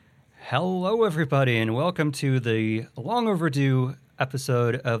Hello, everybody, and welcome to the long overdue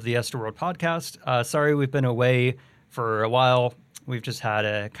episode of the Yesterworld Podcast. Sorry we've been away for a while. We've just had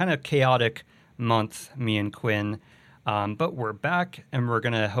a kind of chaotic month, me and Quinn. But we're back, and we're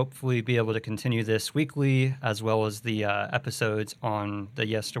going to hopefully be able to continue this weekly, as well as the episodes on the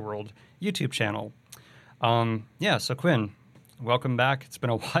Yesterworld YouTube channel. So Quinn, welcome back. It's been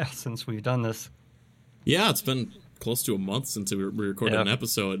a while since we've done this. Yeah, it's been close to a month since we recorded an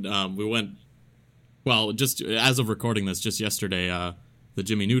episode. Just as of recording this, just yesterday, the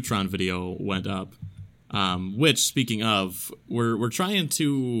Jimmy Neutron video went up, which, speaking of, we're trying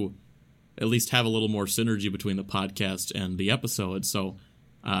to at least have a little more synergy between the podcast and the episode. So,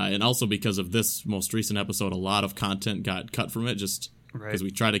 and also because of this most recent episode, a lot of content got cut from it, just because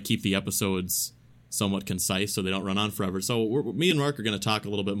we try to keep the episodes somewhat concise so they don't run on forever. So me and Mark are going to talk a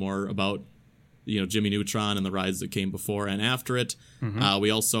little bit more about Jimmy Neutron and the rides that came before and after it. Mm-hmm.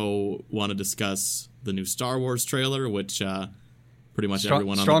 We also want to discuss the new Star Wars trailer, which pretty much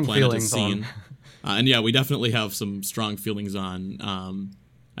everyone on the planet has seen. And yeah, we definitely have some strong feelings on.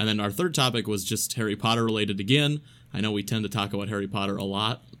 And then our third topic was just Harry Potter related again. I know we tend to talk about Harry Potter a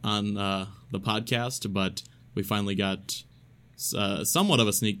lot on the podcast, but we finally got somewhat of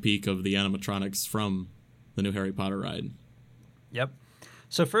a sneak peek of the animatronics from the new Harry Potter ride. Yep.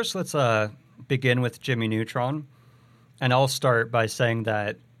 So first, let's begin with Jimmy Neutron, and I'll start by saying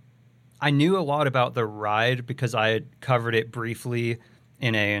that I knew a lot about the ride because I had covered it briefly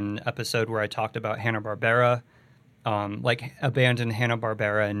in an episode where I talked about Hanna-Barbera, like abandoned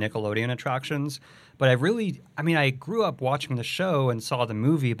Hanna-Barbera and Nickelodeon attractions. But I grew up watching the show and saw the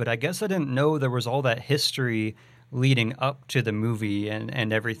movie, but I guess I didn't know there was all that history leading up to the movie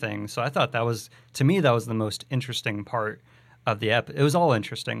and everything. So I thought that was the most interesting part of the episode. It was all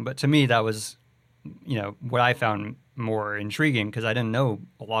interesting, but to me that was, what I found more intriguing because I didn't know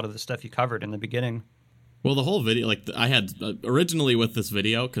a lot of the stuff you covered in the beginning. Well, the whole video, I had originally with this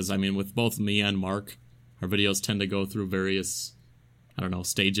video, because with both me and Mark, our videos tend to go through various,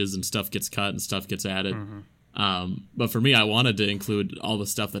 stages, and stuff gets cut and stuff gets added. Mm-hmm. But for me, I wanted to include all the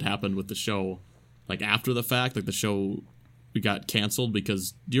stuff that happened with the show, after the fact, the show got canceled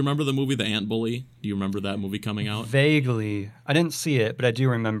because, do you remember the movie The Ant Bully? Do you remember that movie coming out? Vaguely. I didn't see it, but I do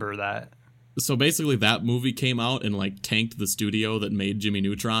remember that. So basically that movie came out and tanked the studio that made Jimmy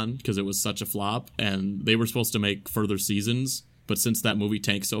Neutron because it was such a flop, and they were supposed to make further seasons, but since that movie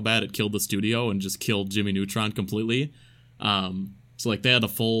tanked so bad, it killed the studio and just killed Jimmy Neutron completely. So they had a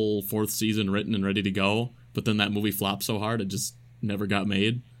full fourth season written and ready to go, but then that movie flopped so hard it just never got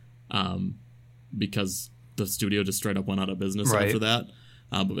made, because the studio just straight up went out of business after that.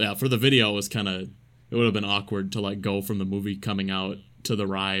 But yeah, for the video, it would have been awkward to go from the movie coming out to the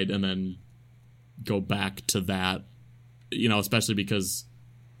ride and then go back to that, especially because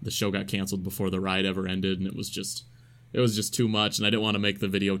the show got canceled before the ride ever ended, and it was just too much, and I didn't want to make the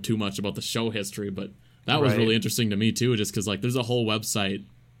video too much about the show history, but that was really interesting to me too, just because there's a whole website,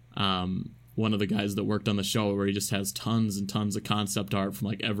 one of the guys that worked on the show, where he just has tons and tons of concept art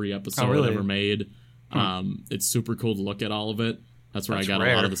from every episode ever made. It's super cool to look at all of it. That's where I got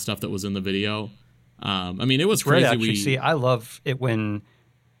a lot of the stuff that was in the video. It was crazy. See, I love it when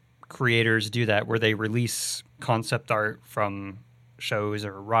creators do that, where they release concept art from shows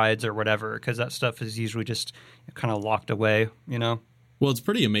or rides or whatever, because that stuff is usually just kind of locked away, Well, it's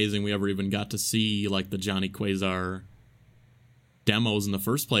pretty amazing we ever even got to see the Johnny Quasar demos in the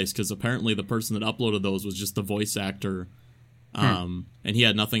first place, because apparently the person that uploaded those was just the voice actor. And he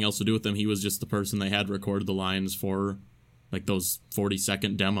had nothing else to do with them. He was just the person they had recorded the lines for those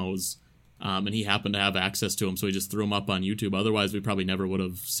 40-second demos. And he happened to have access to them, so he just threw them up on YouTube. Otherwise, we probably never would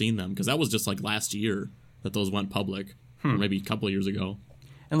have seen them, because that was just last year that those went public, or maybe a couple of years ago.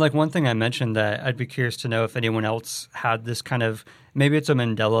 And one thing I mentioned that I'd be curious to know if anyone else had this kind of, maybe it's a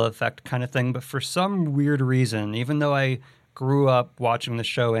Mandela effect kind of thing, but for some weird reason, even though I grew up watching the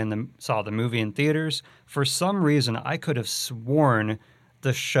show and saw the movie in theaters, for some reason I could have sworn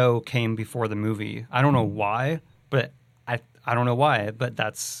the show came before the movie. I don't know why, but I don't know why, but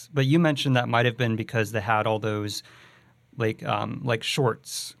you mentioned that might have been because they had all those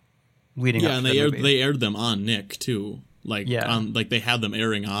shorts leading up to the movie. They aired them on Nick too. They had them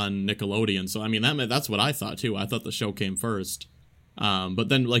airing on Nickelodeon. So that's what I thought too. I thought the show came first. But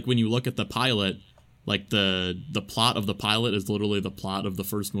then when you look at the pilot, the plot of the pilot is literally the plot of the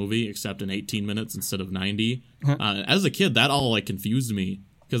first movie, except in 18 minutes instead of 90. As a kid, that all confused me,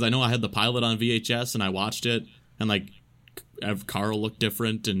 because I know I had the pilot on VHS and I watched it, and Carl looked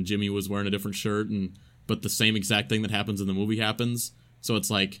different and Jimmy was wearing a different shirt, but the same exact thing that happens in the movie happens. So it's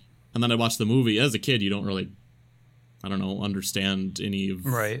and then I watched the movie. As a kid, you don't really I don't know, understand any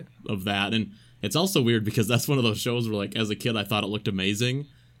Right. of that. And it's also weird because that's one of those shows where, like, as a kid, I thought it looked amazing.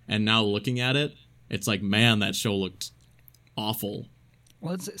 And now looking at it, it's like, man, that show looked awful.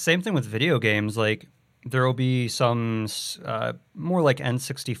 Well, it's the same thing with video games. Like, there will be some more like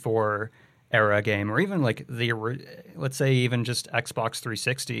N64 era game, or even like let's say even just Xbox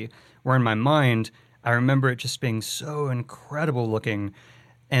 360, where in my mind, I remember it just being so incredible looking.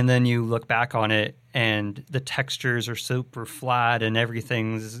 And then you look back on it and the textures are super flat and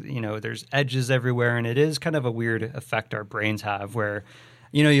everything's, there's edges everywhere. And it is kind of a weird effect our brains have where,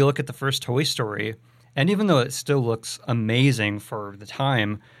 you look at the first Toy Story and even though it still looks amazing for the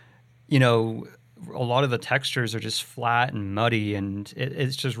time, a lot of the textures are just flat and muddy. And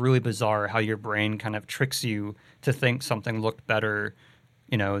it's just really bizarre how your brain kind of tricks you to think something looked better,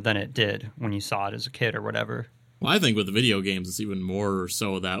 than it did when you saw it as a kid or whatever. Well, I think with the video games, it's even more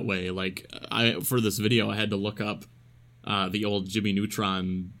so that way. Like, for this video, I had to look up the old Jimmy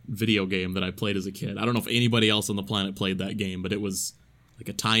Neutron video game that I played as a kid. I don't know if anybody else on the planet played that game, but it was like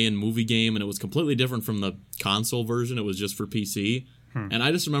a tie-in movie game, and it was completely different from the console version. It was just for PC. And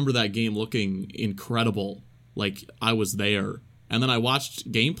I just remember that game looking incredible. Like, I was there. And then I watched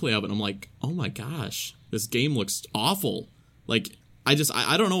gameplay of it, and I'm like, oh my gosh, this game looks awful. Like, I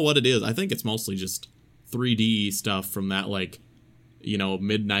don't know what it is. I think it's mostly just 3D stuff from that, like,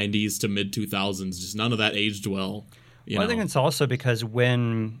 mid-90s to mid-2000s. Just none of that aged well. I think it's also because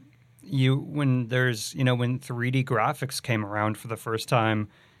when 3D graphics came around for the first time,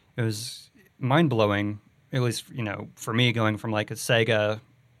 it was mind-blowing. At least, for me, going from like a Sega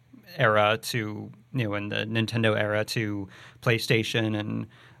era to, in the Nintendo era to PlayStation and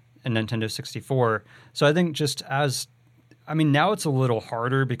Nintendo 64. So I think now it's a little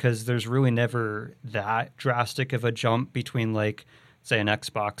harder because there's really never that drastic of a jump between, like, say, an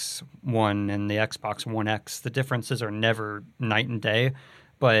Xbox One and the Xbox One X. The differences are never night and day.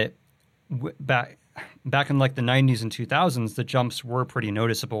 But back in, like, the 90s and 2000s, the jumps were pretty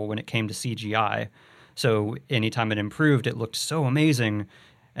noticeable when it came to CGI. So anytime it improved, it looked so amazing.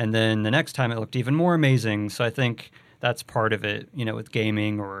 And then the next time it looked even more amazing. So I think that's part of it, with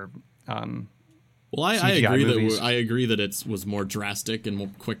gaming or Well, I agree that it was more drastic and more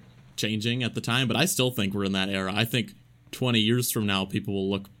quick changing at the time, but I still think we're in that era. I think 20 years from now, people will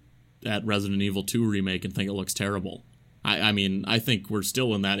look at Resident Evil 2 remake and think it looks terrible. I think we're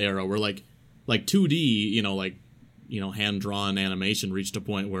still in that era where like 2D, hand-drawn animation reached a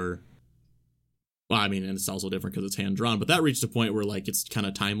point where, and it's also different because it's hand-drawn, but that reached a point where, like, it's kind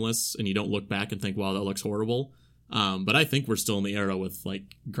of timeless and you don't look back and think, wow, that looks horrible. But I think we're still in the era with, like,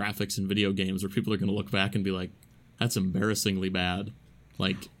 graphics and video games where people are going to look back and be like, that's embarrassingly bad.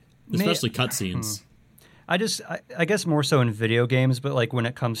 Like, especially cutscenes. I guess more so in video games, but, like, when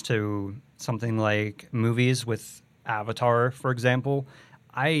it comes to something like movies with Avatar, for example,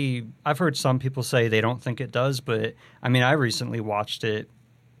 I've heard some people say they don't think it does, but, I recently watched it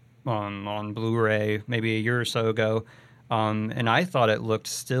on Blu-ray maybe a year or so ago, and I thought it looked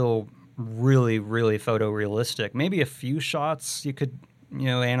still really, really photorealistic. Maybe a few shots you could,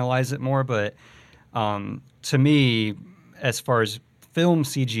 analyze it more, but to me, as far as film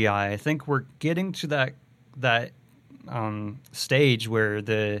CGI, I think we're getting to that stage where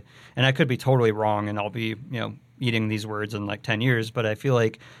and I could be totally wrong, and I'll be, eating these words in like 10 years, but I feel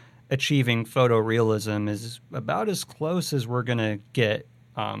like achieving photorealism is about as close as we're going to get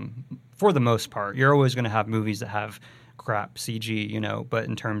for the most part. You're always going to have movies that have crap CG, but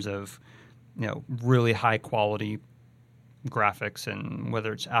in terms of, really high quality graphics, and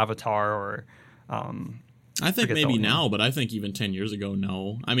whether it's Avatar or I think maybe now, but I think even 10 years ago,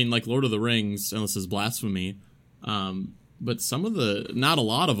 no. Like Lord of the Rings, and this is blasphemy, but not a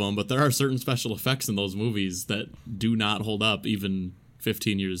lot of them, but there are certain special effects in those movies that do not hold up even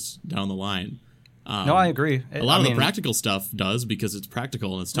 15 years down the line. No, I agree. A lot of the practical stuff does because it's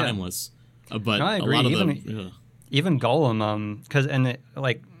practical and it's timeless. Yeah. But no, I agree. A lot of even Gollum,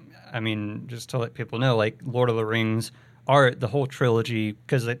 just to let people know, like, Lord of the Rings are the whole trilogy,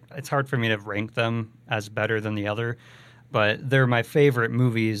 because it's hard for me to rank them as better than the other, but they're my favorite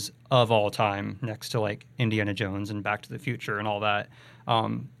movies of all time, next to, like, Indiana Jones and Back to the Future and all that.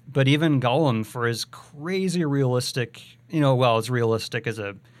 But even Gollum, for as crazy realistic, as realistic as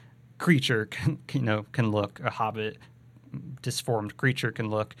a creature can look, a hobbit disformed creature can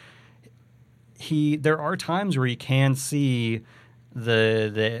look, there are times where you can see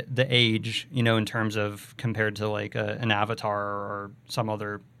the age, in terms of compared to, like, an Avatar or some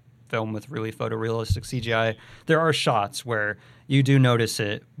other film with really photorealistic CGI. There are shots where you do notice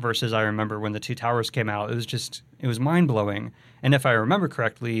it, versus I remember when the Two Towers came out, it was mind-blowing. And if I remember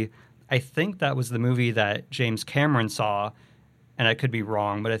correctly, I think that was the movie that James Cameron saw, and I could be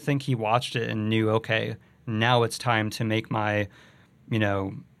wrong, but I think he watched it and knew, okay, now it's time to make my,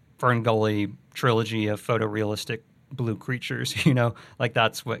 Fern Gully trilogy of photorealistic blue creatures, like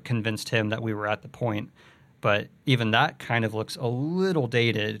that's what convinced him that we were at the point. But even that kind of looks a little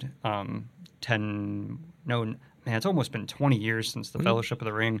dated. It's almost been 20 years since the Fellowship of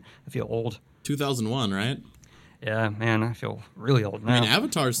the Ring. I feel old. 2001, right? Yeah, man, I feel really old now. I mean,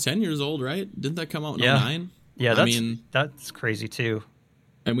 Avatar's 10 years old, right? Didn't that come out in 09? Yeah, that's crazy too.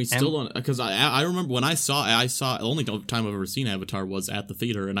 And we still don't, because I remember when I saw the only time I've ever seen Avatar was at the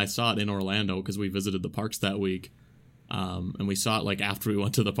theater, and I saw it in Orlando because we visited the parks that week. And we saw it like after we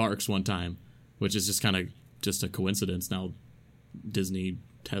went to the parks one time, which is just kind of just a coincidence. Now Disney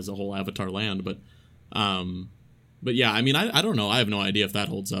has a whole Avatar land, but yeah, I mean, I don't know. I have no idea if that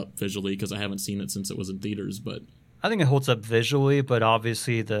holds up visually because I haven't seen it since it was in theaters, but I think it holds up visually, but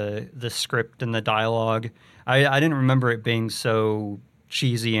obviously the script and the dialogue, I didn't remember it being so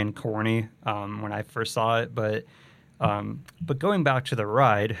cheesy and corny when I first saw it, but going back to the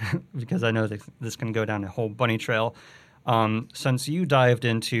ride, because I know that this can go down a whole bunny trail, since you dived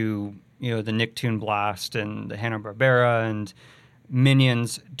into the Nicktoon Blast and the Hanna-Barbera and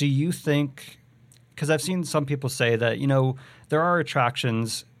Minions, do you think, because I've seen some people say that there are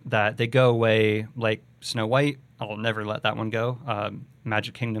attractions that they go away, like Snow White, I'll never let that one go,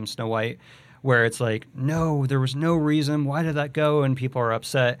 Magic Kingdom Snow White, where it's like, no, there was no reason, why did that go, and people are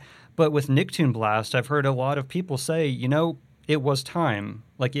upset. But with Nicktoon Blast, I've heard a lot of people say, it was time.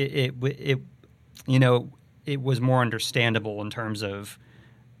 Like it was more understandable in terms of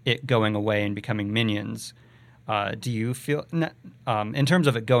it going away and becoming Minions. Do you feel, in terms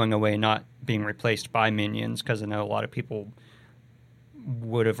of it going away, not being replaced by Minions, because I know a lot of people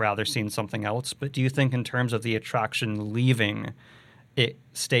would have rather seen something else, but do you think in terms of the attraction leaving, it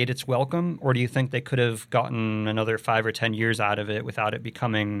stayed its welcome, or do you think they could have gotten another 5 or 10 years out of it without it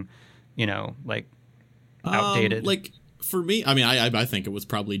becoming, outdated? Like for me, I mean, I think it was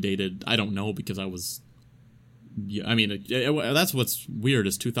probably dated. I don't know because I was. Yeah, I mean, that's what's weird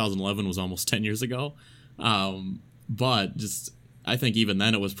is 2011 was almost 10 years ago, but just I think even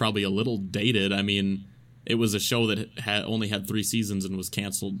then it was probably a little dated. I mean, it was a show that only had 3 seasons and was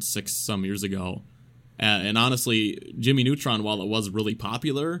canceled 6 some years ago. And honestly, Jimmy Neutron, while it was really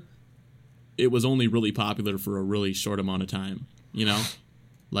popular, it was only really popular for a really short amount of time,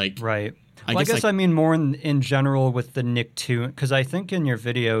 Like, right. I guess I mean more in general with the Nicktoon, because I think in your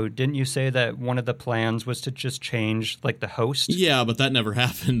video, didn't you say that one of the plans was to just change, like, the host? Yeah, but that never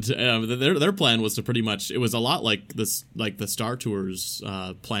happened. Their plan was to pretty much, it was a lot like this, like the Star Tours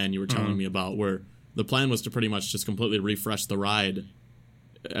plan you were telling me about, where the plan was to pretty much just completely refresh the ride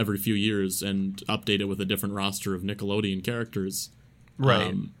every few years and update it with a different roster of Nickelodeon characters.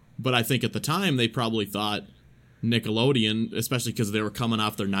 Right. But I think at the time they probably thought Nickelodeon, especially because they were coming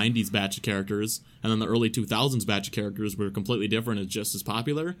off their 90s batch of characters, and then the early 2000s batch of characters were completely different and just as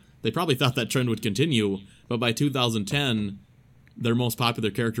popular. They probably thought that trend would continue, but by 2010, their most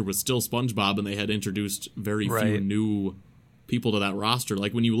popular character was still SpongeBob, and they had introduced very few new people to that roster.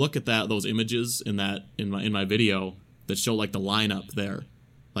 Like when you look at those images in my video that show like the lineup there,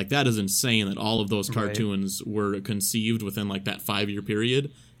 like that is insane that all of those cartoons were conceived within like that 5-year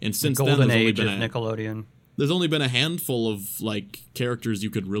period, and since the then golden age of Nickelodeon. There's only been a handful of like characters you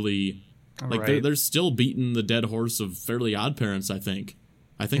could really like. They're still beating the dead horse of Fairly Odd Parents. I think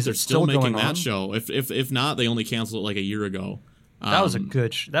they're still making that show. If not, they only canceled it like a year ago. That was a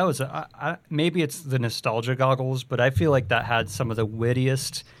good. Maybe it's the nostalgia goggles, but I feel like that had some of the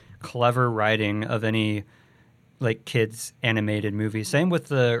wittiest, clever writing of any like kids animated movie. Same with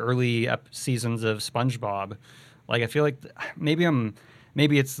the early seasons of SpongeBob. Like I feel like maybe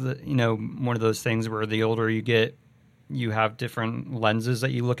it's the one of those things where the older you get, you have different lenses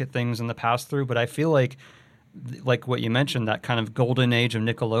that you look at things in the past through. But I feel like what you mentioned, that kind of golden age of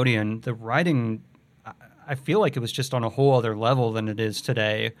Nickelodeon, the writing, I feel like it was just on a whole other level than it is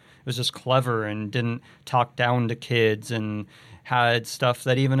today. It was just clever and didn't talk down to kids and had stuff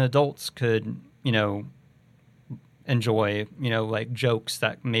that even adults could, enjoy, like jokes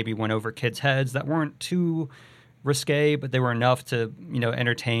that maybe went over kids' heads that weren't too risque, but they were enough to,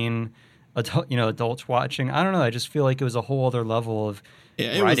 entertain adults watching. I don't know. I just feel like it was a whole other level of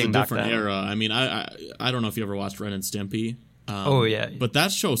it was a different era. I mean, I don't know if you ever watched Ren and Stimpy. Oh, yeah. But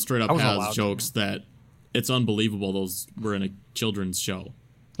that show straight up has jokes that it's unbelievable those were in a children's show.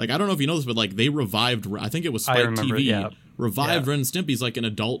 Like, I don't know if you know this, but like they revived, I think it was Spike TV, revived Ren and Stimpy's like an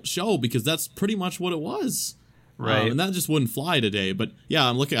adult show because that's pretty much what it was. Right. And that just wouldn't fly today. But yeah,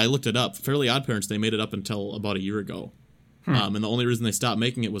 I looked it up. Fairly Odd Parents, they made it up until about a year ago. And the only reason they stopped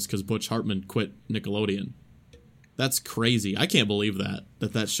making it was because Butch Hartman quit Nickelodeon. That's crazy. I can't believe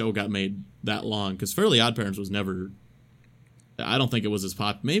that show got made that long, because Fairly OddParents was never... I don't think it was as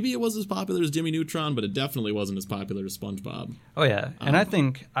maybe it was as popular as Jimmy Neutron, but it definitely wasn't as popular as SpongeBob. Oh, yeah. And I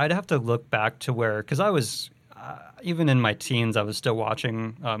think I'd have to look back to where... Because I was... even in my teens, I was still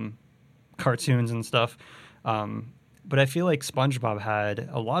watching cartoons and stuff. But I feel like SpongeBob had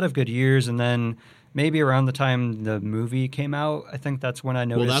a lot of good years, and then maybe around the time the movie came out, I think that's when I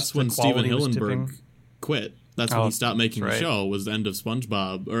noticed. Well, that's when Steven Hillenburg quit. That's when he stopped making the show. Was the end of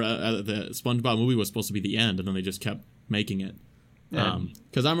SpongeBob, or the SpongeBob movie was supposed to be the end, and then they just kept making it.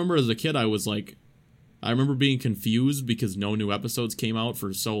 Because I remember as a kid, I remember being confused because no new episodes came out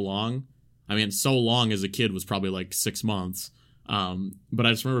for so long. I mean, so long as a kid was probably like 6 months. But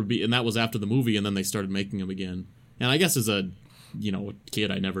I just remember and that was after the movie, and then they started making them again. And I guess as a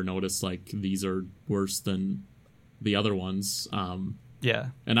kid, I never noticed like these are worse than the other ones. Yeah,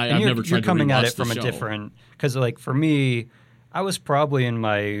 and I've never tried to rewatch the show. You're coming at it from a different, because like for me, I was probably in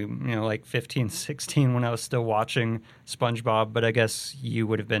my like 15, 16 when I was still watching SpongeBob, but I guess you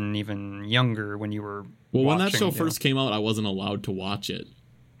would have been even younger when you were. Well, when that show first came out, I wasn't allowed to watch it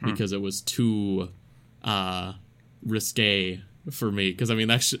because it was too risque for me. Because I mean,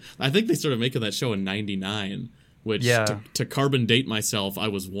 I think they started making that show in '99. Which, to carbon date myself, I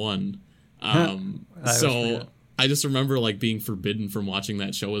was 1. So I just remember like being forbidden from watching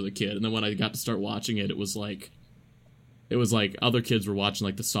that show as a kid. And then when I got to start watching it, it was like other kids were watching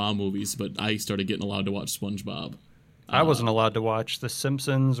like the Saw movies, but I started getting allowed to watch SpongeBob. I wasn't allowed to watch The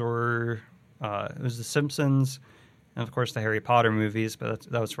Simpsons or it was The Simpsons and of course the Harry Potter movies, but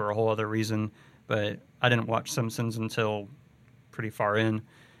that was for a whole other reason. But I didn't watch Simpsons until pretty far in.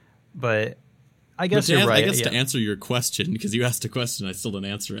 But I guess you're right. I guess to answer your question, because you asked a question, I still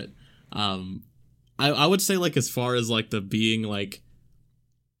didn't answer it. I would say like as far as like the being like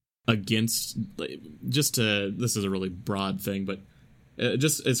against, like, this is a really broad thing, but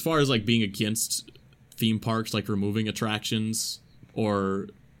just as far as like being against theme parks, like removing attractions or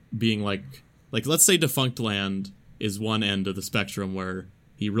being like let's say Defunctland is one end of the spectrum where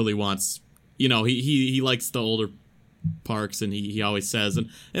he really wants, he likes the older parks, and he always says, and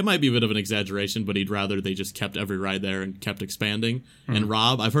it might be a bit of an exaggeration, but he'd rather they just kept every ride there and kept expanding. And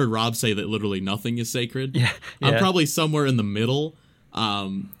I've heard Rob say that literally nothing is sacred. I'm probably somewhere in the middle.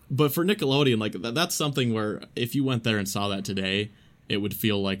 But for Nickelodeon, like that's something where if you went there and saw that today, it would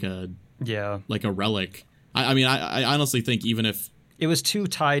feel like a relic. I mean, I honestly think even if it was too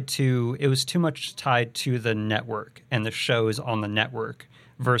much tied to the network and the shows on the network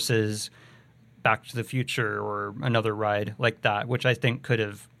versus Back to the Future or another ride like that, which I think could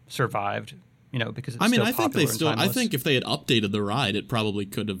have survived, because it's still popular and timeless. I think if they had updated the ride, it probably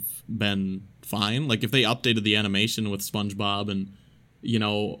could have been fine. Like if they updated the animation with SpongeBob and,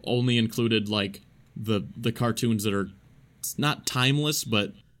 only included like the cartoons that are not timeless,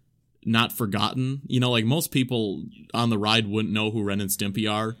 but not forgotten. Like most people on the ride wouldn't know who Ren and Stimpy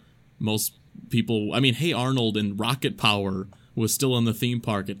are. Most people, I mean, Hey Arnold and Rocket Power was still in the theme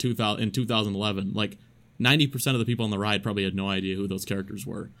park in 2011. Like 90% of the people on the ride probably had no idea who those characters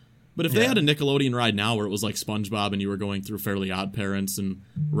were. But if they had a Nickelodeon ride now where it was like SpongeBob and you were going through Fairly OddParents and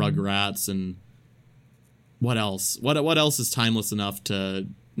Rugrats and what else? What else is timeless enough to,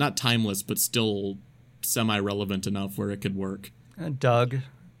 not timeless, but still semi-relevant enough where it could work? Doug,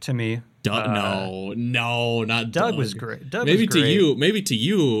 to me. No, not Doug. Doug was great. Maybe to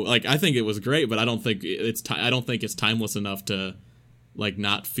you, like I think it was great, but I don't think it's timeless enough to like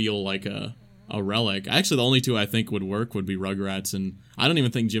not feel like a relic. Actually, the only two I think would work would be Rugrats, and I don't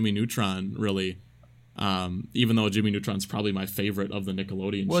even think Jimmy Neutron really. Even though Jimmy Neutron's probably my favorite of the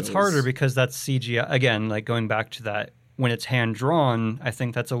Nickelodeon shows. Well, it's harder because that's CGI. Again, like going back to that, when it's hand drawn, I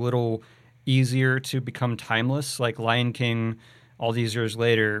think that's a little easier to become timeless. Like Lion King. All these years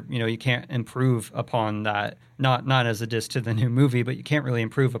later, you can't improve upon that. Not as a diss to the new movie, but you can't really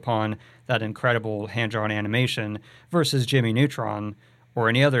improve upon that incredible hand-drawn animation versus Jimmy Neutron or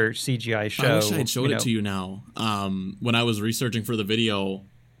any other CGI show. I wish I had showed it to you now. When I was researching for the video,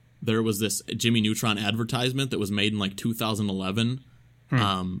 there was this Jimmy Neutron advertisement that was made in like 2011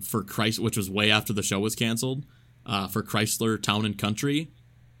 for Chrysler, which was way after the show was canceled, for Chrysler Town and Country.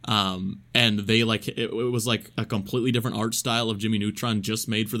 And they like it was like a completely different art style of Jimmy Neutron just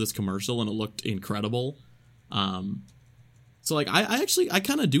made for this commercial, and it looked incredible. So like I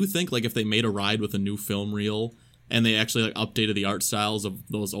kind of do think like if they made a ride with a new film reel and they actually like updated the art styles of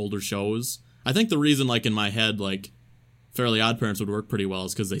those older shows, I think the reason like in my head like Fairly OddParents would work pretty well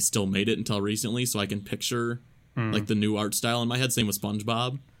is because they still made it until recently, so I can picture like the new art style in my head. Same with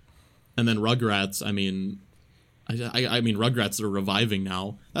SpongeBob, and then Rugrats. I mean, I mean, Rugrats are reviving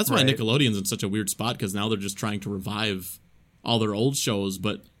now. That's why Right. Nickelodeon's in such a weird spot, because now they're just trying to revive all their old shows,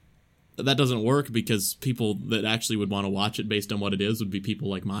 but that doesn't work because people that actually would want to watch it based on what it is would be people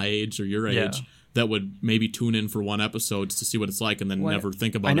like my age or your age that would maybe tune in for one episode to see what it's like and then never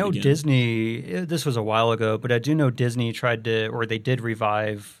think about it again. I know Disney, this was a while ago, but I do know Disney tried to, or they did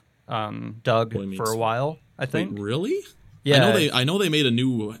revive Doug for a while, I think. Wait, really? Yeah. I know they made a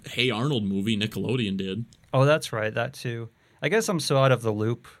new Hey Arnold movie, Nickelodeon did. Oh, that's right, that too. I guess I'm so out of the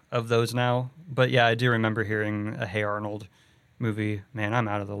loop of those now. But yeah, I do remember hearing a Hey Arnold movie. Man, I'm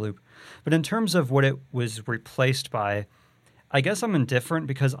out of the loop. But in terms of what it was replaced by, I guess I'm indifferent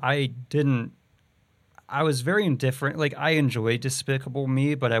because I was very indifferent. Like, I enjoyed Despicable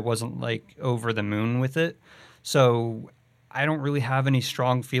Me, but I wasn't, like, over the moon with it. So I don't really have any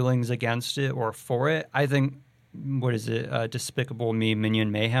strong feelings against it or for it. I think, Despicable Me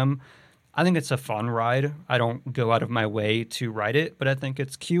Minion Mayhem, I think it's a fun ride. I don't go out of my way to ride it, but I think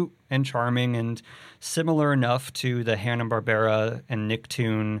it's cute and charming and similar enough to the Hanna-Barbera and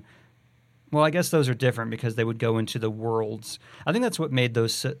Nicktoon. Well, I guess those are different because they would go into the worlds. I think that's what made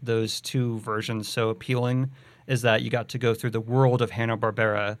those two versions so appealing, is that you got to go through the world of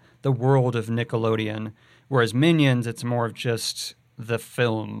Hanna-Barbera, the world of Nickelodeon, whereas Minions, it's more of just the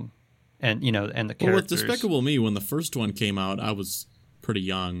film and, and the characters. Well, with Despicable Me, when the first one came out, I was pretty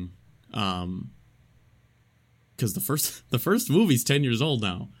young. Because the first movie's 10 years old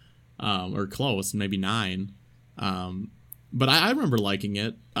now, or close, maybe 9. But I remember liking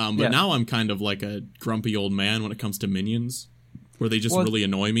it. But now I'm kind of like a grumpy old man when it comes to Minions, where they just really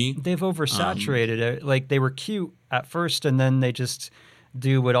annoy me. They've oversaturated it. Like, they were cute at first, and then they just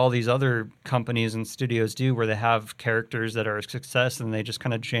do what all these other companies and studios do, where they have characters that are a success, and they just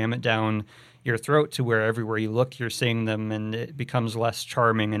kind of jam it down your throat to where everywhere you look, you're seeing them, and it becomes less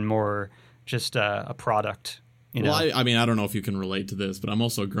charming and more just a product. Well, I mean, I don't know if you can relate to this, but I'm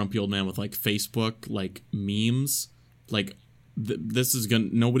also a grumpy old man with, like, Facebook, like, memes. Like, nobody's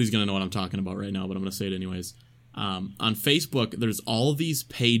gonna know what I'm talking about right now, but I'm gonna say it anyways. On Facebook, there's all these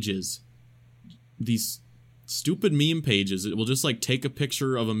pages, these stupid meme pages. It will just, like, take a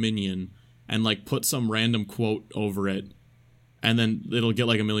picture of a minion and, like, put some random quote over it, and then it'll get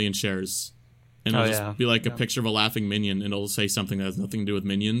like 1 million shares. And it'll just be like a picture of a laughing minion, and it'll say something that has nothing to do with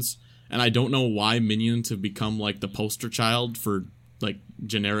Minions. And I don't know why Minions have become like the poster child for like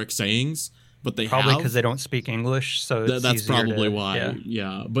generic sayings, but they probably because they don't speak English, so that's probably why.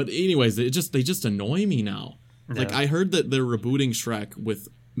 Yeah, but anyways, they just annoy me now. Yeah. Like, I heard that they're rebooting Shrek with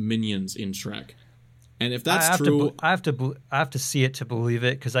Minions in Shrek, and if that's true, I have to see it to believe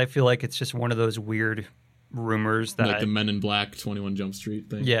it, because I feel like it's just one of those weird rumors that, like the Men in Black 21 Jump Street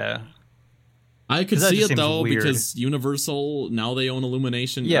thing. Yeah. I could see it, though, because Universal, now they own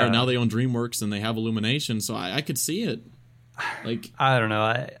Illumination, or now they own DreamWorks, and they have Illumination, so I could see it. Like, I don't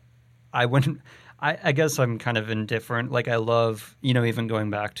know. I wouldn't. I guess I'm kind of indifferent. Like, I love, even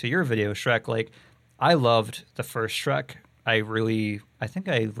going back to your video, Shrek, like, I loved the first Shrek. I think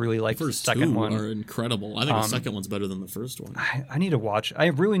I really liked the second one. The first two are incredible. I think the second one's better than the first one. I need to watch. I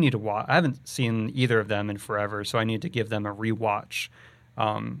really need to watch. I haven't seen either of them in forever, so I need to give them a rewatch.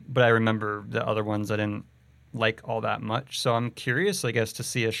 But I remember the other ones I didn't like all that much. So I'm curious, I guess, to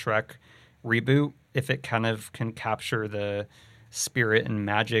see a Shrek reboot, if it kind of can capture the spirit and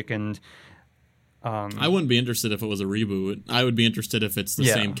magic. And I wouldn't be interested if it was a reboot. I would be interested if it's the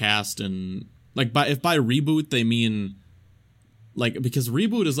same cast. And like, if by reboot they mean, like, because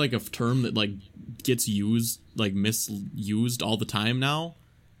reboot is like a term that like gets used, like misused all the time now.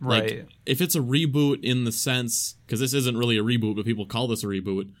 Right. Like, if it's a reboot in the sense, because this isn't really a reboot, but people call this a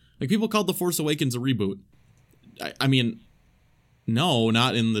reboot. Like, people called The Force Awakens a reboot. I mean, no,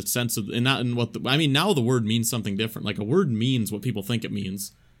 not in the sense of, and not in what I mean, now the word means something different. Like, a word means what people think it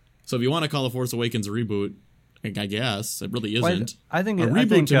means. So if you want to call The Force Awakens a reboot, I guess it really isn't. I think a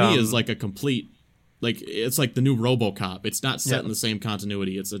reboot to me is like a complete, like, it's like the new RoboCop. It's not set in the same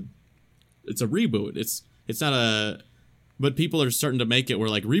continuity. It's a reboot. It's not a. But people are starting to make it where,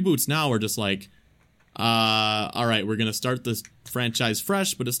 like, reboots now are just like, all right, we're gonna start this franchise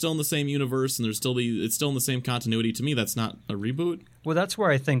fresh, but it's still in the same universe, and it's still in the same continuity. To me, that's not a reboot. Well, that's where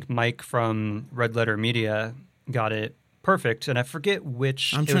I think Mike from Red Letter Media got it perfect, and I forget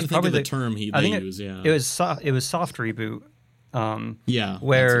which. I'm trying to think of the term they use. Yeah, it was soft reboot.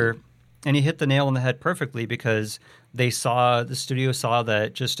 Where and he hit the nail on the head perfectly, because the studio saw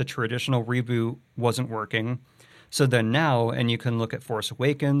that just a traditional reboot wasn't working. So then now, and you can look at Force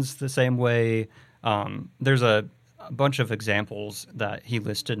Awakens the same way. There's a bunch of examples that he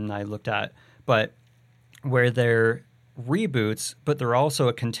listed and I looked at, but where they're reboots, but they're also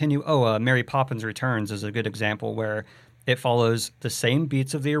a Mary Poppins Returns is a good example where it follows the same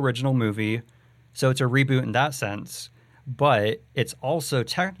beats of the original movie, so it's a reboot in that sense, but it's also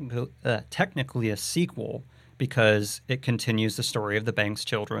technically a sequel because it continues the story of the Banks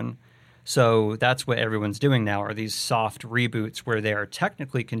children. So that's what everyone's doing now, are these soft reboots where they are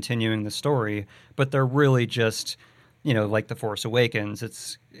technically continuing the story, but they're really just, like The Force Awakens.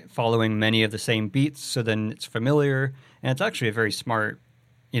 It's following many of the same beats, so then it's familiar, and it's actually a very smart,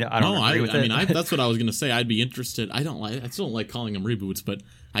 I don't agree with it. I mean, that's what I was going to say. I'd be interested. I still don't like calling them reboots, but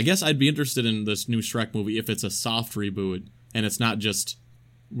I guess I'd be interested in this new Shrek movie if it's a soft reboot, and it's not just,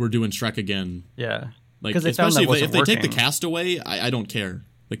 we're doing Shrek again. Yeah. Like, especially if they take the cast away, I don't care.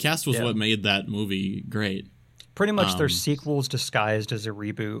 The cast was what made that movie great. Pretty much they're sequels disguised as a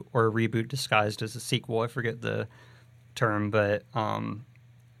reboot, or a reboot disguised as a sequel. I forget the term, but I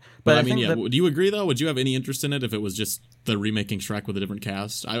mean, do you agree, though? Would you have any interest in it if it was just the remaking Shrek with a different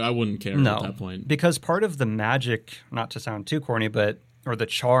cast? I wouldn't care at that point. Because part of the magic, not to sound too corny, or the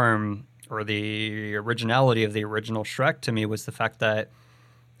charm or the originality of the original Shrek to me was the fact that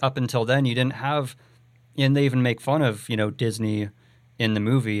up until then you didn't have, and they even make fun of, Disney in the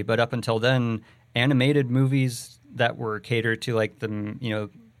movie, but up until then, animated movies that were catered to like the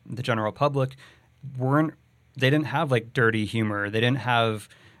general public they didn't have like dirty humor. They didn't have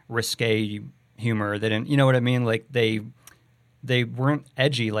risque humor. They didn't, what I mean? Like they weren't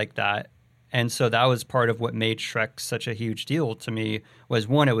edgy like that. And so that was part of what made Shrek such a huge deal to me, was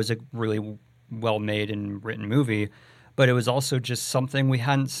one, it was a really well made and written movie, but it was also just something we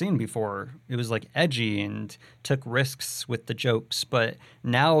hadn't seen before. It was like edgy and took risks with the jokes, but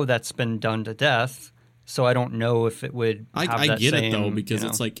now that's been done to death. So I don't know if it would have I get it though, because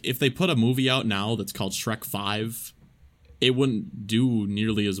it's like if they put a movie out now that's called Shrek 5, it wouldn't do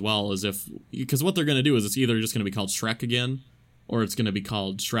nearly as well as because what they're going to do is it's either just going to be called Shrek again, or it's going to be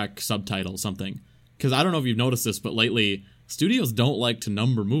called Shrek subtitle something. Because I don't know if you've noticed this, but lately studios don't like to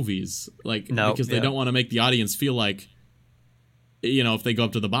number movies, because they don't want to make the audience feel like, if they go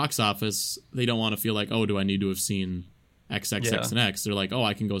up to the box office, they don't want to feel like, oh, do I need to have seen XXX and X? They're like, oh,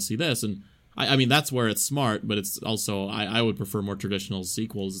 I can go see this. And I mean, that's where it's smart, but it's also, I would prefer more traditional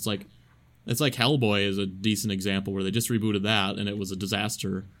sequels. It's like Hellboy is a decent example where they just rebooted that and it was a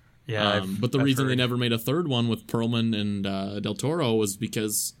disaster. Yeah. But the reason they never made a third one with Perlman and Del Toro was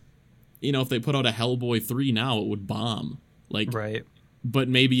because, if they put out a Hellboy 3 now, it would bomb. Right. But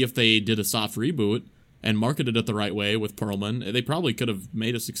maybe if they did a soft reboot and marketed it the right way with Perlman, they probably could have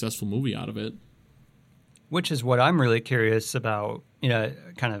made a successful movie out of it. Which is what I'm really curious about,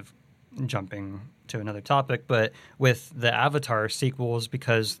 kind of jumping to another topic, but with the Avatar sequels,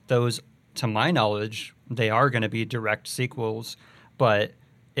 because those, to my knowledge, they are going to be direct sequels, but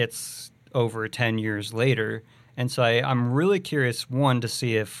it's over 10 years later. And so I'm really curious, one, to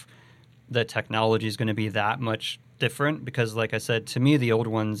see if the technology is going to be that much different, because like I said, to me, the old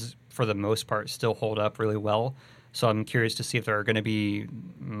ones, for the most part, still hold up really well. So I'm curious to see if there are going to be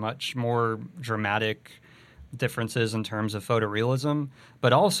much more dramatic differences in terms of photorealism,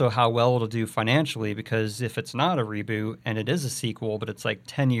 but also how well it'll do financially, because if it's not a reboot and it is a sequel, but it's like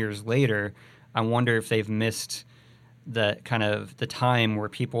 10 years later, I wonder if they've missed the kind of the time where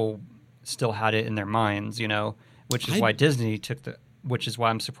people still had it in their minds, which is why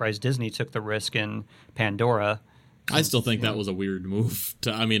I'm surprised Disney took the risk in Pandora. I still think that was a weird move.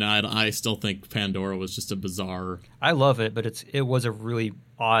 I still think Pandora was just a bizarre. I love it, but it was a really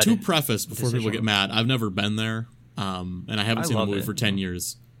odd. To preface, before people get mad, I've never been there, and I haven't seen the movie for 10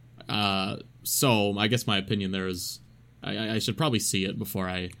 years. So I guess my opinion there is, I should probably see it before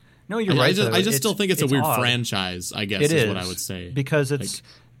I. No, you're right. I just still think it's a weird odd. Franchise. I guess is what I would say, because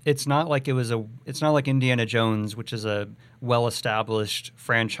it's not like it's not like Indiana Jones, which is a well-established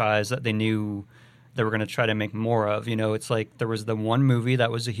franchise that they knew they were going to try to make more of. It's like there was the one movie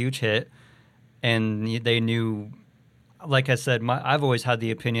that was a huge hit, and they knew, like I said, I've always had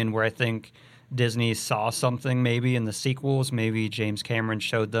the opinion where I think Disney saw something maybe in the sequels. Maybe James Cameron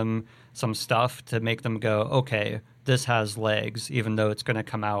showed them some stuff to make them go, okay, this has legs, even though it's going to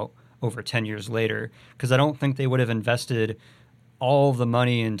come out over 10 years later. Because I don't think they would have invested all the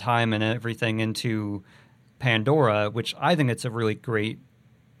money and time and everything into Pandora, which I think it's a really great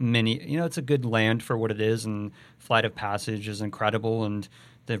it's a good land for what it is, and Flight of Passage is incredible, and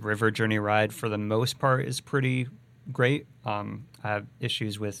the River Journey ride for the most part is pretty great. I have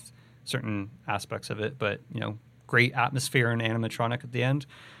issues with certain aspects of it, but great atmosphere and animatronic at the end.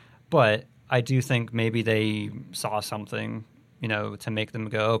 But I do think maybe they saw something, to make them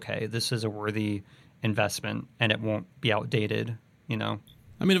go, okay, this is a worthy investment and it won't be outdated,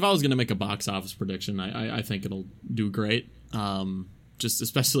 I mean, if I was going to make a box office prediction, I think it'll do great. Just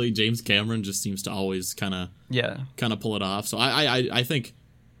especially James Cameron just seems to always kind of pull it off. So I think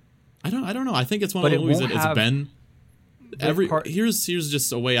I don't know. I think it's one of the movies that it's been here's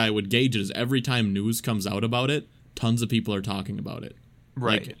just a way I would gauge it is every time news comes out about it, tons of people are talking about it.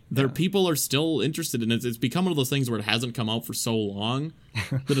 Right. Like, people are still interested in it. It's become one of those things where it hasn't come out for so long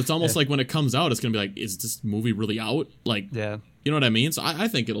that it's almost like when it comes out, it's going to be like, is this movie really out? Like, you know what I mean? So I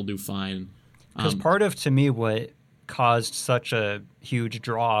think it'll do fine. Because part of, to me, what caused such a huge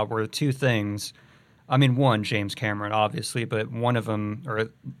draw were two things. I mean, one, James Cameron, obviously, but one of them, or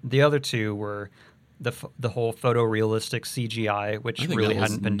the other two were the whole photorealistic CGI, which really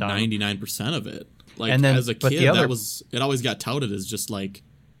hadn't been done. 99% of it. Like, and then, as a kid, it always got touted as just like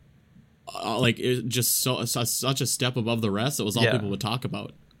it just such a step above the rest. It was all people would talk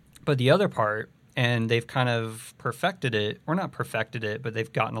about. But the other part, and they've kind of perfected it, or not perfected it, but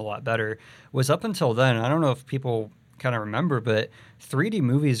they've gotten a lot better, was up until then, I don't know if people kind of remember, but 3D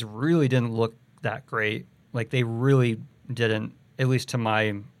movies really didn't look that great. Like, they really didn't, at least to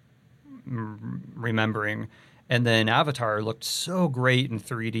my remembering. And then Avatar looked so great in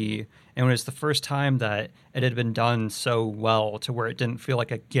 3D, and it was the first time that it had been done so well to where it didn't feel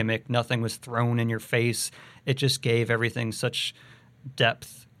like a gimmick. Nothing was thrown in your face. It just gave everything such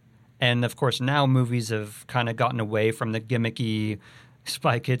depth. And, of course, now movies have kind of gotten away from the gimmicky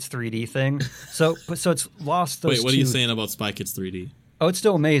Spy Kids 3D thing. So it's lost those Wait, what are you saying about Spy Kids 3D? Oh, it's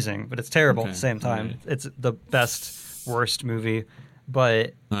still amazing, but it's terrible at the same time. Right. It's the best, worst movie.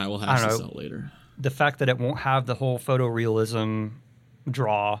 But all right, we'll hash this out later. The fact that it won't have the whole photorealism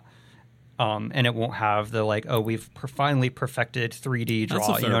draw, and it won't have the we've finally perfected 3D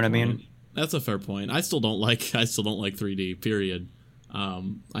draw. You know what I mean? That's a fair point. I still don't like 3D. Period.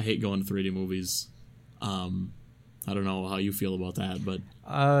 I hate going to 3D movies. I don't know how you feel about that, but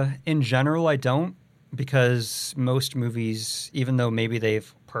in general, I don't, because most movies, even though maybe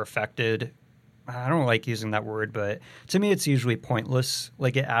they've perfected, I don't like using that word, but to me, it's usually pointless.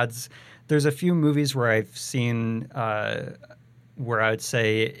 Like, it adds. There's a few movies where I've seen where I would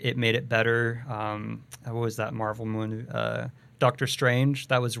say it made it better. What was that Marvel movie? Doctor Strange.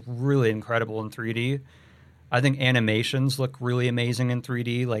 That was really incredible in 3D. I think animations look really amazing in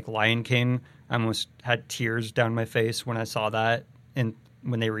 3D. Like Lion King, I almost had tears down my face when I saw that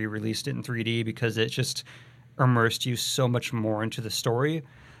when they re-released it in 3D, because it just immersed you so much more into the story.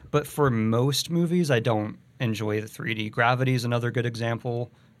 But for most movies, I don't enjoy the 3D. Gravity is another good example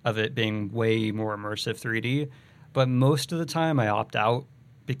of it being way more immersive 3D. But most of the time I opt out,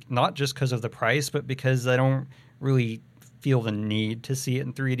 not just because of the price, but because I don't really feel the need to see it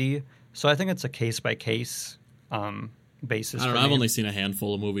in 3D. So I think it's a case-by-case basis. I don't know. I've only seen a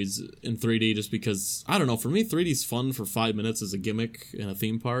handful of movies in 3D just because, I don't know, for me, 3D's fun for 5 minutes as a gimmick in a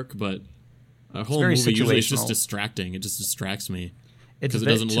theme park, but a whole movie usually is just distracting. It just distracts me. Because it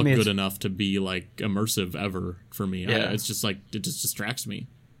doesn't look good enough to be, immersive ever for me. Yeah. It's just, it just distracts me.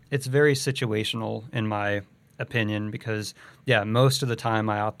 It's very situational, in my opinion, because, most of the time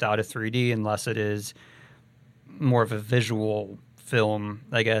I opt out of 3D unless it is more of a visual film,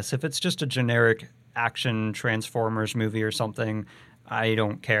 I guess. If it's just a generic action Transformers movie or something, I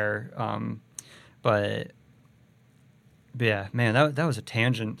don't care. But yeah, man, that was a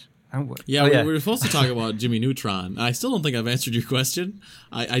tangent. We were supposed to talk about Jimmy Neutron. I still don't think I've answered your question.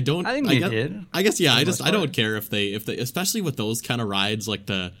 I don't. I think you did. I guess I don't care if they especially with those kind of rides like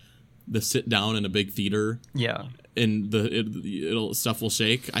the sit down in a big theater. Yeah. And it'll stuff will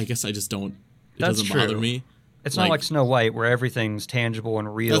shake. I guess I just don't. It doesn't bother me. It's not like Snow White where everything's tangible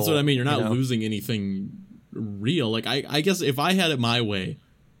and real. That's what I mean. You're not losing anything real. I guess if I had it my way,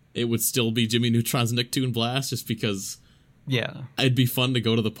 it would still be Jimmy Neutron's Nicktoon Blast, just because. Yeah, it'd be fun to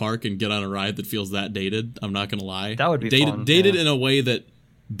go to the park and get on a ride that feels that dated. I'm not gonna lie. That would be fun. Dated in a way that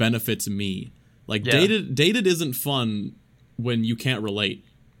benefits me. Dated isn't fun when you can't relate.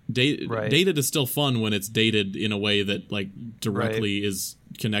 Dated is still fun when it's dated in a way that directly is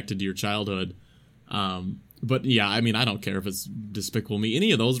connected to your childhood. But yeah, I mean, I don't care if it's Despicable Me.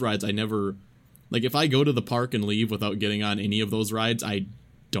 Any of those rides, I never if I go to the park and leave without getting on any of those rides, I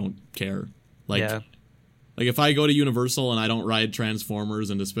don't care. If I go to Universal and I don't ride Transformers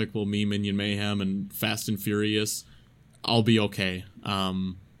and Despicable Me, Minion Mayhem, and Fast and Furious, I'll be okay.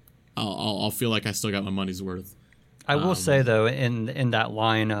 I'll feel like I still got my money's worth. I will say, though, in that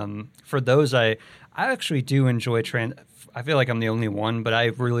line, for those, I actually do enjoy I feel like I'm the only one, but I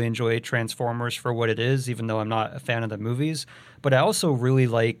really enjoy Transformers for what it is, even though I'm not a fan of the movies. But I also really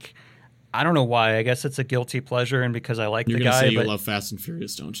like I don't know why. I guess it's a guilty pleasure, and because I like You're the gonna guy. say you love Fast and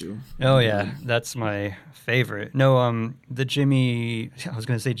Furious, don't you? Oh yeah, that's my favorite. No, the Jimmy. I was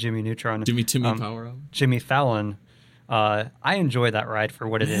gonna say Jimmy Neutron. Timmy Power Up. Jimmy Fallon. I enjoy that ride for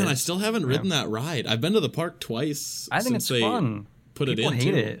what it is. Man, I still haven't ridden that ride. I've been to the park twice. I think it's fun. People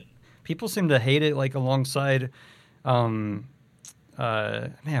hate it. People seem to hate it, like alongside. Man,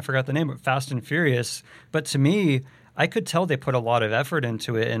 I forgot the name of Fast and Furious. But to me, I could tell they put a lot of effort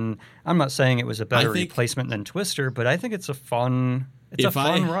into it, and I'm not saying it was a better replacement than Twister, but I think it's a fun. It's a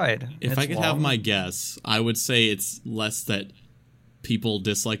fun ride. If I could have my guess, I would say it's less that people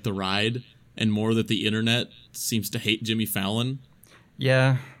dislike the ride and more that the internet seems to hate Jimmy Fallon.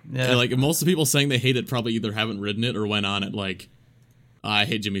 Yeah. Like most of the people saying they hate it probably either haven't ridden it or went on it like, I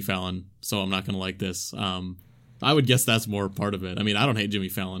hate Jimmy Fallon, so I'm not going to like this. I would guess that's more part of it. I mean, I don't hate Jimmy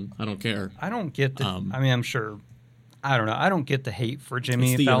Fallon. I don't care. I don't get the. I mean, I'm sure. I don't know. I don't get the hate for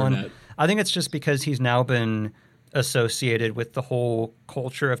Jimmy Fallon. Internet. I think it's just because he's now been associated with the whole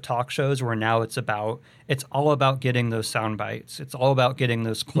culture of talk shows where now it's all about getting those sound bites. It's all about getting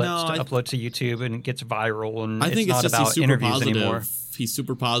those clips to upload to YouTube, and it gets viral, and I think it's not just about he's super interviews positive. anymore. He's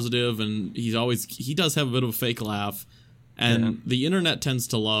super positive, and he does have a bit of a fake laugh, and the internet tends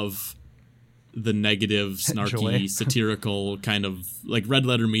to love the negative, snarky, satirical kind of like red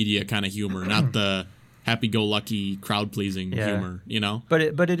letter media kind of humor, not the happy-go-lucky, crowd-pleasing humor, you know? But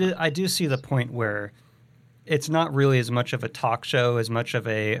it is, I do see the point where it's not really as much of a talk show as much of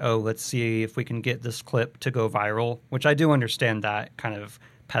let's see if we can get this clip to go viral, which I do understand that kind of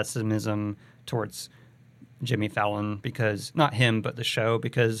pessimism towards Jimmy Fallon, because not him, but the show,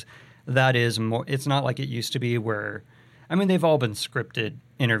 because that is more, it's not like it used to be where, I mean, they've all been scripted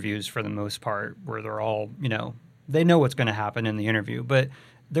interviews for the most part, where they're all, they know what's going to happen in the interview, but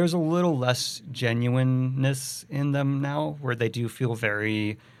there's a little less genuineness in them now, where they do feel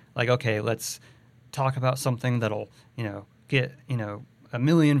very like, okay, let's talk about something that'll, get, 1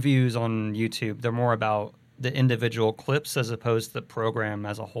 million views on YouTube. They're more about the individual clips as opposed to the program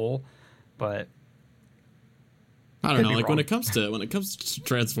as a whole. But I don't know, like when it comes to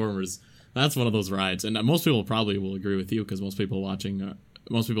Transformers, that's one of those rides, and most people probably will agree with you because most people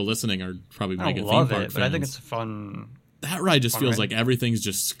listening are probably mega theme park fans. But I think it's fun. That ride just feels like everything's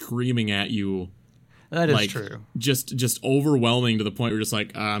just screaming at you. That is true. Just overwhelming to the point where you're just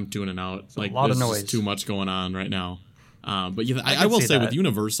like, I'm tuning out. It's like, a lot of noise. Too much going on right now. But yeah, I will say with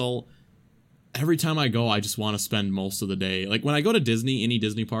Universal, every time I go, I just want to spend most of the day. Like when I go to Disney, any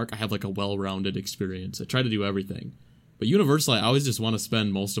Disney park, I have like a well-rounded experience. I try to do everything. But Universal, I always just want to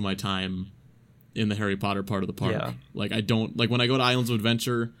spend most of my time in the Harry Potter part of the park. Yeah. Like I don't, like when I go to Islands of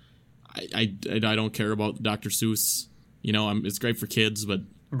Adventure, I don't care about Dr. Seuss. It's great for kids, but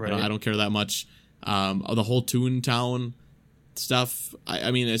I don't care that much. The whole Toontown stuff, I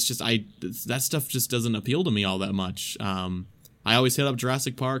mean, it's just that stuff just doesn't appeal to me all that much. I always hit up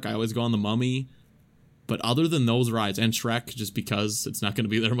Jurassic Park. I always go on the Mummy. But other than those rides, and Shrek, just because it's not going to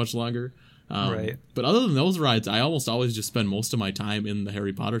be there much longer. Right. But other than those rides, I almost always just spend most of my time in the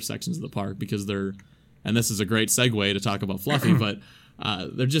Harry Potter sections of the park because they're, and this is a great segue to talk about Fluffy, but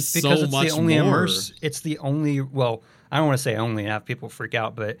they're just because so much more. It's the only, well, I don't want to say only and have people freak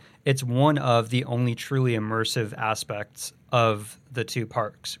out, but it's one of the only truly immersive aspects of the two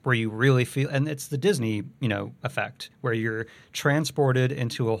parks where you really feel, and it's the Disney, effect, where you're transported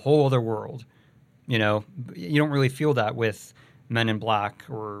into a whole other world. You don't really feel that with Men in Black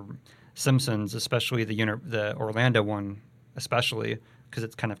or Simpsons, especially the Orlando one, especially because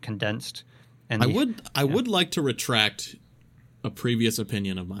it's kind of condensed. And I would like to retract a previous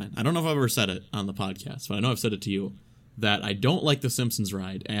opinion of mine. I don't know if I've ever said it on the podcast, but I know I've said it to you, that I don't like the Simpsons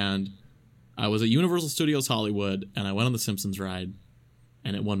ride. And I was at Universal Studios Hollywood, and I went on the Simpsons ride,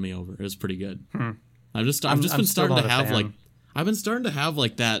 and it won me over. It was pretty good. I've been starting to have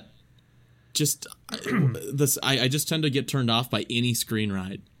that. Just this, I just tend to get turned off by any screen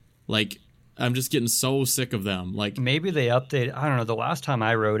ride. Like, I'm just getting so sick of them. Like, maybe they updated. I don't know. The last time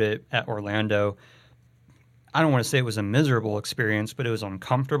I rode it at Orlando, I don't want to say it was a miserable experience, but it was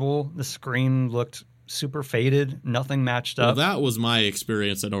uncomfortable. The screen looked super faded. Nothing matched up. Well, that was my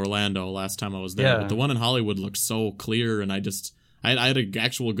experience at Orlando last time I was there. Yeah. But the one in Hollywood looked so clear, and I had an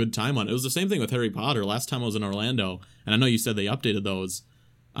actual good time on it. It was the same thing with Harry Potter. Last time I was in Orlando, and I know you said they updated those.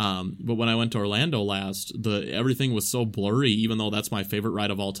 But when I went to Orlando last, everything was so blurry, even though that's my favorite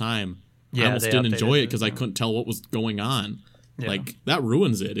ride of all time. Yeah, I almost didn't enjoy it because I couldn't tell what was going on. Yeah. Like, that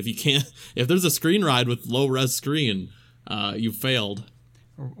ruins it. If there's a screen ride with low res screen, you failed.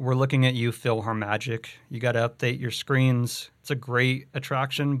 We're looking at you, Phil Harmagic. You got to update your screens. It's a great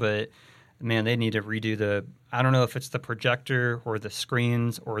attraction, but man, they need to redo I don't know if it's the projector or the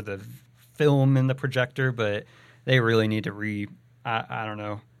screens or the film in the projector, but they really need to I don't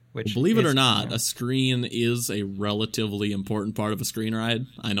know. Which believe it or not, a screen is a relatively important part of a screen ride.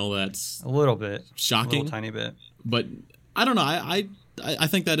 I know that's a little bit shocking, a little tiny bit, but I don't know. I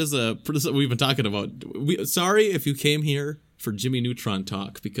think that is we've been talking about. Sorry if you came here for Jimmy Neutron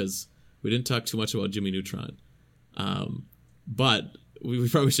talk, because we didn't talk too much about Jimmy Neutron. But we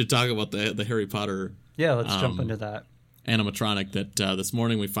probably should talk about the Harry Potter. Yeah, let's jump into that animatronic that this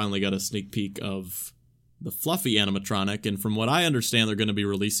morning we finally got a sneak peek of. The Fluffy animatronic, and from what I understand, they're going to be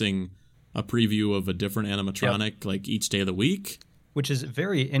releasing a preview of a different animatronic like each day of the week. Which is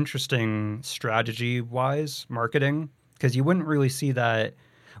very interesting strategy-wise marketing, because you wouldn't really see that.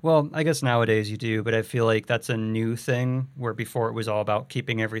 Well, I guess nowadays you do, but I feel like that's a new thing where before it was all about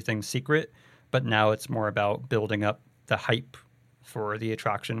keeping everything secret, but now it's more about building up the hype for the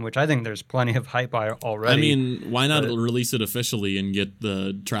attraction, which I think there's plenty of hype already. I mean, why not release it officially and get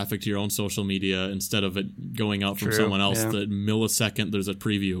the traffic to your own social media instead of it going out from someone else the millisecond there's a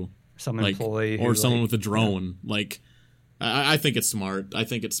preview? Some employee. Or someone with a drone. Yeah. Like, I think it's smart. I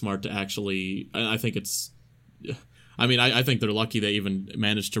think it's smart to actually... I think it's... I mean, I think they're lucky they even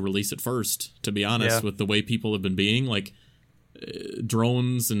managed to release it first, to be honest, with the way people have been being. Like,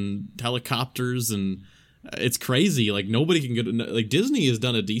 drones and helicopters and... It's crazy. Like, nobody can get... Like, Disney has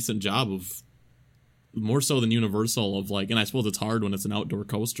done a decent job of... More so than Universal of, like... And I suppose it's hard when it's an outdoor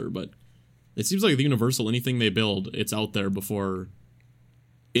coaster, but... It seems like the Universal, anything they build, it's out there before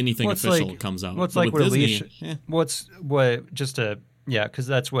anything official comes out. Well, it's like what Disney, because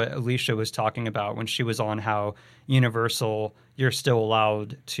that's what Alicia was talking about when she was on how Universal, you're still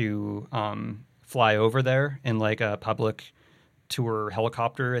allowed to fly over there in, like, a public tour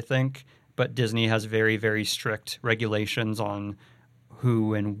helicopter, I think. But Disney has very, very strict regulations on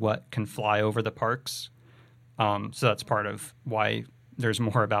who and what can fly over the parks. So that's part of why there's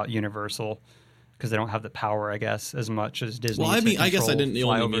more about Universal, because they don't have the power, I guess, as much as Disney. Well, I mean, I guess I didn't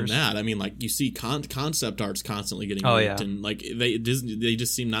only mean that. I mean, like, you see concept art's constantly getting leaked, and like they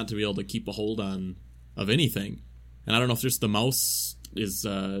just seem not to be able to keep a hold of anything. And I don't know if just the mouse is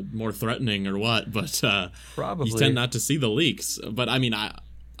more threatening or what, but probably you tend not to see the leaks. But I mean,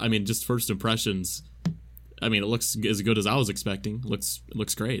 just first impressions. I mean, it looks as good as I was expecting. It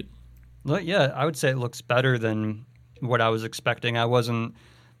looks great. Well, yeah, I would say it looks better than what I was expecting. I wasn't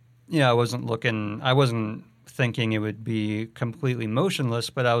thinking it would be completely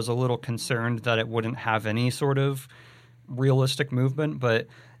motionless, but I was a little concerned that it wouldn't have any sort of realistic movement. But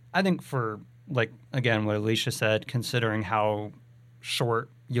I think for, like, again, what Alicia said, considering how short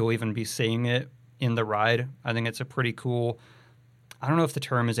you'll even be seeing it in the ride, I think it's a pretty cool... I don't know if the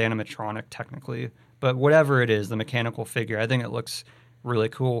term is animatronic technically, but whatever it is, the mechanical figure, I think it looks really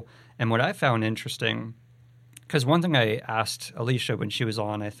cool. And what I found interesting, because one thing I asked Alicia when she was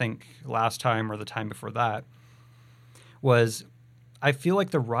on, I think last time or the time before that, was I feel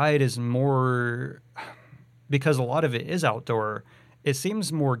like the ride is more, because a lot of it is outdoor, it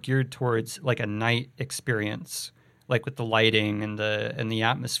seems more geared towards like a night experience, like with the lighting and the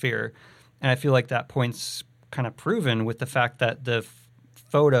atmosphere. And I feel like that point's kind of proven with the fact that the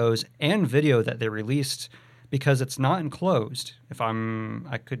photos and video that they released, because it's not enclosed.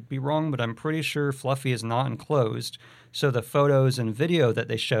 I could be wrong, but I'm pretty sure Fluffy is not enclosed. So the photos and video that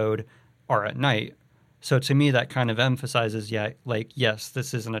they showed are at night. So to me, that kind of emphasizes, yes,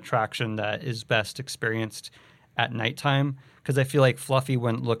 this is an attraction that is best experienced at nighttime, because I feel like Fluffy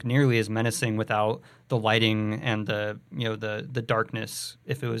wouldn't look nearly as menacing without the lighting and the darkness.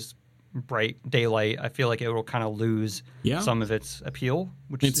 If it was bright daylight, I feel like it will kind of lose some of its appeal.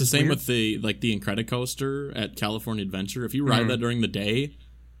 Which it's the same weird. With the Incredicoaster at California Adventure. If you ride that during the day,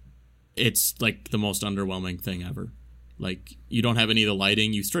 it's like the most underwhelming thing ever. Like, you don't have any of the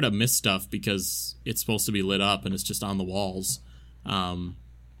lighting. You straight up miss stuff because it's supposed to be lit up and it's just on the walls.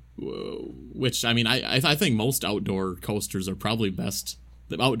 Which, I mean, I think most outdoor coasters are probably best.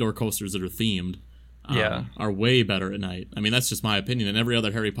 The outdoor coasters that are themed are way better at night. I mean, that's just my opinion. And every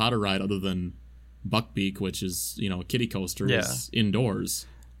other Harry Potter ride other than Buckbeak, which is, a kiddie coaster, is indoors.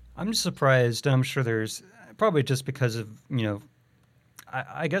 I'm just surprised. I'm sure there's probably just because of,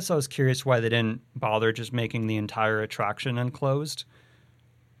 I guess I was curious why they didn't bother just making the entire attraction enclosed.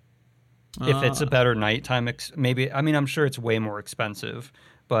 If it's a better nighttime, maybe. I mean, I'm sure it's way more expensive,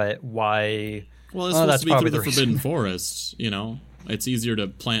 but why? Well, it's supposed to be through the Forbidden Forest. It's easier to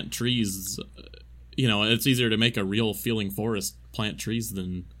plant trees. It's easier to make a real feeling forest plant trees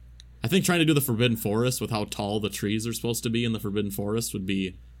than. I think trying to do the Forbidden Forest with how tall the trees are supposed to be in the Forbidden Forest would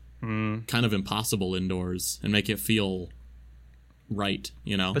be kind of impossible indoors and make it feel right,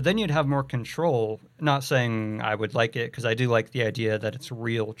 you know? But then you'd have more control. Not saying I would like it, because I do like the idea that it's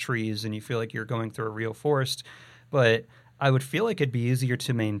real trees and you feel like you're going through a real forest. But I would feel like it'd be easier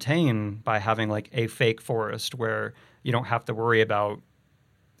to maintain by having like a fake forest where you don't have to worry about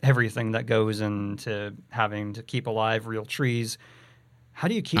everything that goes into having to keep alive real trees. How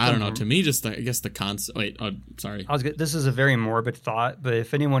do you keep? I don't know. To me, just I guess the concept. Wait, sorry. This is a very morbid thought, but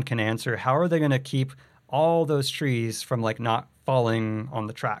if anyone can answer, how are they going to keep all those trees from like not falling on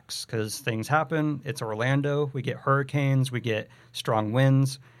the tracks? Because things happen. It's Orlando. We get hurricanes. We get strong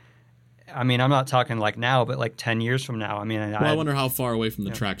winds. I mean, I'm not talking like now, but like 10 years from now. I mean, I wonder how far away from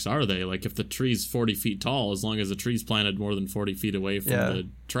the tracks are they? Like, if the tree's 40 feet tall, as long as the tree's planted more than 40 feet away from the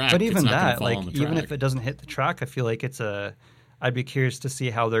track, but even it's not that, fall like, on the even track. if it doesn't hit the track, I feel like I'd be curious to see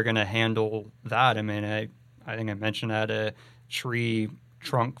how they're going to handle that. I mean, I think I mentioned I had a tree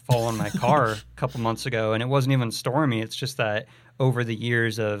trunk fall on my car a couple months ago, and it wasn't even stormy. It's just that over the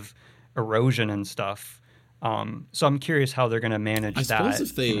years of erosion and stuff. So I'm curious how they're going to manage that. I suppose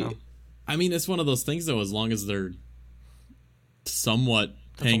if they... I mean, it's one of those things, though, as long as they're somewhat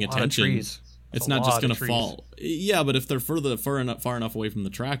paying attention, it's not just going to fall. Yeah, but if they're far enough away from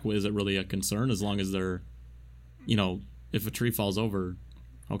the track, is it really a concern? As long as they're, you know, if a tree falls over,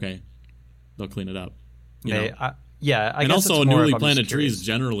 okay, they'll clean it up. I and guess also it's more newly of, planted trees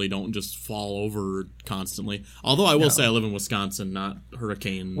generally don't just fall over constantly. Although I will say I live in Wisconsin, not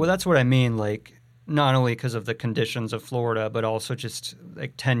hurricane. Well, that's what I mean, like, not only because of the conditions of Florida, but also just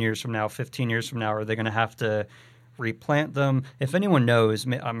like 10 years from now, 15 years from now, are they going to have to replant them? If anyone knows,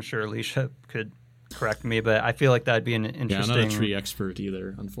 I'm sure Alicia could correct me, but I feel like that'd be an interesting... Yeah, I'm not a tree expert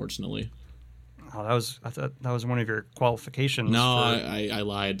either, unfortunately. Oh, I thought that was one of your qualifications. No, I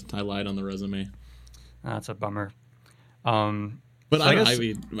lied. I lied on the resume. That's a bummer. But so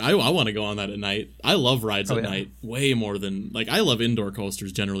I want to go on that at night. I love rides at night way more than, like, I love indoor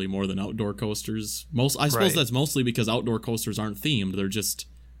coasters generally more than outdoor coasters. I suppose that's mostly because outdoor coasters aren't themed. They're just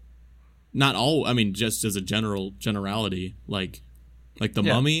not all. I mean, just as a generality, like the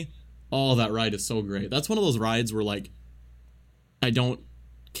Mummy. Oh, that ride is so great. That's one of those rides where, like, I don't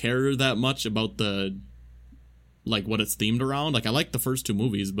care that much about the, like, what it's themed around. Like, I like the first two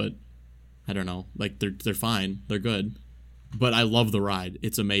movies, but I don't know. Like, they're fine. They're good. But I love the ride.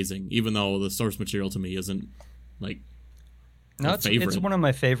 It's amazing, even though the source material to me isn't, like, it's one of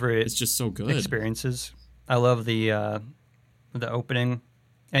my favorite. It's just so good experiences. I love the opening,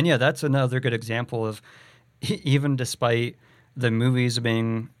 and that's another good example of, even despite the movies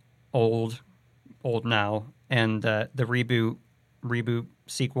being old now, and the reboot,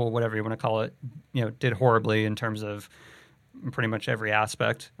 sequel, whatever you want to call it, did horribly in terms of pretty much every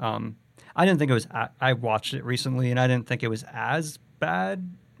aspect. I didn't think it was... I watched it recently, and I didn't think it was as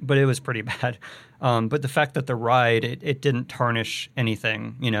bad, but it was pretty bad. But the fact that the ride, it didn't tarnish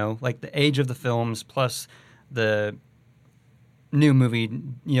anything, like the age of the films plus the new movie,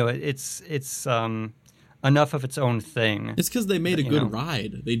 it's enough of its own thing. It's because they made a good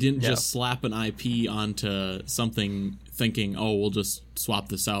ride. They didn't just slap an IP onto something thinking, oh, we'll just swap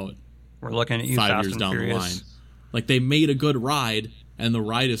this out. We're looking at you 5 years down the line. Like, they made a good ride, and the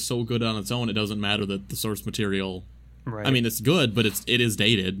ride is so good on its own, it doesn't matter that the source material... Right. I mean, it's good, but it is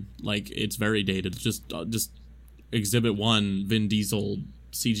dated. Like, it's very dated. Just Exhibit 1, Vin Diesel,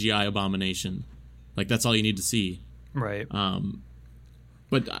 CGI abomination. Like, that's all you need to see. Right.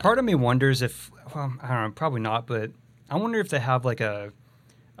 But part of me wonders if... Well, I don't know, probably not, but I wonder if they have, like, a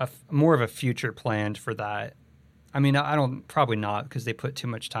more of a future planned for that. I mean, I don't... Probably not, because they put too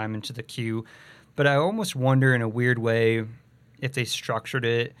much time into the queue. But I almost wonder, in a weird way, if they structured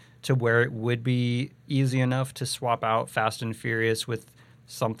it to where it would be easy enough to swap out Fast and Furious with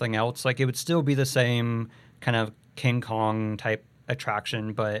something else. Like, it would still be the same kind of King Kong type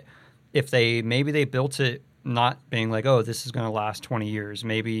attraction, but if maybe they built it not being like, oh, this is going to last 20 years.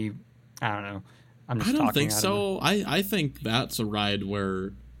 Maybe, I don't know. I don't think so. I think that's a ride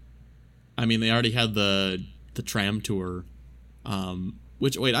where, I mean, they already had the tram tour, I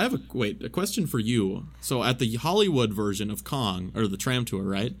have a question for you. So at the Hollywood version of Kong, or the tram tour,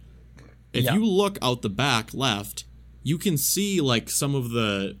 right? If you look out the back left, you can see, like, some of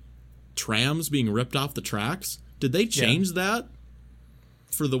the trams being ripped off the tracks. Did they change that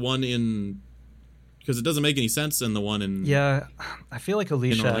for the one in... Because it doesn't make any sense in the one in... Yeah, I feel like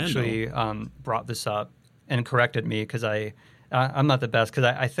Alicia actually brought this up and corrected me, because I'm not the best, because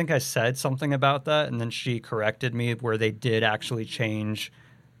I think I said something about that, and then she corrected me where they did actually change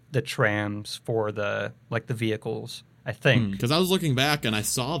the trams for the vehicles, I think. Because I was looking back and I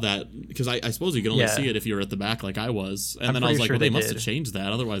saw that, because I suppose you could only see it if you were at the back like I was. And then I was like, well, they must have changed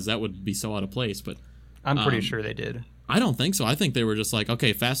that. Otherwise, that would be so out of place. But I'm pretty sure they did. I don't think so. I think they were just like,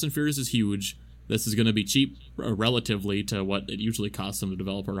 okay, Fast and Furious is huge. This is going to be cheap relatively to what it usually costs them to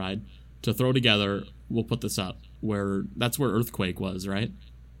develop a ride. To throw together, we'll put this up. That's where Earthquake was, right?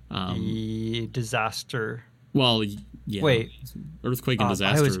 Disaster. Well, yeah. Wait. Earthquake and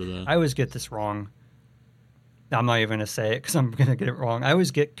Disaster. I always get this wrong. I'm not even going to say it because I'm going to get it wrong. I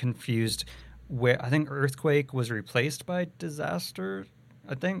always get confused. Where I think Earthquake was replaced by Disaster,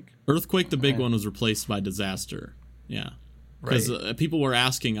 I think. Earthquake, the big one, was replaced by Disaster. Yeah. Because people were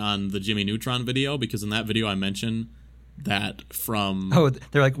asking on the Jimmy Neutron video, because in that video I mentioned that from... Oh,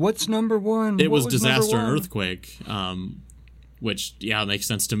 they're like, what's number one? It was Disaster and Earthquake, which, yeah, makes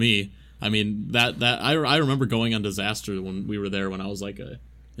sense to me. I mean, I remember going on Disaster when we were there when I was like in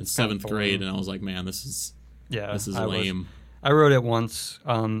 7th grade, and I was like, man, this is lame. I rode it once.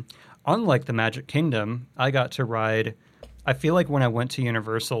 Unlike the Magic Kingdom, I got to ride... I feel like when I went to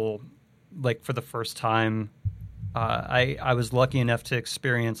Universal, like for the first time, I was lucky enough to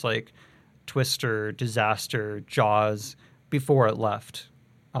experience like Twister, Disaster, Jaws before it left.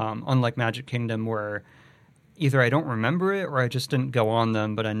 Unlike Magic Kingdom, where either I don't remember it or I just didn't go on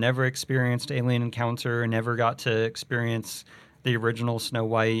them, but I never experienced Alien Encounter, never got to experience the original Snow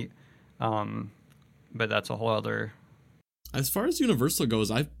White. But that's a whole other... As far as Universal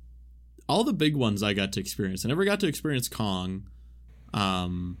goes, all the big ones I got to experience. I never got to experience Kong,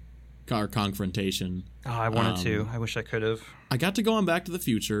 or Confrontation. Oh, I wanted to. I wish I could have. I got to go on Back to the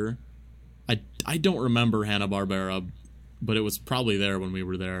Future. I don't remember Hanna-Barbera, but it was probably there when we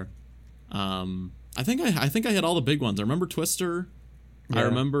were there. I think I hit all the big ones. I remember Twister. Yeah. I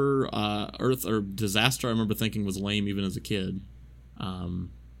remember Earth or Disaster. I remember thinking was lame even as a kid.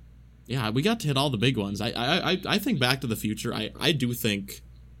 Yeah, we got to hit all the big ones. I think Back to the Future. I do think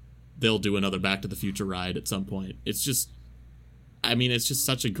they'll do another Back to the Future ride at some point. It's just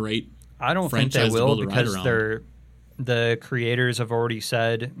such a great. I don't think they will because the creators have already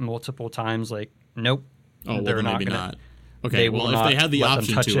said multiple times, like, nope. Oh, well, they're maybe not. Okay, well, if they had the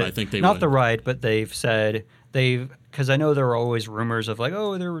option to, I think they would. Not the ride, but they've said because I know there are always rumors of like,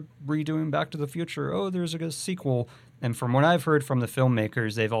 oh, they're redoing Back to the Future. Oh, there's a sequel. And from what I've heard from the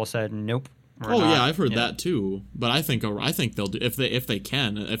filmmakers, they've all said, nope. Yeah, I've heard that too. But I think they'll do if they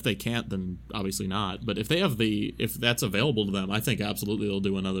can. If they can't, then obviously not. But if that's available to them, I think absolutely they'll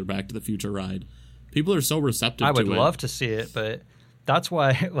do another Back to the Future ride. People are so receptive to it. I would love to see it, but that's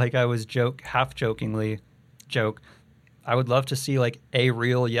why, like, I was half jokingly I would love to see like a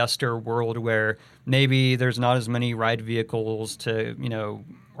real Yesterworld where maybe there's not as many ride vehicles to,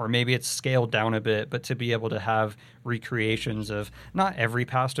 or maybe it's scaled down a bit, but to be able to have recreations of not every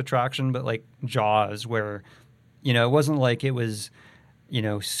past attraction, but like Jaws, where, it wasn't like it was,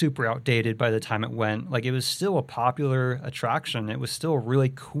 super outdated by the time it went. Like, it was still a popular attraction. It was still a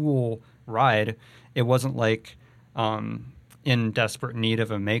really cool ride. It wasn't like in desperate need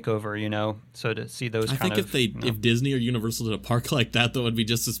of a makeover, So to see those if Disney or Universal did a park like that, that would be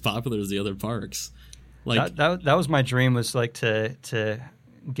just as popular as the other parks. Like that was my dream, was like to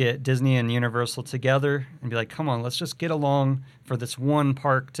get Disney and Universal together and be like, come on, let's just get along for this one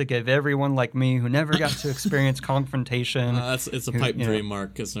park to give everyone like me who never got to experience Confrontation. It's a pipe dream,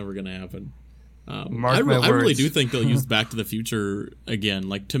 Mark. It's never going to happen. I really do think they'll use Back to the Future again.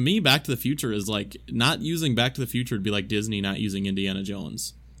 Like, to me, Back to the Future is like, not using Back to the Future would be like Disney not using Indiana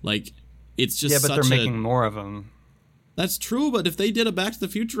Jones. Like, it's just but they're making more of them. That's true, but if they did a Back to the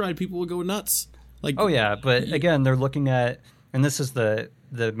Future ride, people would go nuts. Like, oh yeah, but again, they're looking at, and this is the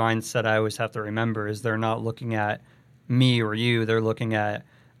mindset I always have to remember, is they're not looking at me or you. They're looking at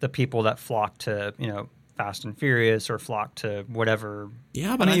the people that flock to, Fast and Furious or flock to whatever.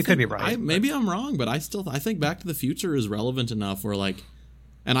 Yeah, but you could be right. Maybe I'm wrong, but I think Back to the Future is relevant enough where, like,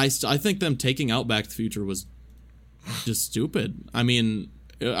 and I think them taking out Back to the Future was just stupid. I mean,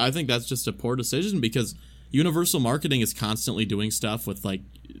 I think that's just a poor decision because Universal Marketing is constantly doing stuff with like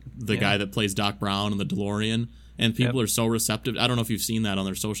the guy that plays Doc Brown and the DeLorean, and people are so receptive. I don't know if you've seen that on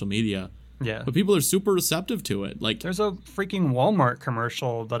their social media. Yeah. But people are super receptive to it. Like, there's a freaking Walmart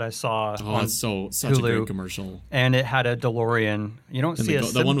commercial that I saw. Oh, it's such Hulu, a great commercial. And it had a DeLorean. You don't see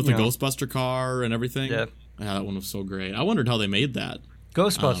the one with the Ghostbuster car and everything. Yeah. Yeah, that one was so great. I wondered how they made that.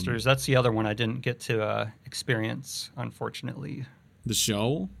 Ghostbusters, that's the other one I didn't get to experience, unfortunately. The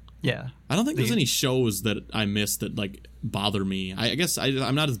show? Yeah. I don't think there's any shows that I missed that, like, bother me. I guess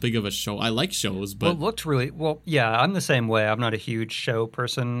I'm not as big of a show. I like shows, but... Well, it looked really... Well, yeah, I'm the same way. I'm not a huge show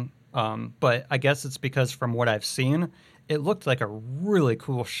person. But I guess it's because from what I've seen, it looked like a really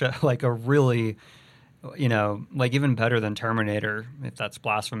cool show, like a really, like even better than Terminator, if that's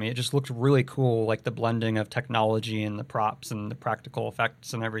blasphemy. It just looked really cool, like the blending of technology and the props and the practical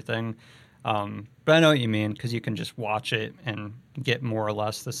effects and everything. But I know what you mean, because you can just watch it and get more or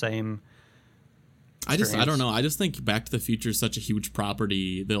less the same experience. I don't know. I just think Back to the Future is such a huge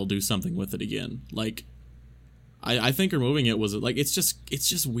property, they'll do something with it again. Like, I think removing it was, like, it's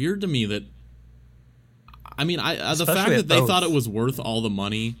just weird to me that, I mean, the fact that they thought it was worth all the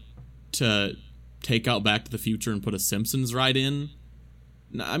money to take out Back to the Future and put a Simpsons ride in.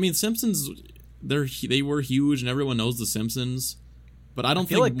 I mean, Simpsons, they were huge and everyone knows the Simpsons, but I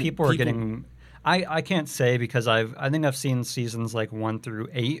feel like people are getting. I can't say, because I think I've seen seasons like 1 through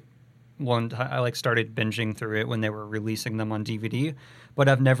 8. I started binging through it when they were releasing them on DVD, but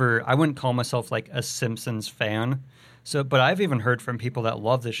I wouldn't call myself like a Simpsons fan. So, but I've even heard from people that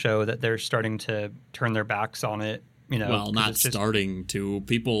love the show that they're starting to turn their backs on it. Well, not starting to.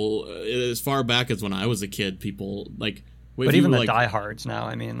 People, as far back as when I was a kid, people like. But even the diehards now,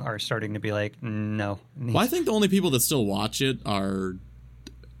 I mean, are starting to be like, no. Well, I think the only people that still watch it are,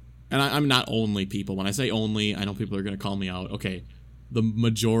 and I'm not only people. When I say only, I know people are going to call me out. Okay, the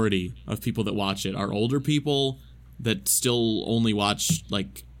majority of people that watch it are older people that still only watch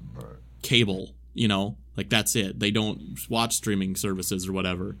like cable. Like that's it. They don't watch streaming services or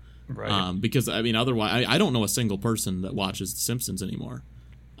whatever. Right. Because I mean, otherwise, I don't know a single person that watches The Simpsons anymore.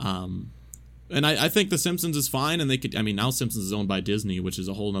 And I think The Simpsons is fine, and they could. I mean, now Simpsons is owned by Disney, which is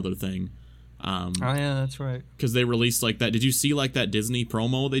a whole other thing. Oh yeah, that's right. Because they released like that. Did you see like that Disney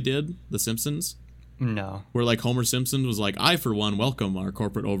promo they did, The Simpsons? No. Where like Homer Simpson was like, "I for one welcome our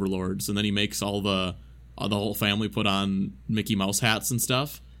corporate overlords," and then he makes all the whole family put on Mickey Mouse hats and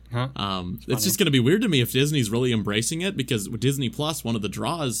stuff. Huh? It's just going to be weird to me if Disney's really embracing it, because with Disney Plus, one of the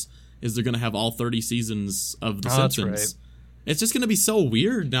draws is they're going to have all 30 seasons of The Simpsons. That's right. It's just going to be so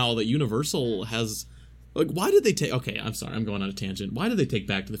weird now that Universal has... Like, why did they take... Okay, I'm sorry, I'm going on a tangent. Why did they take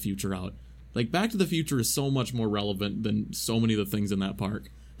Back to the Future out? Like, Back to the Future is so much more relevant than so many of the things in that park.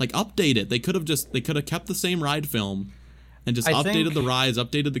 Like, update it. They could have kept the same ride film and just updated the rides,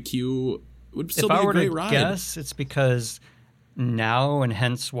 updated the queue. It would still be a great ride. If I were to guess, it's because now, and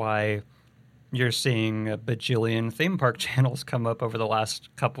hence why you're seeing a bajillion theme park channels come up over the last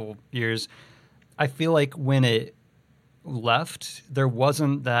couple years. I feel like when it left, there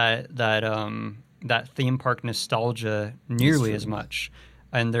wasn't that theme park nostalgia nearly as much,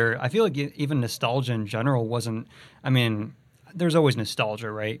 and I feel like even nostalgia in general wasn't. I mean, there's always nostalgia,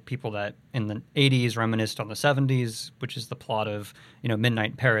 right? People that in the 80s reminisced on the 70s, which is the plot of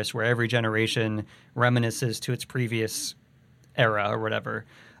Midnight in Paris, where every generation reminisces to its previous era or whatever.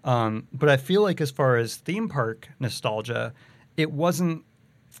 But I feel like as far as theme park nostalgia, it wasn't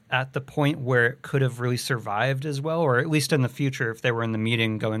at the point where it could have really survived as well, or at least in the future, if they were in the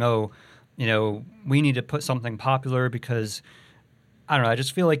meeting going, we need to put something popular because, I don't know, I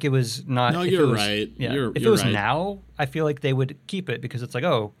just feel like it was not... No, you're right. Yeah, if it was right. Now, I feel like they would keep it because it's like,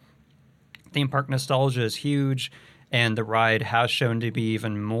 theme park nostalgia is huge, and the ride has shown to be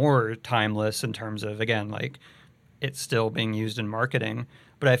even more timeless in terms of, again, like, it's still being used in marketing.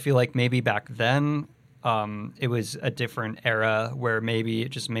 But I feel like maybe back then... it was a different era where maybe it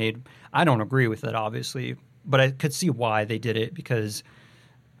just made... I don't agree with it, obviously, but I could see why they did it, because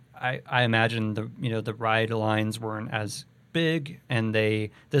I imagine the ride lines weren't as big, and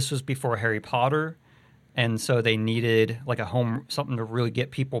this was before Harry Potter, and so they needed like something to really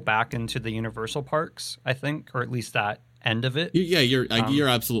get people back into the Universal parks, I think, or at least that end of it. Yeah, you're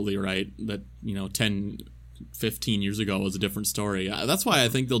absolutely right that 10-15 years ago was a different story. That's why I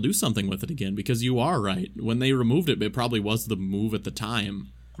think they'll do something with it again, because you are right. When they removed it, it probably was the move at the time.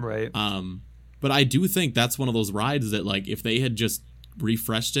 Right. But I do think that's one of those rides that, like, if they had just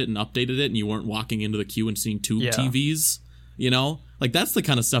refreshed it and updated it and you weren't walking into the queue and seeing tube TVs, like, that's the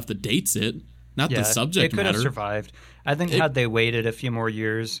kind of stuff that dates it, not the subject matter. It could have survived. I think had they waited a few more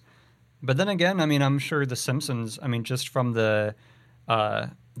years. But then again, I mean, I'm sure The Simpsons, I mean, just from the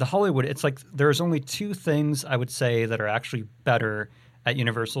Hollywood, it's like there's only two things I would say that are actually better at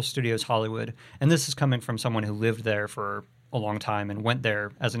Universal Studios Hollywood. And this is coming from someone who lived there for a long time and went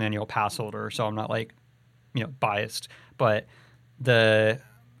there as an annual pass holder. So I'm not like, biased. But the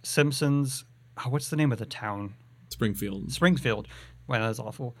Simpsons, what's the name of the town? Springfield. Wow, that's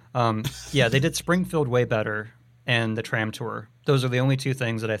awful. Yeah, they did Springfield way better, and the tram tour. Those are the only two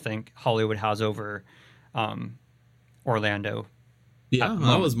things that I think Hollywood has over Orlando. Yeah,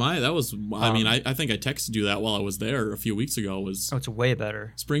 I mean, I think I texted you that while I was there a few weeks ago. It's way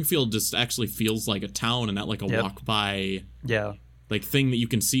better. Springfield just actually feels like a town and not like a walk by like thing that you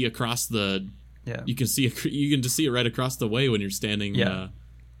can see across the you can just see it right across the way when you're standing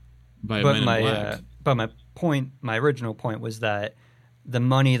by Men in Black. But my original point was that the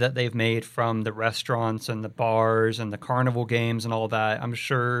money that they've made from the restaurants and the bars and the carnival games and all that, I'm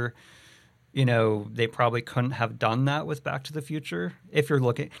sure they probably couldn't have done that with Back to the Future. If you're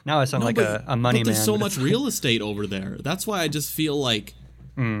looking now, I sound like a money man. But there's so much real estate over there. That's why I just feel like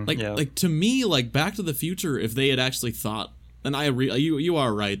to me, like Back to the Future, if they had actually thought, and you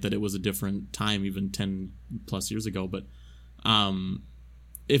are right that it was a different time, even 10 plus years ago, but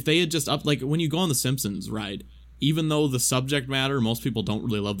if they had just like when you go on the Simpsons ride, even though the subject matter, most people don't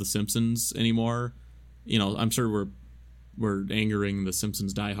really love the Simpsons anymore. I'm sure we're angering the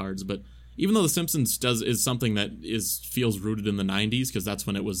Simpsons diehards, but even though the Simpsons is something that feels rooted in the 90s because that's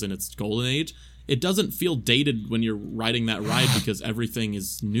when it was in its golden age, it doesn't feel dated when you're riding that ride because everything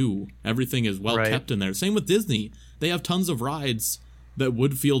is new. Everything is well kept in there. Same with Disney. They have tons of rides that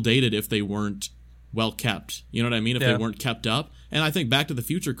would feel dated if they weren't well kept. You know what I mean? If they weren't kept up. And I think Back to the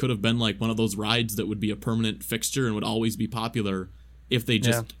Future could have been like one of those rides that would be a permanent fixture and would always be popular if they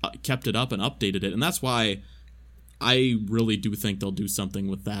just kept it up and updated it. And that's why I really do think they'll do something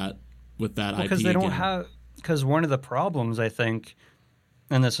with that IP because they don't have, because one of the problems, I think,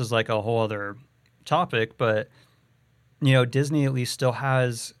 and this is like a whole other topic, but Disney at least still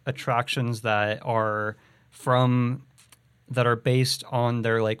has attractions that are based on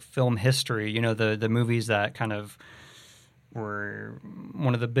their like film history. The movies that kind of were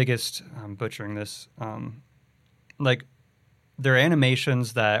one of the biggest, I'm butchering this, like they're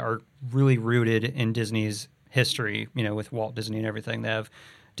animations that are really rooted in Disney's history, with Walt Disney and everything. They have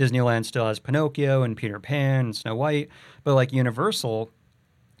Disneyland still has Pinocchio and Peter Pan and Snow White, but like Universal,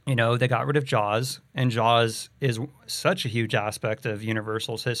 they got rid of Jaws, and Jaws is such a huge aspect of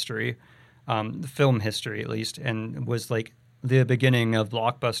Universal's history, the film history at least, and was like the beginning of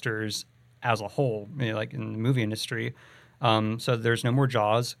blockbusters as a whole, like in the movie industry. So there's no more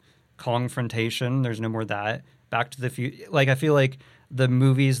Jaws, Kongfrontation, there's no more that. Back to the Future, like I feel like the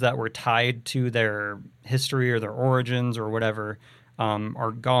movies that were tied to their history or their origins or whatever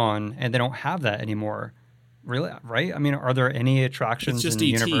are gone, and they don't have that anymore. Really, right? I mean, are there any attractions in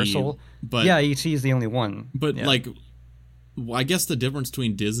Universal? But E.T. is the only one. But I guess the difference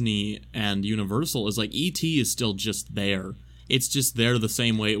between Disney and Universal is like E.T. is still just there. It's just there the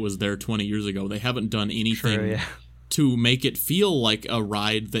same way it was there 20 years ago. They haven't done anything to make it feel like a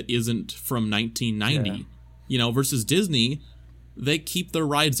ride that isn't from 1990. Versus Disney, they keep their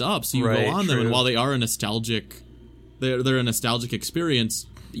rides up, so you go on them, and while they are a nostalgic, they're a nostalgic experience.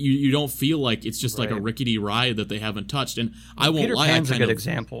 You don't feel like it's just like a rickety ride that they haven't touched. And I won't Peter lie, Pan's a good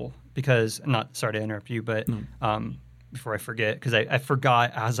example because, not sorry to interrupt you, but before I forget, because I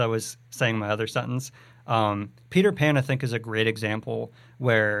forgot as I was saying my other sentence. Peter Pan, I think, is a great example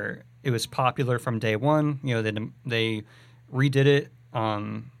where it was popular from day one. They redid it.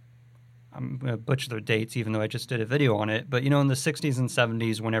 I'm going to butcher their dates, even though I just did a video on it. But, in the 60s and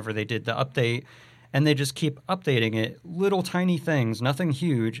 70s, whenever they did the update, and they just keep updating it, little tiny things, nothing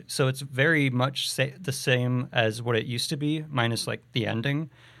huge. So it's very much the same as what it used to be, minus like the ending.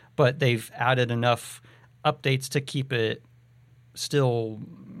 But they've added enough updates to keep it still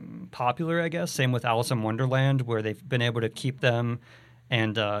popular, I guess. Same with Alice in Wonderland, where they've been able to keep them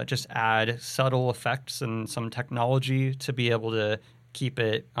and just add subtle effects and some technology to be able to keep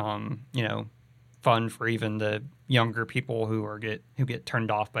it, fun for even the younger people who get turned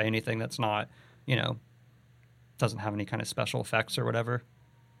off by anything that's not, doesn't have any kind of special effects or whatever.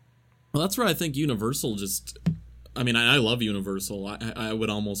 Well, that's where I think Universal I love Universal. I would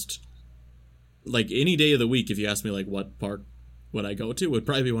almost, like, any day of the week, if you ask me, like, what park would I go to, would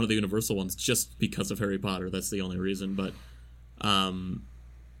probably be one of the Universal ones just because of Harry Potter. That's the only reason. But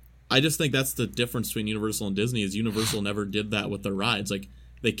I just think that's the difference between Universal and Disney is Universal never did that with their rides. Like,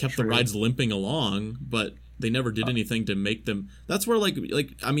 they kept the rides limping along, but they never did anything to make them. That's where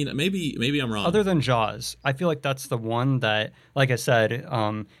maybe I'm wrong. Other than Jaws, I feel like that's the one that, like I said,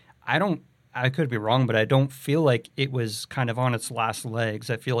 I could be wrong, but I don't feel like it was kind of on its last legs.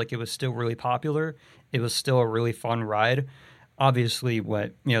 I feel like it was still really popular. It was still a really fun ride. Obviously,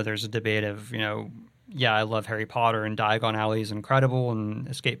 there's a debate of, I love Harry Potter and Diagon Alley is incredible and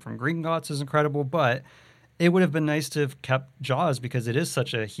Escape from Gringotts is incredible, but it would have been nice to have kept Jaws because it is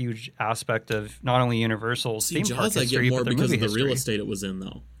such a huge aspect of not only Universal's theme park history, I get more but because of the history. Real estate it was in,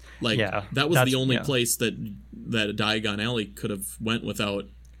 though. Like, that was the only place that Diagon Alley could have went without.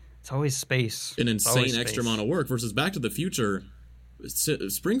 It's always space. An insane extra amount of work versus Back to the Future.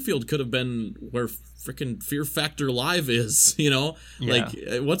 Springfield could have been where freaking Fear Factor Live is, like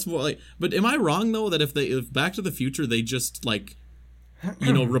what's more like. But am I wrong though that if Back to the Future they just like,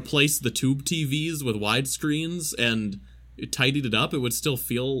 replace the tube TVs with widescreens and tidied it up, it would still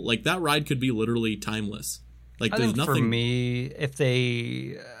feel like that ride could be literally timeless. Like, there's nothing. For me, if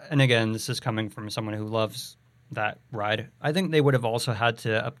they, and again, this is coming from someone who loves that ride. I think they would have also had to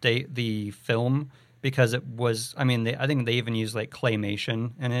update the film because it was, I mean, I think they even used like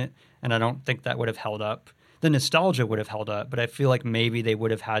claymation in it, and I don't think that would have held up. The nostalgia would have held up, but I feel like maybe they would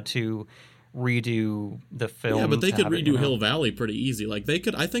have had to redo the film. Yeah, but they could redo Hill Valley pretty easy. Like they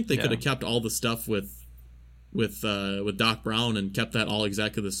could, I think they could have kept all the stuff with Doc Brown and kept that all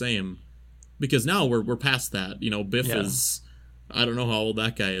exactly the same. Because now we're past that. You know, Biff is, I don't know how old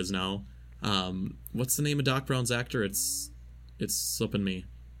that guy is now. What's the name of Doc Brown's actor? It's slipping me.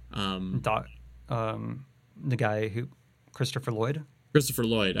 The guy who, Christopher Lloyd. Christopher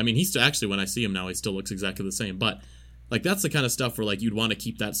Lloyd. I mean, he's actually, when I see him now, he still looks exactly the same. But like that's the kind of stuff where like you'd want to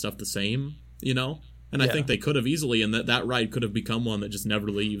keep that stuff the same, you know. And I think they could have easily, and that ride could have become one that just never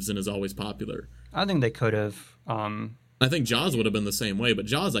leaves and is always popular. I think they could have. I think Jaws would have been the same way, but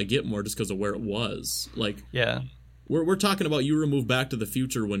Jaws I get more just because of where it was. Like, we're talking about you remove Back to the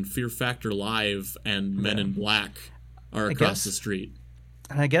Future when Fear Factor Live and Men in Black are across the street.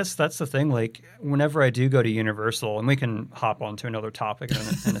 And I guess that's the thing, like, whenever I do go to Universal, and we can hop on to another topic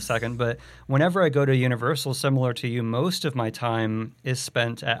in a second, but whenever I go to Universal, similar to you, most of my time is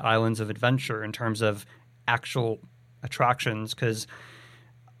spent at Islands of Adventure in terms of actual attractions, because,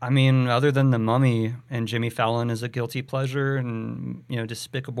 I mean, other than The Mummy and Jimmy Fallon is a guilty pleasure, and, you know,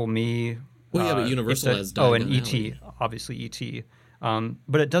 Despicable Me. Well, yeah, but Universal has Diagon and E.T., obviously E.T.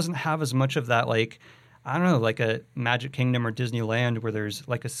 But it doesn't have as much of that, like, I don't know, like a Magic Kingdom or Disneyland where there's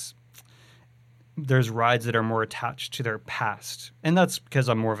like there's rides that are more attached to their past. And that's because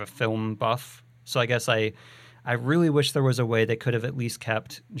I'm more of a film buff. So I guess I really wish there was a way they could have at least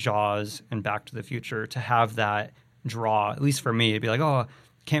kept Jaws and Back to the Future to have that draw, at least for me. It'd be like, oh,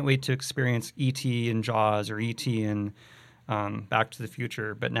 can't wait to experience E.T. and Jaws or E.T. and Back to the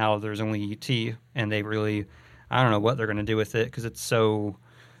Future. But now there's only E.T. and they really, I don't know what they're going to do with it because it's so...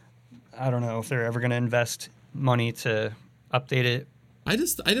 I don't know if they're ever going to invest money to update it. I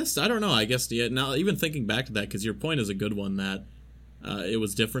don't know. I guess now even thinking back to that, because your point is a good one that it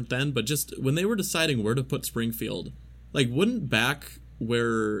was different then. But just when they were deciding where to put Springfield, like wouldn't back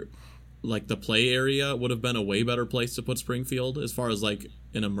where like the play area would have been a way better place to put Springfield as far as like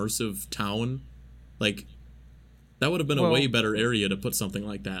an immersive town? Like that would have been a way better area to put something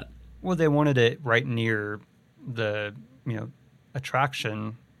like that. Well, they wanted it right near the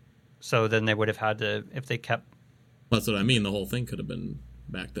attraction. So then they would have had to, if they kept... That's what I mean. The whole thing could have been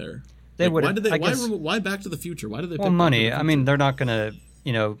back there. They would. Why Back to the Future? Why did they? Well, money. I mean, they're not going to.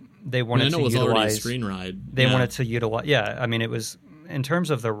 They wanted to utilize. I know it was already a screen ride. They wanted to utilize. Yeah, I mean, it was in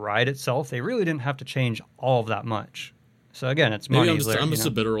terms of the ride itself. They really didn't have to change all of that much. So again, it's money. Maybe I'm just a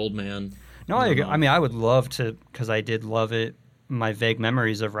bitter old man. No, I mean, I would love to because I did love it. My vague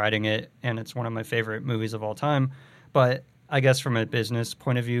memories of riding it, and it's one of my favorite movies of all time. But I guess from a business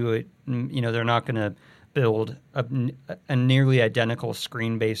point of view, they're not going to build a nearly identical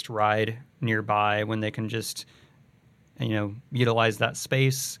screen-based ride nearby when they can just, utilize that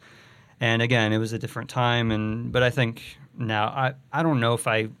space. And again, it was a different time, but I think now I don't know if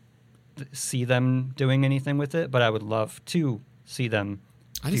I see them doing anything with it, but I would love to see them.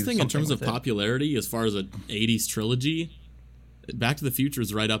 I just think in terms of popularity, as far as an 80s trilogy, Back to the Future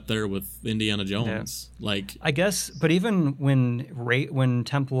is right up there with Indiana Jones. Yeah. Like, I guess, but even when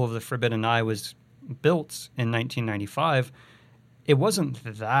Temple of the Forbidden Eye was built in 1995, it wasn't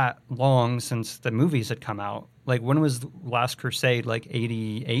that long since the movies had come out. Like, when was Last Crusade? Like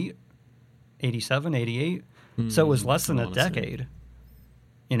 88, 87, 88? So it was less than a decade.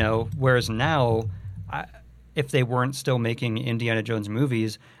 Whereas now, if they weren't still making Indiana Jones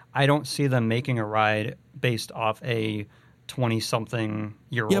movies, I don't see them making a ride based off a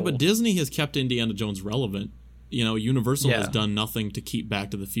 20-something-year-old. Yeah, but Disney has kept Indiana Jones relevant. Universal has done nothing to keep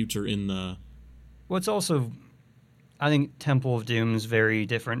Back to the Future in the... Well, it's also... I think Temple of Doom is very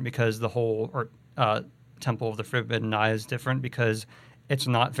different because Temple of the Forbidden Eye is different because it's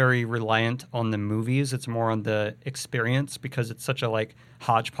not very reliant on the movies. It's more on the experience because it's such a,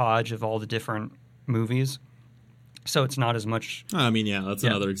 hodgepodge of all the different movies. So it's not as much... I mean, yeah, that's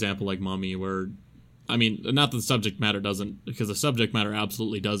another example like Mummy where... I mean, not that the subject matter doesn't, because the subject matter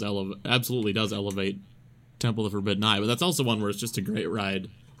absolutely does elevate Temple of the Forbidden Eye, but that's also one where it's just a great ride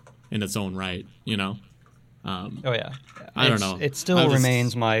in its own right, Oh yeah, I don't know. It still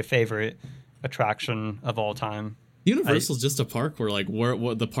remains my favorite attraction of all time. Universal's just a park where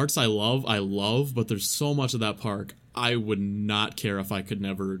what the parts I love, but there's so much of that park I would not care if I could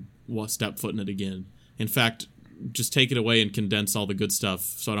never step foot in it again. In fact, just take it away and condense all the good stuff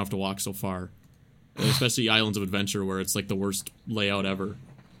so I don't have to walk so far. Especially Islands of Adventure, where it's the worst layout ever.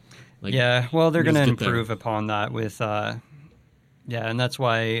 They're going to improve upon that with, and that's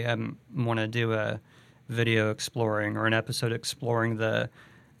why I want to do a video exploring or an episode exploring the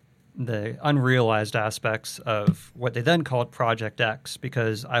unrealized aspects of what they then called Project X,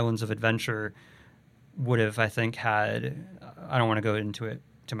 because Islands of Adventure would have, I think, had, I don't want to go into it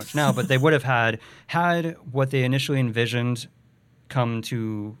too much now, but they would have had what they initially envisioned come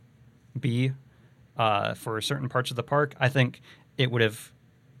to be for certain parts of the park. I think it would have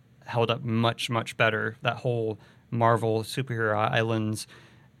held up much, much better. That whole Marvel superhero islands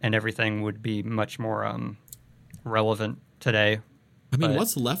and everything would be much more relevant today. I mean,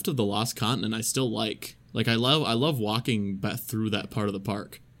 what's left of the Lost Continent I still like. Like, I love walking back through that part of the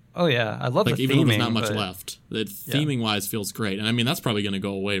park. Oh, yeah. I love the theming. Even though there's not much left. Theming-wise feels great. And I mean, that's probably going to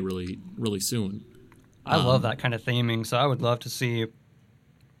go away really, really soon. I love that kind of theming, so I would love to see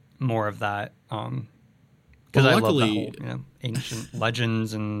more of that. Because I love that whole, ancient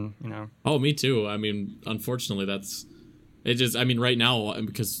legends and, Oh, me too. I mean, unfortunately, that's... It just, I mean, right now,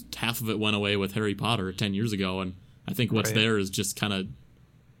 because half of it went away with Harry Potter 10 years ago, and I think what's there is just kind of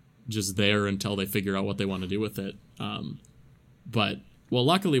just there until they figure out what they want to do with it. But, well,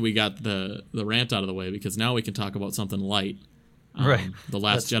 luckily we got the rant out of the way, because now we can talk about something light. The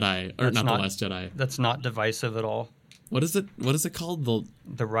Last Jedi, or not The Last Jedi. That's not divisive at all. What is it? What is it called?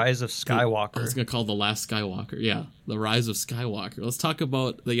 The Rise of Skywalker. I was going to call it The Last Skywalker. Yeah, The Rise of Skywalker. Let's talk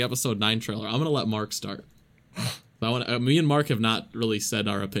about the episode 9 trailer. I'm going to let Mark start. Me and Mark have not really said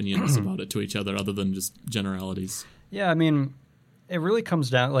our opinions about it to each other other than just generalities. Yeah, I mean, it really comes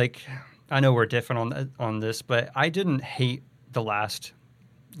down, like, I know we're different on this, but I didn't hate The Last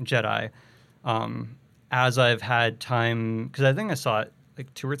Jedi. As I've had time, because I think I saw it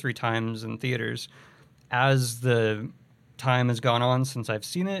like 2 or 3 times in theaters. As the time has gone on since I've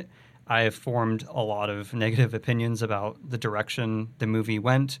seen it, I have formed a lot of negative opinions about the direction the movie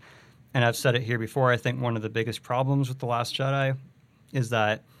went. And I've said it here before, I think one of the biggest problems with The Last Jedi is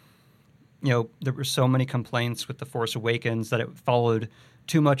that, there were so many complaints with The Force Awakens that it followed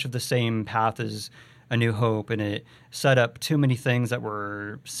too much of the same path as A New Hope, and it set up too many things that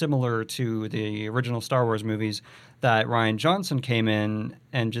were similar to the original Star Wars movies, that Rian Johnson came in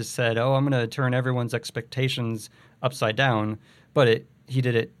and just said, I'm going to turn everyone's expectations upside down. But he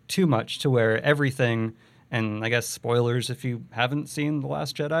did it too much to where everything... And I guess spoilers if you haven't seen The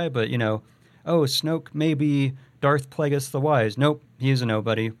Last Jedi, but, Snoke may be Darth Plagueis the Wise. Nope, he's a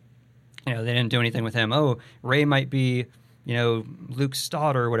nobody. They didn't do anything with him. Rey might be, Luke's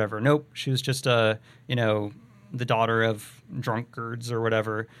daughter or whatever. Nope, she was just, the daughter of drunkards or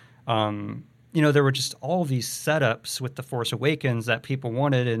whatever. There were just all these setups with The Force Awakens that people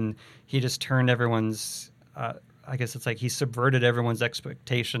wanted, and he just turned everyone's, I guess it's like he subverted everyone's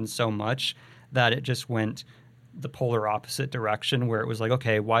expectations so much that it just went the polar opposite direction, where it was like,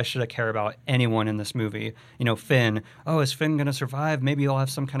 okay, why should I care about anyone in this movie? Finn. Is Finn going to survive? Maybe he'll have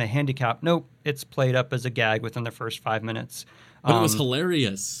some kind of handicap. Nope. It's played up as a gag within the first 5 minutes. But it was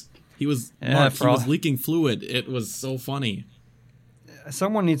hilarious. He was leaking fluid. It was so funny.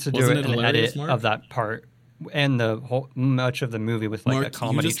 Someone needs to do an edit of that part and the whole much of the movie with like a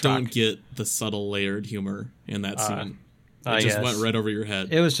comedy track. You just don't get the subtle layered humor in that scene. It just went right over your head.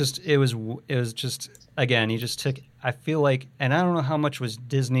 It was just, again, he just took, I feel like, and I don't know how much was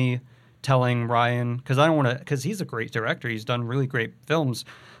Disney telling Ryan, because he's a great director. He's done really great films.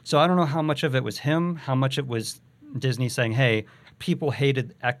 So I don't know how much of it was him, how much it was Disney saying, hey, people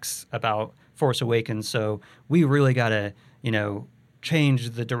hated X about Force Awakens, so we really got to, change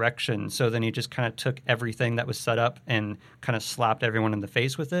the direction. So then he just kind of took everything that was set up and kind of slapped everyone in the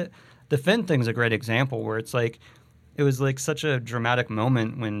face with it. The Finn thing's a great example where it's like, it was like such a dramatic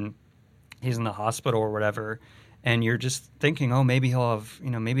moment when he's in the hospital or whatever, and you're just thinking, maybe he'll have,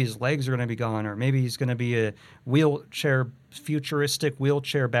 maybe his legs are going to be gone, or maybe he's going to be a futuristic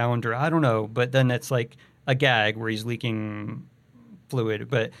wheelchair bound, or I don't know. But then it's like a gag where he's leaking fluid.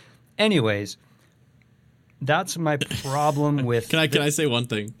 But anyways, that's my problem with... Can I say one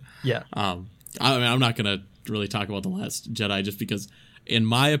thing? Yeah. I'm not going to really talk about The Last Jedi just because, in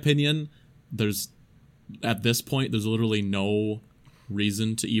my opinion, at this point, there's literally no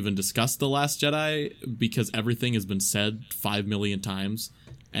reason to even discuss The Last Jedi because everything has been said 5 million times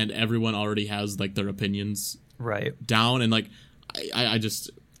and everyone already has like their opinions down. And like, I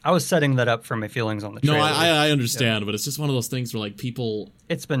was setting that up for my feelings on the trailer. No, I understand, but it's just one of those things where like people...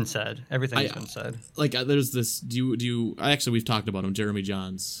 It's been said. Everything's been said. Like there's this... Actually, we've talked about him, Jeremy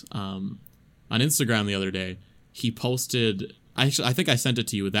Johns. On Instagram the other day, he posted... I think I sent it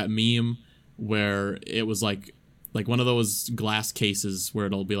to you, that meme where it was like one of those glass cases where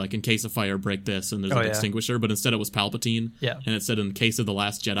it'll be like, in case of fire, break this, and there's an extinguisher, but instead it was Palpatine. Yeah. And it said, in case of the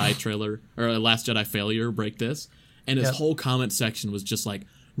Last Jedi trailer, or Last Jedi failure, break this. And his whole comment section was just like,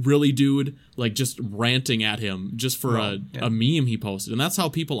 really, dude, like just ranting at him just for a meme he posted. And that's how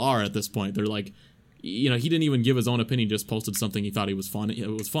people are at this point. They're like, he didn't even give his own opinion, just posted something he thought it was funny.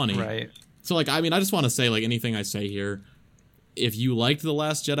 Right. So, like, I mean, I just want to say, like, anything I say here, if you liked The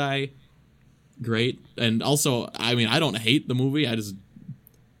Last Jedi, great. And also, I mean, I don't hate the movie. I just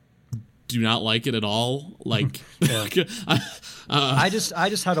do not like it at all. Like, I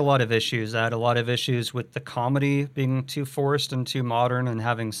just had a lot of issues. I had a lot of issues with the comedy being too forced and too modern, and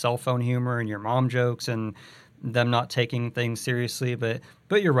having cell phone humor and your mom jokes, and them not taking things seriously. But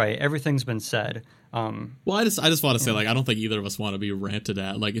you're right. Everything's been said. Well, I just want to say, like, I don't think either of us want to be ranted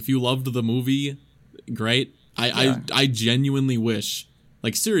at. Like, if you loved the movie, great. I genuinely wish,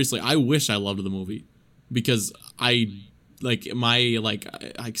 like, seriously, I wish I loved the movie, because my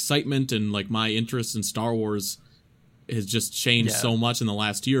excitement and like my interest in Star Wars has just changed so much in the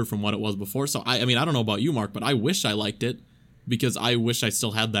last year from what it was before. So I mean, I don't know about you, Mark, but I wish I liked it, because I wish I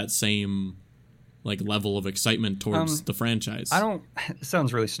still had that same like level of excitement towards the franchise. It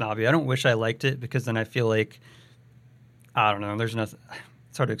sounds really snobby. I don't wish I liked it, because then I feel like, I don't know, there's nothing,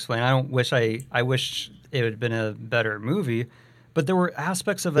 it's hard to explain. I wish it had been a better movie, but there were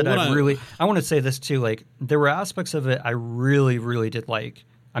aspects of it I want to say this too, like, there were aspects of it I really, really did like.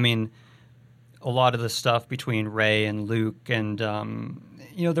 I mean, a lot of the stuff between Rey and Luke, and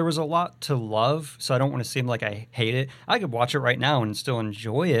there was a lot to love, so I don't want to seem like I hate it. I could watch it right now and still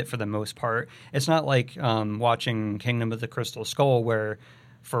enjoy it for the most part. It's not like watching Kingdom of the Crystal Skull, where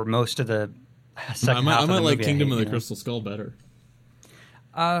for most of the second half of the movie, like Kingdom of the Crystal Skull better.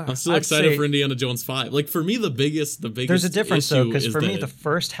 I'm still excited for Indiana Jones 5. Like, for me, the biggest there's a difference though, because for me, the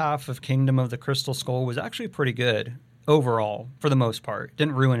first half of Kingdom of the Crystal Skull was actually pretty good overall, for the most part.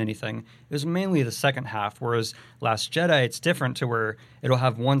 Didn't ruin anything. It was mainly the second half, whereas Last Jedi, it's different, to where it'll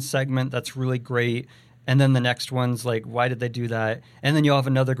have one segment that's really great, and then the next one's like, why did they do that? And then you'll have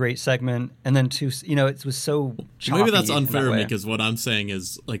another great segment, and then two, it was so choppy. Maybe that's unfair to me, because what I'm saying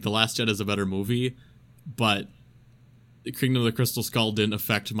is, like, The Last Jedi is a better movie, but Kingdom of the Crystal Skull didn't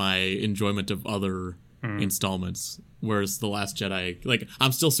affect my enjoyment of other installments, whereas The Last Jedi, like,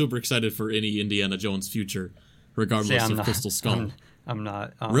 I'm still super excited for any Indiana Jones future, regardless of Crystal Skull. I'm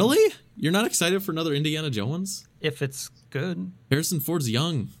not. Really? You're not excited for another Indiana Jones? If it's good. Harrison Ford's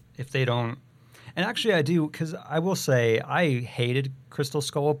young. If they don't... And actually I do, because I will say I hated Crystal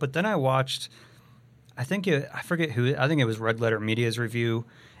Skull, but then I watched, I forget who, I think it was Red Letter Media's review,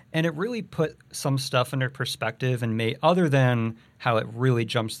 and it really put some stuff into perspective, and made, other than how it really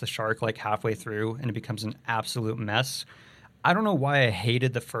jumps the shark like halfway through and it becomes an absolute mess. I don't know why I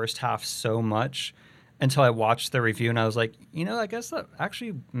hated the first half so much until I watched the review, and I was like, I guess that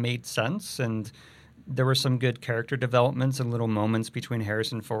actually made sense, and there were some good character developments and little moments between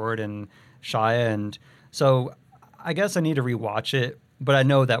Harrison Ford and Shia, and so I guess I need to rewatch it, but I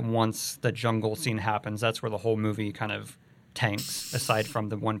know that once the jungle scene happens, that's where the whole movie kind of tanks, aside from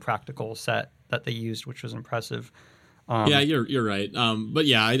the one practical set that they used, which was impressive. Yeah, you're right. But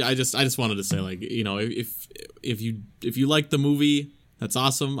yeah, I just wanted to say, like, if you like the movie, that's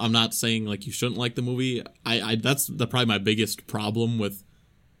awesome. I'm not saying like you shouldn't like the movie. That's probably my biggest problem with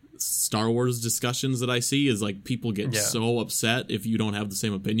Star Wars discussions that I see, is like people get so upset if you don't have the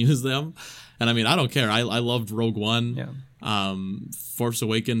same opinion as them. And I mean, I don't care. I loved Rogue One. Yeah. Force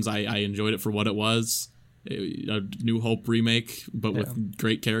Awakens, I enjoyed it for what it was. A New Hope remake, but with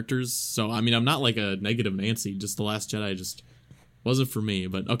great characters. So I mean, I'm not like a negative Nancy. Just The Last Jedi just wasn't for me.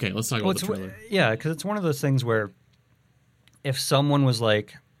 But okay, let's talk about the trailer. Yeah, because it's one of those things where if someone was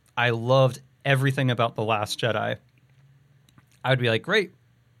like, I loved everything about The Last Jedi, I would be like, great.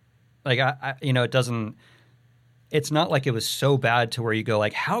 Like, it doesn't, it's not like it was so bad to where you go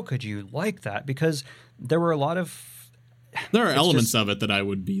like, how could you like that? Because there were a lot of, there are elements of it that I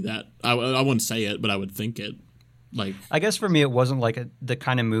would be that, I wouldn't say it, but I would think it. Like, I guess for me, it wasn't like the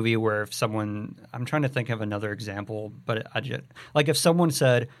kind of movie where if someone, I'm trying to think of another example, but like if someone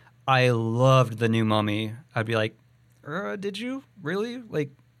said, I loved the new Mummy, I'd be like, did you really?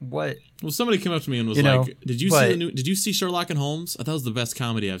 Like, what? Well, somebody came up to me and was like, did you see Sherlock and Holmes? I thought it was the best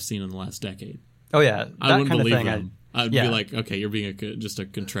comedy I've seen in the last decade. Oh yeah, that I wouldn't kind believe of thing. them. I'd be like, okay, you're being just a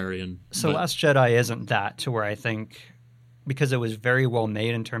contrarian. So Last Jedi isn't that, to where I think, because it was very well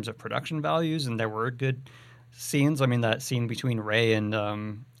made in terms of production values, and there were good scenes. I mean, that scene between Rey and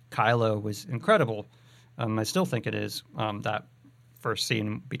Kylo was incredible. I still think it is, that first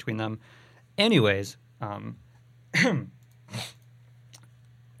scene between them. Anyways,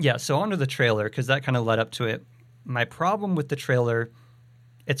 yeah, so onto the trailer, because that kind of led up to it. My problem with the trailer,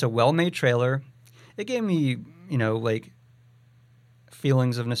 it's a well-made trailer. It gave me, like,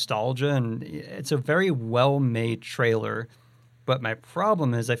 feelings of nostalgia, and it's a very well-made trailer, But my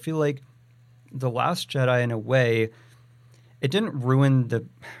problem is I feel like The Last Jedi, in a way, it didn't ruin the...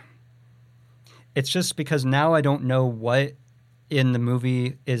 It's just because now I don't know what in the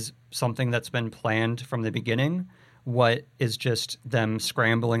movie is something that's been planned from the beginning, what is just them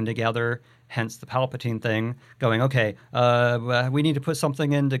scrambling together, hence the Palpatine thing, going, okay, we need to put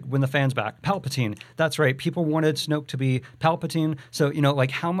something in to win the fans back. Palpatine. That's right. People wanted Snoke to be Palpatine. So,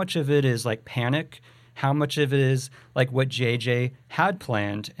 like, how much of it is, like, panic? How much of it is, like, what JJ had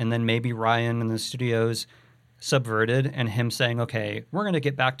planned, and then maybe Ryan and the studios subverted, and him saying, okay, we're going to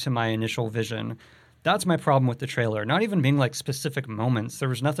get back to my initial vision. That's my problem with the trailer. Not even being, like, specific moments. There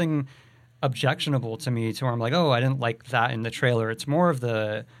was nothing objectionable to me to where I'm like, oh, I didn't like that in the trailer. It's more of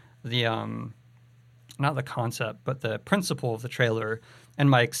the not the concept, but the principle of the trailer and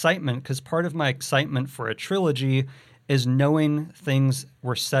my excitement, because part of my excitement for a trilogy is knowing things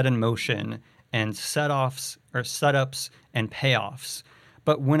were set in motion and setups and payoffs.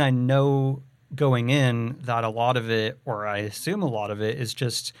 But when I know going in that a lot of it, or I assume a lot of it, is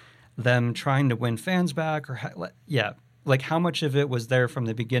just them trying to win fans back, or like how much of it was there from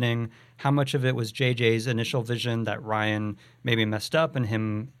the beginning, how much of it was JJ's initial vision that Ryan maybe messed up and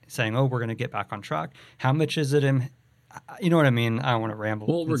him saying, oh, we're going to get back on track. How much is it him? You know what I mean? I don't want to ramble.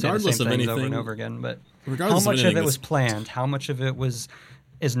 Well, regardless of anything, over and over again, but how much of it was planned? How much of it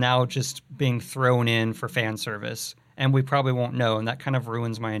is now just being thrown in for fan service? And we probably won't know. And that kind of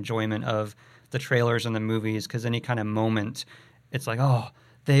ruins my enjoyment of the trailers and the movies, because any kind of moment, it's like, oh,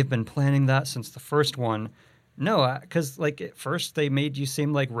 they've been planning that since the first one. No, because like at first they made you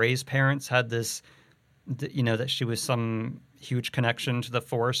seem like Rey's parents had this, that she was some huge connection to the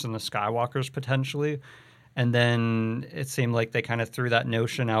Force and the Skywalkers potentially. And then it seemed like they kind of threw that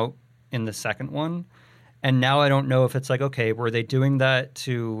notion out in the second one. And now I don't know if it's like, okay, were they doing that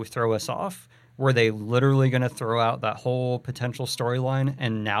to throw us off? Were they literally going to throw out that whole potential storyline?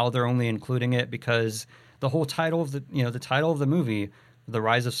 And now they're only including it because the whole title of the title of the movie, The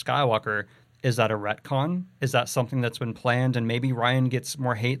Rise of Skywalker, is that a retcon? Is that something that's been planned? And maybe Ryan gets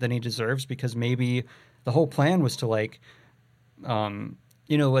more hate than he deserves because maybe the whole plan was to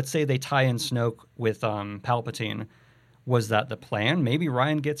let's say they tie in Snoke with Palpatine. Was that the plan? Maybe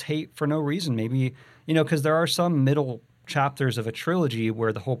Ryan gets hate for no reason. Maybe, because there are some middle chapters of a trilogy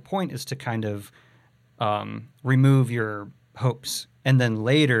where the whole point is to kind of remove your hopes. And then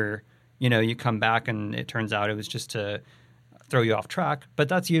later, you come back and it turns out it was just to throw you off track. But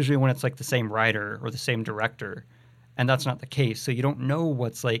that's usually when it's like the same writer or the same director. And that's not the case. So you don't know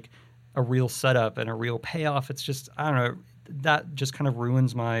what's like a real setup and a real payoff. It's just, I don't know, that just kind of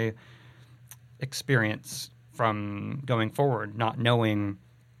ruins my experience from going forward, not knowing,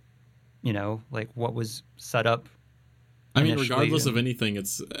 like what was set up. I mean, regardless of anything,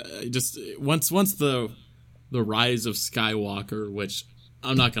 it's just once the Rise of Skywalker, which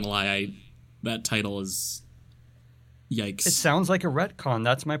I'm not gonna lie, that title is yikes. It sounds like a retcon.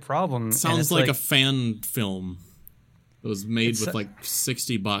 That's my problem. It sounds like a fan film. It was made with like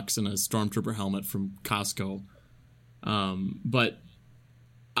 $60 and a Stormtrooper helmet from Costco. But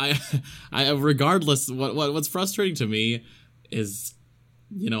I regardless, what's frustrating to me is,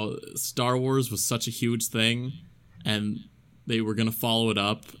 Star Wars was such a huge thing, and they were gonna follow it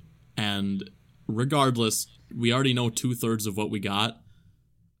up, and regardless, we already know 2/3 of what we got,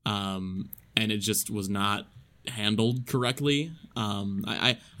 and it just was not handled correctly.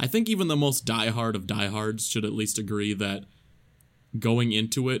 I think even the most diehard of diehards should at least agree that going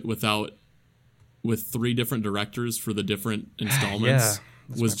into it with 3 different directors for the different installments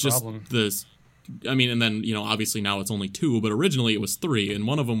was just this. I mean, and then, obviously now it's only 2, but originally it was 3, and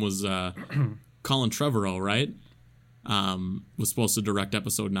one of them was Colin Trevorrow, right? Was supposed to direct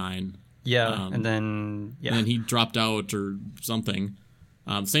episode 9. Yeah, and then he dropped out or something.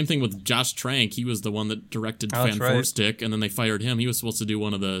 Same thing with Josh Trank. He was the one that directed Fan Four Stick, and then they fired him. He was supposed to do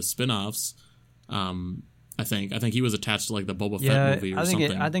one of the spin-offs. I think he was attached to like the Boba Fett movie or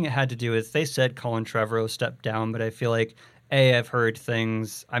something. I think it had to do with, they said Colin Trevorrow stepped down, but I feel like I've heard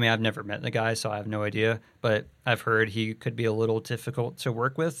things. I mean, I've never met the guy, so I have no idea, but I've heard he could be a little difficult to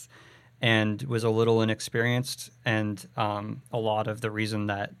work with and was a little inexperienced. And a lot of the reason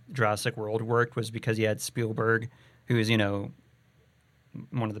that Jurassic World worked was because he had Spielberg, who is,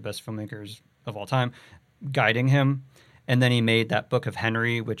 one of the best filmmakers of all time, guiding him. And then he made that Book of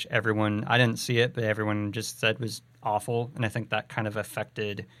Henry, which I didn't see it, but everyone just said was awful. And I think that kind of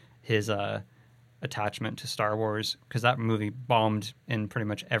affected his attachment to Star Wars, because that movie bombed in pretty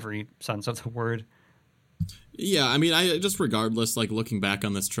much every sense of the word. Yeah, I mean, I just regardless, like looking back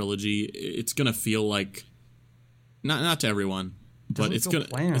on this trilogy, it's going to feel like, not to everyone, but it's gonna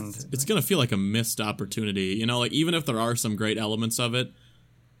planned. It's gonna feel like a missed opportunity. You know, like even if there are some great elements of it,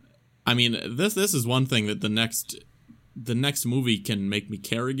 I mean, this is one thing that the next movie can make me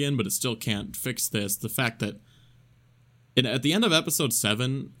care again, but it still can't fix this. The fact that at the end of episode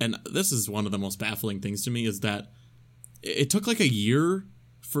 7, and this is one of the most baffling things to me, is that it took like a year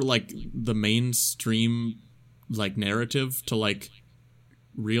for like the mainstream like narrative to like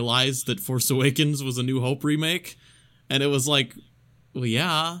realize that Force Awakens was a New Hope remake, and it was like, well,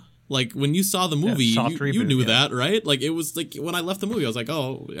 yeah, like when you saw the movie, you knew that, right? Like it was like when I left the movie, I was like,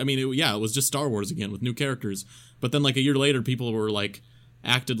 oh, I mean, it was just Star Wars again with new characters. But then like a year later, people were like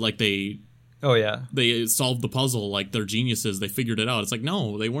acted like they solved the puzzle, like they're geniuses, they figured it out. It's like,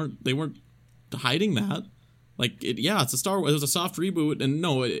 no, they weren't hiding that. Like it's a Star Wars, it was a soft reboot, and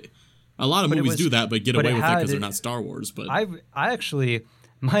no, a lot of movies do that, but get away with it because they're not Star Wars. But I actually,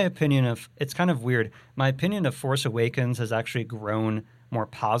 my opinion of, it's kind of weird. My opinion of Force Awakens has actually grown more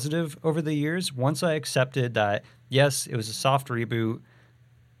positive over the years. Once I accepted that, yes, it was a soft reboot,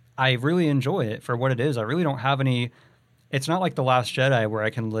 I really enjoy it for what it is. I really don't have any. It's not like The Last Jedi where I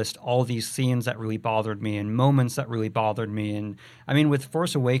can list all these scenes that really bothered me and moments that really bothered me. And I mean, with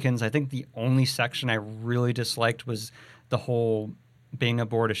Force Awakens, I think the only section I really disliked was the whole being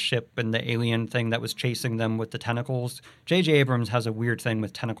aboard a ship and the alien thing that was chasing them with the tentacles. J.J. Abrams has a weird thing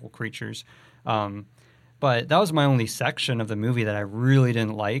with tentacle creatures. But that was my only section of the movie that I really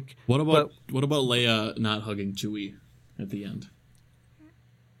didn't like. What about Leia not hugging Chewie at the end?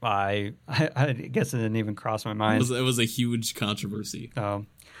 I guess it didn't even cross my mind. It was a huge controversy.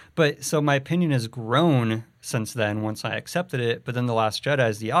 But so my opinion has grown since then once I accepted it. But then The Last Jedi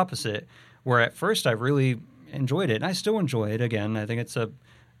is the opposite, where at first I really enjoyed it. And I still enjoy it. Again, I think it's a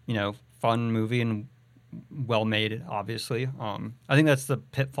fun movie and well made, obviously. I think that's the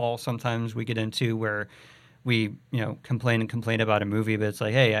pitfall sometimes we get into where we complain about a movie, but it's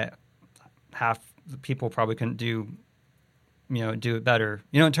like, hey, half the people probably couldn't do it better.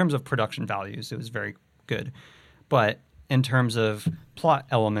 In terms of production values, it was very good. But in terms of plot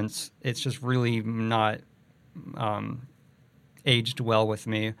elements, it's just really not aged well with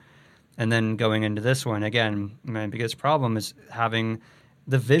me. And then going into this one, again, my biggest problem is having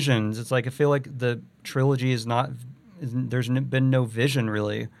the visions. It's like I feel like the trilogy is not – there's been no vision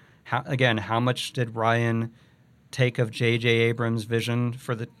really. How much did Ryan take of J.J. Abrams' vision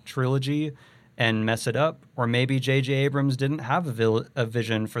for the trilogy and mess it up? Or maybe J.J. Abrams didn't have a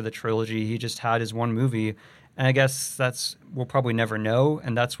vision for the trilogy. He just had his one movie. And I guess we'll probably never know,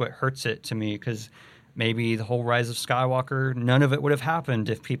 and that's what hurts it to me, because maybe the whole Rise of Skywalker, none of it would have happened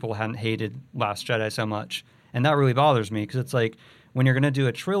if people hadn't hated Last Jedi so much. And that really bothers me, because it's like when you're going to do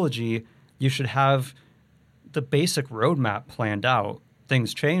a trilogy, you should have the basic roadmap planned out.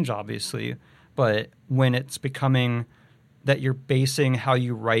 Things change, obviously, but when it's becoming that you're basing how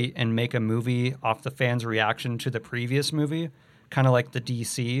you write and make a movie off the fans' reaction to the previous movie, kind of like the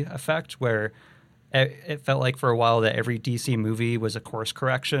DC effect, where it felt like for a while that every DC movie was a course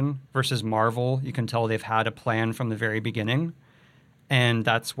correction versus Marvel. You can tell they've had a plan from the very beginning. And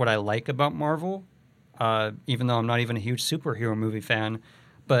that's what I like about Marvel, even though I'm not even a huge superhero movie fan.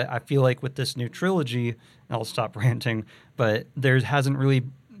 But I feel like with this new trilogy, and I'll stop ranting, but there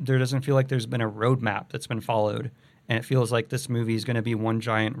doesn't feel like there's been a roadmap that's been followed. And it feels like this movie is going to be one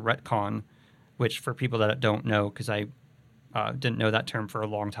giant retcon, which for people that don't know, because I didn't know that term for a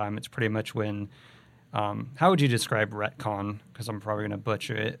long time, it's pretty much when... how would you describe retcon? Because I'm probably going to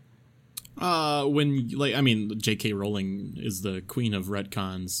butcher it. J.K. Rowling is the queen of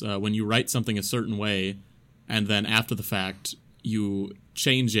retcons. When you write something a certain way, and then after the fact, you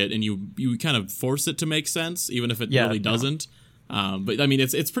change it, and you kind of force it to make sense, even if it really doesn't. But I mean,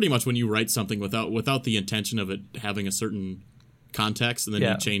 it's pretty much when you write something without the intention of it having a certain context, and then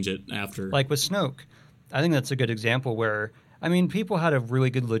you change it after. Like with Snoke. I think that's a good example where, I mean, people had a really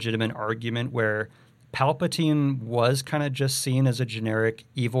good legitimate argument where Palpatine was kind of just seen as a generic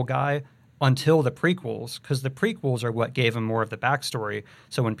evil guy until the prequels, because the prequels are what gave him more of the backstory.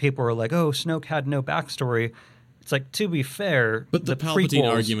 So when people were like, oh, Snoke had no backstory, it's like, to be fair, but the Palpatine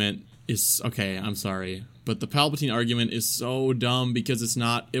argument is, okay, I'm sorry, but the Palpatine argument is so dumb because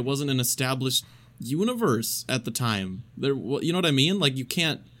it wasn't an established universe at the time. You know what I mean? Like, you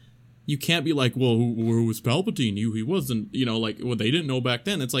can't be like, well, who was Palpatine? He wasn't, they didn't know back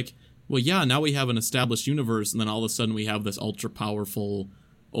then. It's like, well, yeah, now we have an established universe, and then all of a sudden we have this ultra-powerful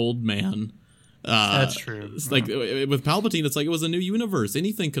old man. That's true. It's like, with Palpatine, it's like it was a new universe.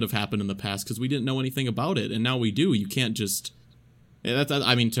 Anything could have happened in the past because we didn't know anything about it, and now we do. You can't just...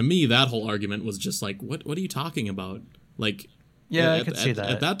 to me, that whole argument was just like, what are you talking about? Like, yeah, I could see that.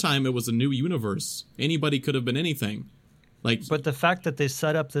 At that time, it was a new universe. Anybody could have been anything. Like, but the fact that they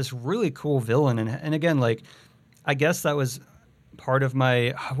set up this really cool villain, and again, like, I guess that was part of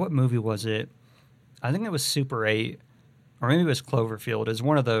my, what movie was it? I think it was Super 8, or maybe it was Cloverfield. It's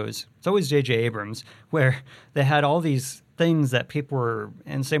one of those. It's always J.J. Abrams, where they had all these things that people were,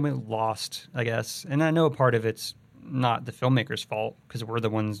 and same way, lost, I guess. And I know part of it's not the filmmaker's fault because we're the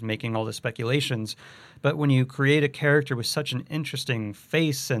ones making all the speculations. But when you create a character with such an interesting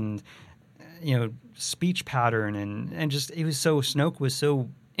face and, you know, speech pattern and just, Snoke was so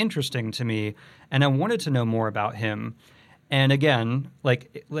interesting to me, and I wanted to know more about him. And again,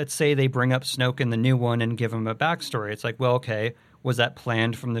 like, let's say they bring up Snoke in the new one and give him a backstory. It's like, well, okay, was that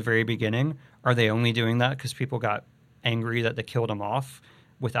planned from the very beginning? Are they only doing that because people got angry that they killed him off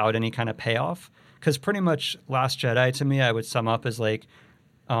without any kind of payoff? Because pretty much Last Jedi, to me, I would sum up as like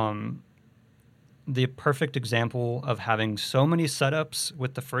the perfect example of having so many setups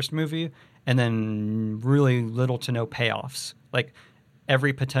with the first movie and then really little to no payoffs. Like,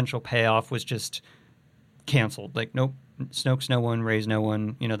 every potential payoff was just canceled. Like, nope, Snoke's no one, Rey's no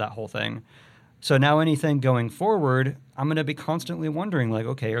one, you know, that whole thing. So now anything going forward, I'm going to be constantly wondering, like,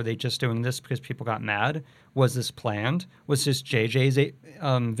 okay, are they just doing this because people got mad? Was this planned? Was this JJ's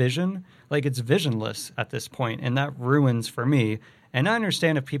vision? Like, it's visionless at this point, and that ruins for me. And I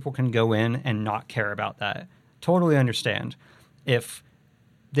understand if people can go in and not care about that. Totally understand if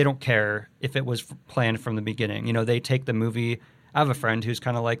they don't care if it was planned from the beginning. You know, they take the movie. I have a friend who's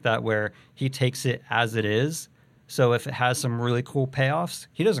kind of like that, where he takes it as it is. So if it has some really cool payoffs,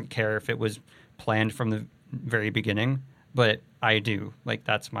 he doesn't care if it was planned from the very beginning. But I do. Like,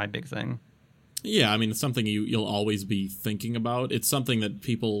 that's my big thing. Yeah, I mean, it's something you'll always be thinking about. It's something that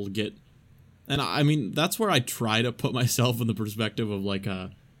people get... And I mean, that's where I try to put myself in the perspective of, like,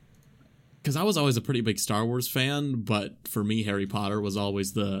 because I was always a pretty big Star Wars fan, but for me, Harry Potter was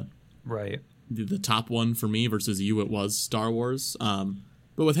always the top one for me. Versus you, it was Star Wars.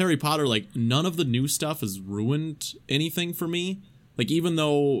 But with Harry Potter, like, none of the new stuff has ruined anything for me. Like, even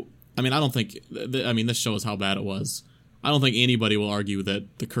though, I mean, I don't think, this shows how bad it was. I don't think anybody will argue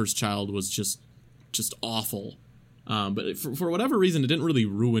that The Cursed Child was just awful. But for whatever reason, it didn't really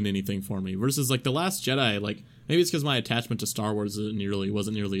ruin anything for me. Versus, like, The Last Jedi, like, maybe it's because my attachment to Star Wars wasn't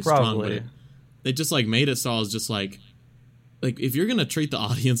nearly as strong. But it just, like, made it so I was just like, if you're going to treat the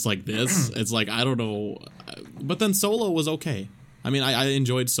audience like this, it's like, I don't know. But then Solo was okay. I mean, I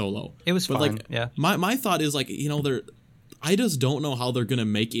enjoyed Solo. It was fun, like, yeah. My thought is, like, you know, I just don't know how they're going to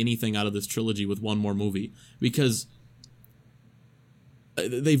make anything out of this trilogy with one more movie. Because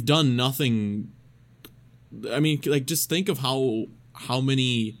they've done nothing. I mean, like, just think of how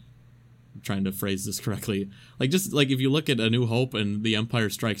many... I'm trying to phrase this correctly. Like, just, like, if you look at A New Hope and The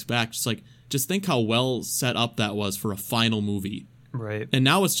Empire Strikes Back, just think how well set up that was for a final movie. Right. And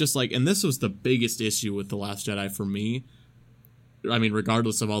now it's just like... And this was the biggest issue with The Last Jedi for me. I mean,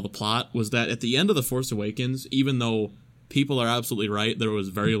 regardless of all the plot, was that at the end of The Force Awakens, even though people are absolutely right, there was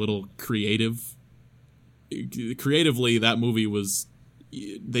very little creatively, that movie was...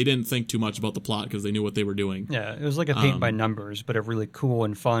 They didn't think too much about the plot because they knew what they were doing. Yeah, it was like a paint by numbers, but a really cool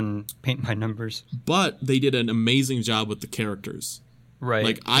and fun paint by numbers. But they did an amazing job with the characters. Right.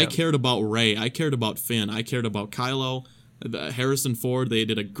 Like, I cared about Rey. I cared about Finn. I cared about Kylo. Harrison Ford, they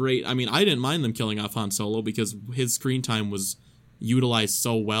did a great... I mean, I didn't mind them killing off Han Solo because his screen time was utilized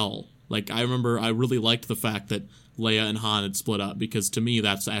so well. Like, I remember I really liked the fact that Leia and Han had split up because to me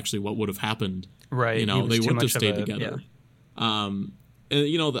that's actually what would have happened. Right. You know, they wouldn't have stayed together. Yeah. And,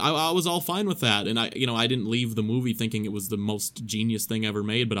 you know, I was all fine with that. And I didn't leave the movie thinking it was the most genius thing ever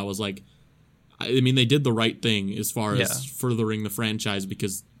made, but I was like, I mean, they did the right thing as far as furthering the franchise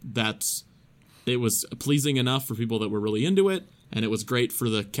because it was pleasing enough for people that were really into it. And it was great for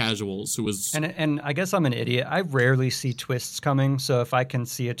the casuals who was... And I guess I'm an idiot. I rarely see twists coming. So if I can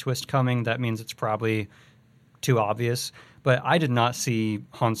see a twist coming, that means it's probably too obvious. But I did not see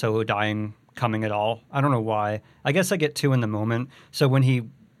Han Solo dying coming at all. I don't know why. I guess I get too in the moment. So when he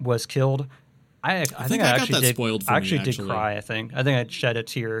was killed, I think I actually did. Spoiled for I me, did cry. I think I shed a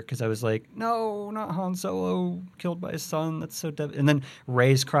tear because I was like, no, not Han Solo killed by his son. That's so and then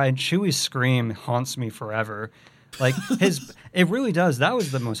Rey's cry and Chewie's scream haunts me forever. Like it really does. That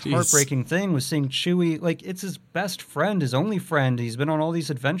was the most heartbreaking thing, was seeing Chewie. Like, it's his best friend, his only friend. He's been on all these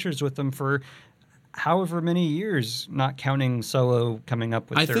adventures with him for however many years, not counting Solo coming up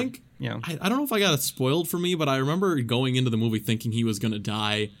with. I don't know if I got it spoiled for me, but I remember going into the movie thinking he was going to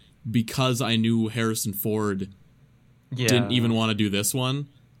die because I knew Harrison Ford didn't even want to do this one.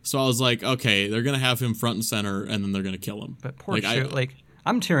 So I was like, okay, they're going to have him front and center, and then they're going to kill him. But poor Chewie.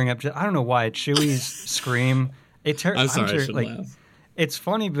 I'm tearing up. I don't know why. Chewie's scream. I'm sorry, I shouldn't laugh. It's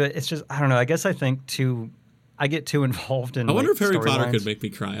funny, but it's just, I don't know. I guess I think too. I get too involved in. I wonder if Harry Potter storylines. could make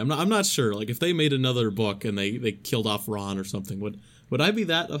me cry. I'm not sure. Like if they made another book and they killed off Ron or something, would I be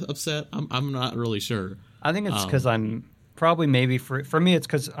that upset? I'm not really sure. I think it's because I'm probably maybe for me it's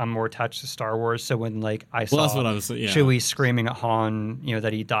because I'm more attached to Star Wars. So when like I saw that's what I was saying, yeah. Chewie screaming at Han,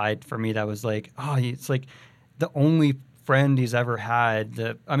 that he died, for me that was like, oh, it's like the only friend he's ever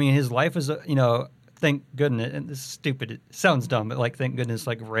had. His life is thank goodness, and this is stupid, it sounds dumb, but like thank goodness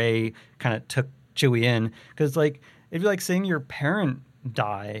like Rey kind of took Chewie in, because like it'd be like seeing your parent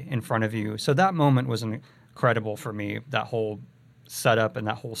die in front of you. So that moment was incredible for me, that whole setup and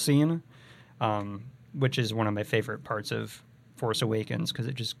that whole scene, which is one of my favorite parts of Force Awakens, because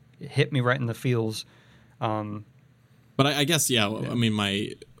it just hit me right in the feels. But I guess I mean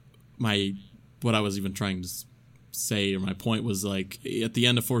my what I was even trying to say, or my point was like at the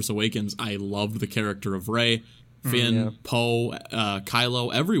end of Force Awakens, I loved the character of Rey, Finn, Poe,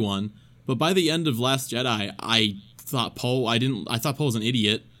 Kylo, everyone. But by the end of Last Jedi, I thought Poe was an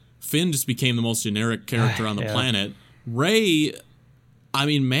idiot. Finn just became the most generic character on the planet. Rey, I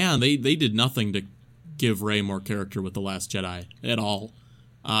mean, man, they did nothing to give Rey more character with The Last Jedi at all.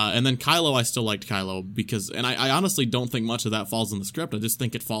 And then Kylo, I still liked Kylo and I honestly don't think much of that falls in the script. I just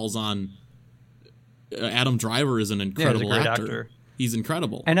think it falls on Adam Driver is an incredible he's a great actor. He's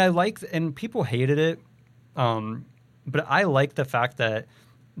incredible. And and people hated it, but I like the fact that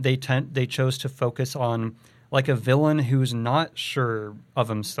they chose to focus on like a villain who's not sure of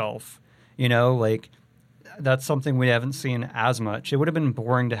himself. Like that's something we haven't seen as much. It would have been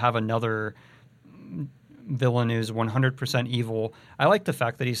boring to have another villain who's 100% evil. I like the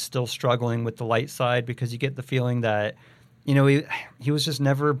fact that he's still struggling with the light side, because you get the feeling that he was just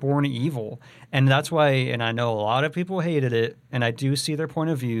never born evil. And that's why, and I know a lot of people hated it, and I do see their point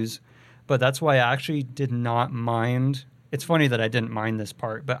of views, but that's why I actually did not mind. It's funny that I didn't mind this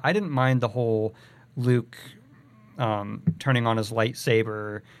part, but I didn't mind the whole Luke turning on his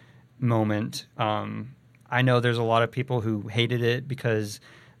lightsaber moment. I know there's a lot of people who hated it because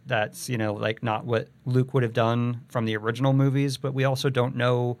that's, like not what Luke would have done from the original movies, but we also don't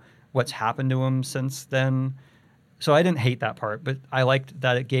know what's happened to him since then. So I didn't hate that part, but I liked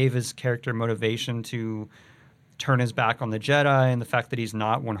that it gave his character motivation to turn his back on the Jedi, and the fact that he's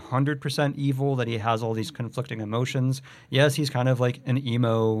not 100% evil, that he has all these conflicting emotions. Yes, he's kind of like an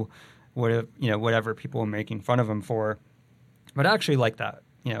emo, whatever people are making fun of him for. But I actually like that,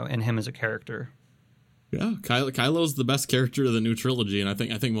 in him as a character. Yeah, Kylo's the best character of the new trilogy, and I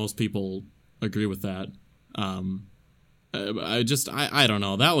think most people agree with that. I don't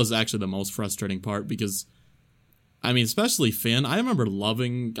know. That was actually the most frustrating part, because I mean, especially Finn. I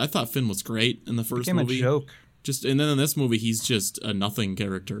thought Finn was great in the first movie. A joke. And then in this movie, he's just a nothing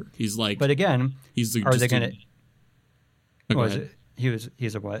character. He's like, but again, he's a what? I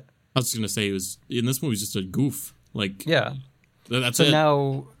was just gonna say in this movie, he's just a goof. Like, yeah, that's so it.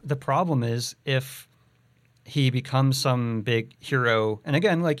 Now the problem is if he becomes some big hero, and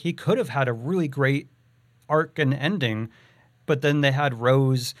again, like he could have had a really great arc and ending, but then they had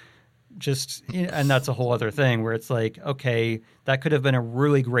Rose. And that's a whole other thing where it's like, okay, that could have been a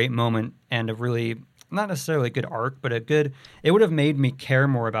really great moment and a really, not necessarily a good arc, but it would have made me care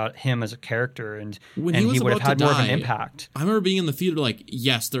more about him as a character, and he would have had more of an impact. I remember being in the theater like,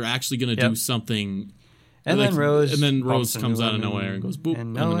 yes, they're actually going to do something. And like, then Rose comes out of nowhere and goes, boop.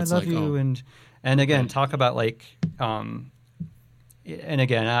 And no, I love you. And again, talk about like, and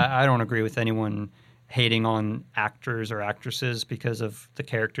again, I don't agree with anyone hating on actors or actresses because of the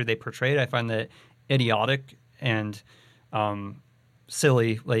character they portrayed. I find that idiotic and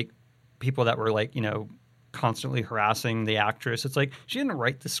silly, like people that were like, constantly harassing the actress. It's like, she didn't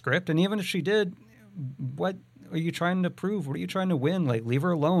write the script, and even if she did, what are you trying to prove? What are you trying to win? Like, leave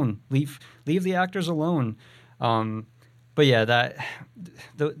her alone. Leave the actors alone. But yeah,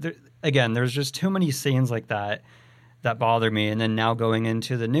 again, there's just too many scenes like that bother me. And then now going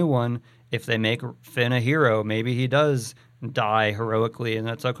into the new one, if they make Finn a hero, maybe he does die heroically, and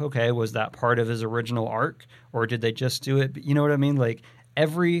that's like, okay, was that part of his original arc, or did they just do it? You know what I mean? Like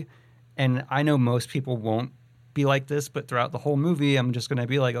and I know most people won't be like this, but throughout the whole movie, I'm just going to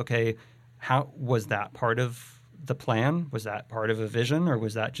be like, okay, how was that part of the plan? Was that part of a vision, or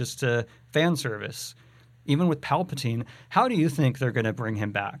was that just a fan service? Even with Palpatine, how do you think they're going to bring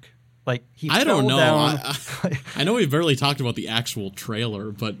him back? Like, I don't know. I know we barely talked about the actual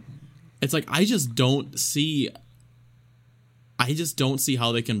trailer, but it's like I just don't see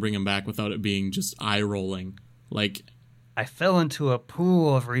how they can bring him back without it being just eye rolling. Like, I fell into a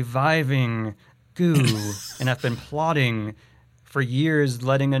pool of reviving goo, and I've been plotting for years,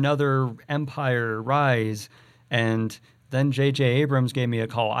 letting another empire rise, and then J.J. Abrams gave me a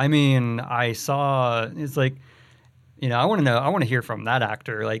call. I mean, it's like, I want to know. I want to hear from that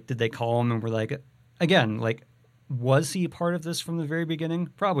actor. Like, did they call him and were like, again, like, was he part of this from the very beginning?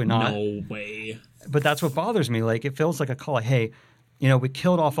 Probably not. No way. But that's what bothers me. Like, it feels like a call. Like, hey, we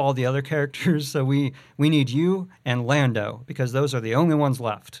killed off all the other characters, so we need you and Lando because those are the only ones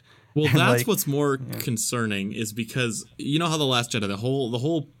left. Well, that's what's more concerning is because you know how the Last Jedi, the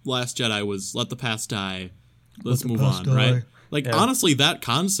whole Last Jedi was let the past die, let's move on, right? Like honestly, that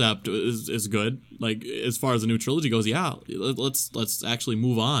concept is good. Like as far as the new trilogy goes, let's actually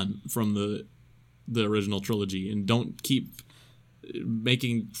move on from the original trilogy and don't keep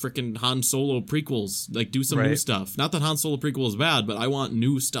making frickin' Han Solo prequels. Like do some new stuff. Not that Han Solo prequel is bad, but I want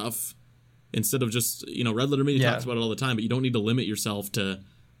new stuff instead of just Red Letter Media talks about it all the time. But you don't need to limit yourself to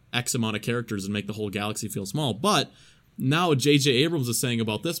X amount of characters and make the whole galaxy feel small. But now J.J. Abrams is saying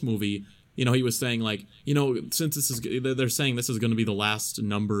about this movie, he was saying like, since they're saying this is going to be the last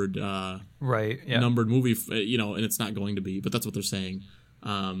numbered movie, and it's not going to be, but that's what they're saying.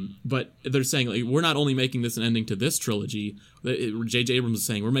 But they're saying like, we're not only making this an ending to this trilogy, J.J. Abrams is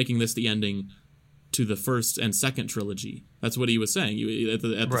saying we're making this the ending to the first and second trilogy. That's what he was saying at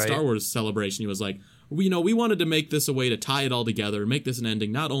the Star Wars celebration. He was like, we wanted to make this a way to tie it all together, make this an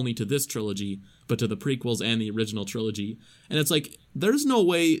ending not only to this trilogy, but to the prequels and the original trilogy. And it's like, there's no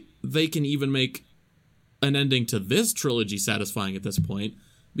way they can even make an ending to this trilogy satisfying at this point,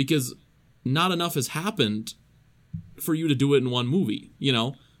 because not enough has happened for you to do it in one movie,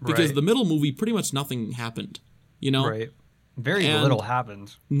 because the middle movie, pretty much nothing happened, Right. Very little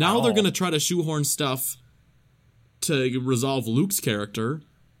happened. Now they're going to try to shoehorn stuff to resolve Luke's character,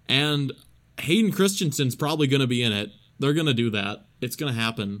 and Hayden Christensen's probably going to be in it. They're going to do that. It's going to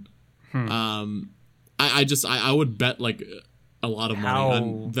happen. I would bet like a lot of money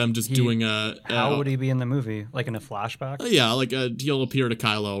on them just doing a... How would he be in the movie? Like in a flashback? Yeah, like he'll appear to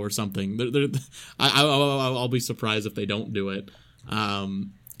Kylo or something. I'll be surprised if they don't do it.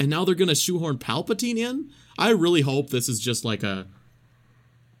 And now they're going to shoehorn Palpatine in? I really hope this is just just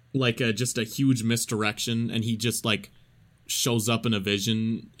a huge misdirection, and he just like shows up in a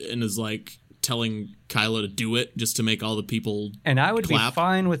vision and is like telling Kylo to do it just to make all the people and I would clap. Be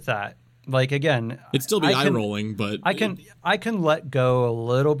fine with that. Like again, it'd still be eye rolling, but I can let go a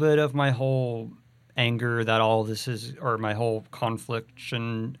little bit of my whole anger that all this is, or my whole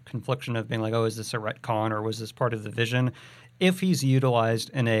confliction of being like, oh, is this a retcon or was this part of the vision? If he's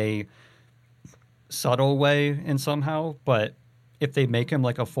utilized in a subtle way and somehow, but if they make him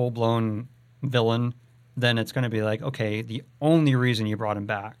like a full-blown villain, then it's going to be like, okay, the only reason you brought him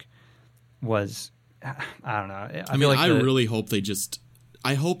back was, I don't know. I really hope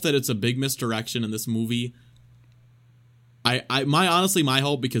I hope that it's a big misdirection in this movie. My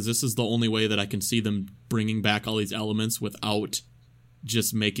hope, because this is the only way that I can see them bringing back all these elements without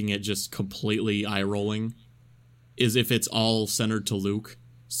just making it just completely eye-rolling, is if it's all centered to Luke.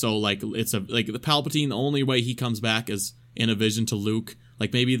 So like it's the Palpatine, the only way he comes back is in a vision to Luke.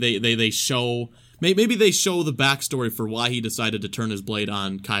 Like maybe they show the backstory for why he decided to turn his blade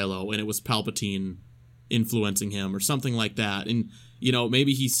on Kylo, and it was Palpatine influencing him or something like that. And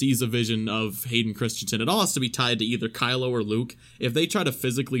maybe he sees a vision of Hayden Christensen. It all has to be tied to either Kylo or Luke. If they try to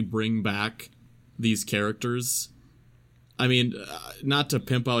physically bring back these characters, I mean, not to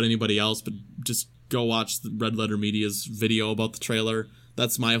pimp out anybody else, but just go watch the Red Letter Media's video about the trailer.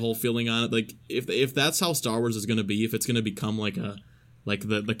 That's my whole feeling on it. Like, if that's how Star Wars is going to be, if it's going to become like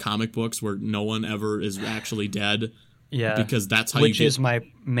the comic books where no one ever is actually dead, because that's how which is my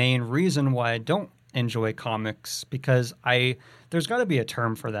main reason why I don't enjoy comics, because there's got to be a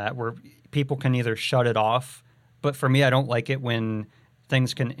term for that where people can either shut it off, but for me, I don't like it when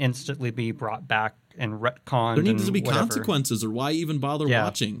things can instantly be brought back and retconned. There needs to be consequences, or why even bother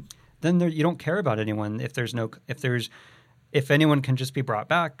watching? Then you don't care about anyone if anyone can just be brought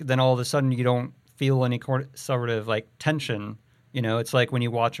back, then all of a sudden you don't feel any sort of like tension. It's like when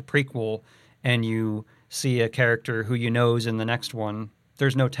you watch a prequel and you see a character who is in the next one,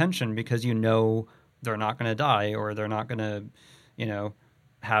 there's no tension because they're not going to die or they're not going to,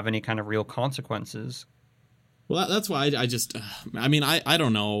 have any kind of real consequences. Well, that's why I just, I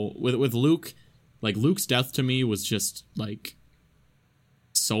don't know. With Luke, like Luke's death to me was just like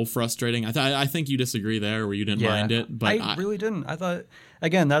so frustrating. I think you disagree there, where you didn't mind it, but I really didn't. I thought,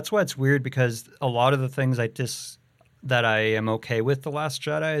 again, that's why it's weird, because a lot of the things that I am okay with The Last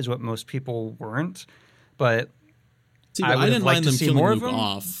Jedi is what most people weren't. But see, I didn't mind them killing Luke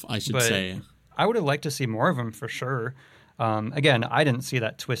off, I should say. I would have liked to see more of him for sure. Again, I didn't see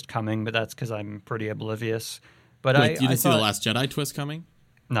that twist coming, but that's because I'm pretty oblivious. But you didn't see The Last Jedi twist coming?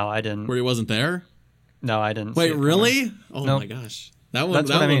 No, I didn't. Where he wasn't there? No, I didn't. Wait, really? Oh my gosh. That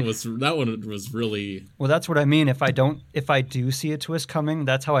one was really. Well, that's what I mean. If I do see a twist coming,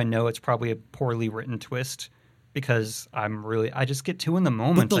 that's how I know it's probably a poorly written twist, because I just get too in the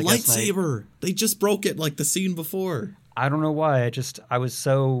moment. But the lightsaber, they just broke it like the scene before. I don't know why. I was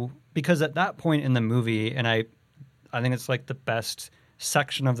so, because at that point in the movie, and I think it's like the best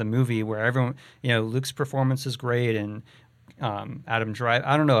section of the movie where everyone, Luke's performance is great, and Adam Driver.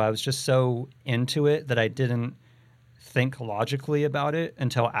 I don't know. I was just so into it that I didn't think logically about it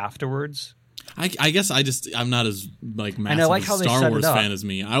until afterwards. I guess I'm not as like massive a Star Wars fan as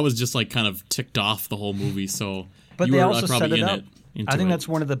me. I was just like kind of ticked off the whole movie. So, but they also set it up. I think that's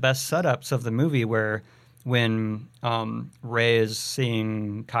one of the best setups of the movie, where when Rey is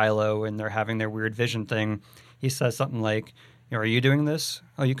seeing Kylo and they're having their weird vision thing, he says something like, "Are you doing this?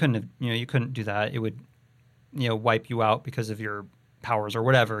 Oh, you couldn't do that. It would, wipe you out because of your powers," or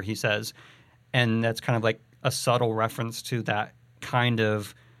whatever he says, and that's kind of like a subtle reference to that kind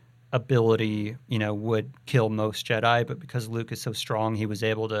of ability, would kill most Jedi, but because Luke is so strong, he was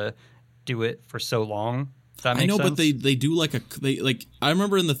able to do it for so long. Does that make sense? But they do I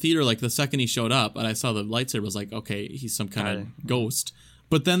remember in the theater, like the second he showed up and I saw the lightsaber, I was like, okay, he's some kind of ghost.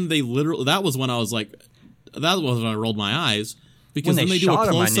 But then that was when I was like, that was when I rolled my eyes, because when then they do a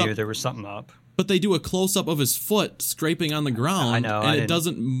close up. I knew there was something up. But they do a close up of his foot scraping on the ground. I know, and it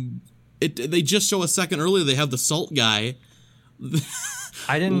doesn't. They just show a second earlier. They have the salt guy.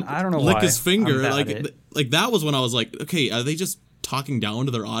 I don't know lick why. His finger. Like that was when I was like, okay, are they just talking down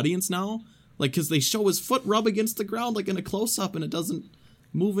to their audience now? Like, because they show his foot rub against the ground like in a close up, and it doesn't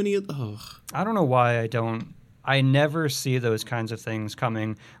move any. I don't know why I never see those kinds of things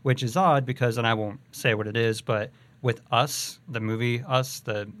coming, which is odd because, and I won't say what it is, but with Us, the movie Us,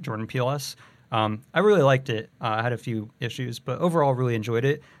 the Jordan Peele Us, I really liked it. I had a few issues, but overall really enjoyed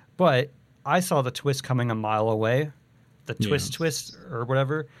it. But I saw the twist coming a mile away, the twist or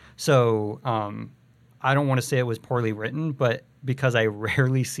whatever. So I don't want to say it was poorly written, but because I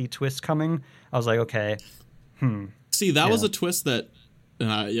rarely see twists coming, I was like, okay, See, that was a twist that,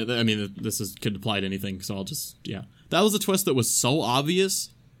 I mean, could apply to anything, so I'll just, That was a twist that was so obvious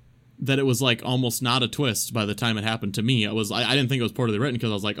that it was like almost not a twist by the time it happened to me. I didn't think it was poorly written,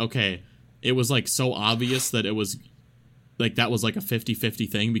 because I was like, okay, it was like so obvious that it was like that was like a 50-50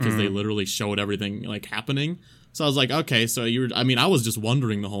 thing, because they literally showed everything like happening. So I was like, okay, so I was just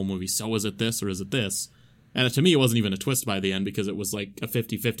wondering the whole movie, so is it this or is it this? And to me, it wasn't even a twist by the end, because it was like a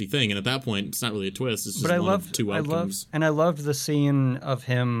 50-50 thing. And at that point, it's not really a twist. It's just one of two outcomes. I loved the scene of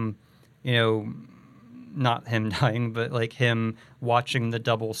him, not him dying, but like him watching the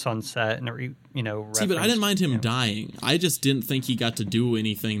double sunset and, See, but I didn't mind him dying. I just didn't think he got to do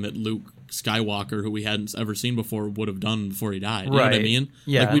anything that Luke Skywalker, who we hadn't ever seen before, would have done before he died. You know what I mean?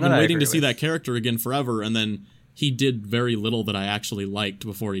 Yeah, like, we've been waiting to see that character again forever, and then he did very little that I actually liked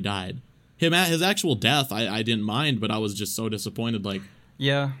before he died. His actual death, I didn't mind, but I was just so disappointed. Like,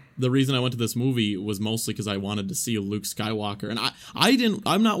 the reason I went to this movie was mostly because I wanted to see Luke Skywalker, and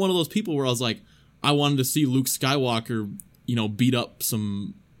I'm not one of those people where I was like, I wanted to see Luke Skywalker, beat up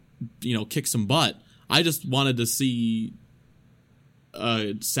some, kick some butt. I just wanted to see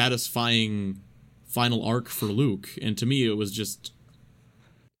a satisfying final arc for Luke, and to me it was just,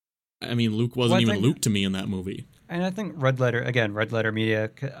 Luke wasn't even Luke to me in that movie. And I think Red Letter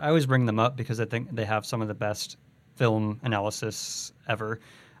Media, I always bring them up because I think they have some of the best film analysis ever,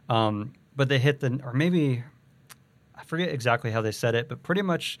 but they hit or maybe I forget exactly how they said it, but pretty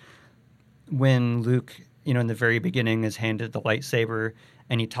much when Luke, in the very beginning, is handed the lightsaber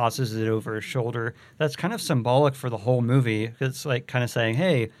and he tosses it over his shoulder, that's kind of symbolic for the whole movie. It's like kind of saying,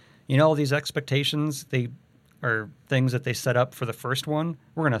 hey, all these expectations, they are things that they set up for the first one,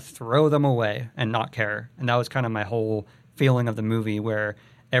 we're going to throw them away and not care. And that was kind of my whole feeling of the movie, where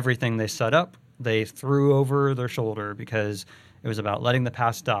everything they set up, they threw over their shoulder because it was about letting the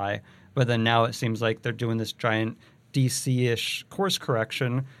past die. But then now it seems like they're doing this giant DC-ish course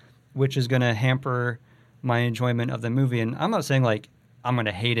correction, which is going to hamper my enjoyment of the movie. And I'm not saying like I'm going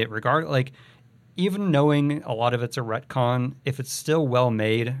to hate it like even knowing a lot of it's a retcon, if it's still well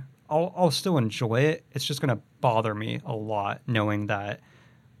made, I'll still enjoy it. It's just going to bother me a lot knowing that,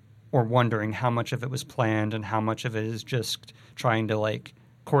 or wondering how much of it was planned and how much of it is just trying to like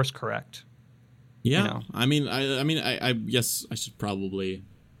course correct. Yeah. I guess I should probably,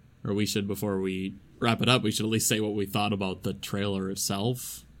 or we should, before we wrap it up, we should at least say what we thought about the trailer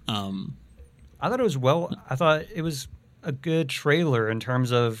itself. I thought it was a good trailer in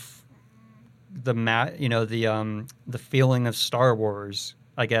terms of the the feeling of Star Wars.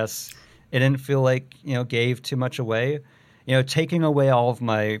 I guess it didn't feel like gave too much away. Taking away all of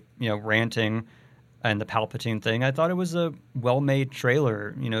my ranting, and the Palpatine thing, I thought it was a well-made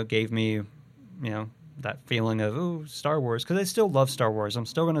trailer. It gave me, that feeling of, ooh, Star Wars, because I still love Star Wars. I'm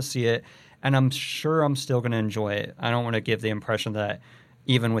still going to see it, and I'm sure I'm still going to enjoy it. I don't want to give the impression that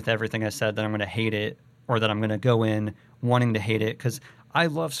even with everything I said that I'm going to hate it, or that I'm going to go in wanting to hate it, because I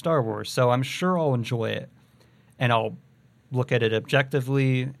love Star Wars, so I'm sure I'll enjoy it, and I'll look at it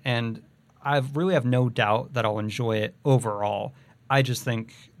objectively, and I really have no doubt that I'll enjoy it overall. I just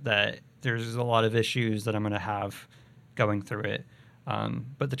think that there's a lot of issues that I'm going to have going through it.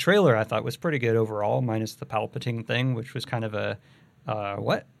 But the trailer I thought was pretty good overall, minus the Palpatine thing, which was kind of a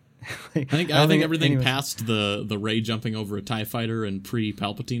what? I think everything past the Rey jumping over a TIE fighter and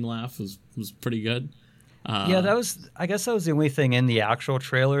pre-Palpatine laugh was pretty good. I guess that was the only thing in the actual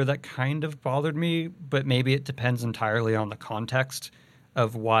trailer that kind of bothered me, but maybe it depends entirely on the context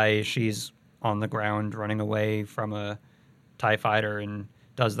of why she's on the ground running away from a TIE fighter and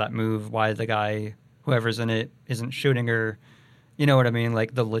does that move, why the guy, whoever's in it, isn't shooting her. You know what I mean?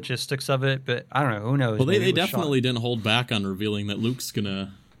 Like the logistics of it, but I don't know. Who knows? Well, they definitely didn't hold back on revealing that Luke's going to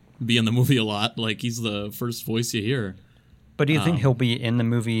be in the movie a lot. Like, he's the first voice you hear. But do you think he'll be in the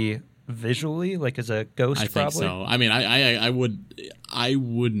movie visually, like as a ghost? I think so. I mean, I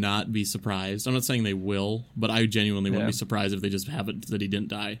would not be surprised. I'm not saying they will, but I genuinely wouldn't be surprised if they just have it that he didn't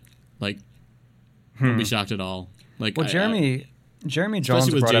die. Like, wouldn't be shocked at all. Like, well, Jeremy Johns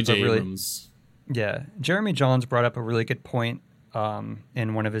brought up a really Jeremy Johns brought up a really good point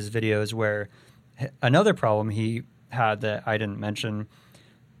in one of his videos, where another problem he had that I didn't mention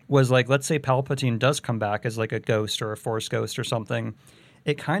was, like, let's say Palpatine does come back as like a ghost or a Force ghost or something.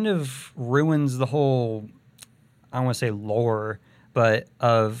 It kind of ruins the whole, I don't want to say lore, but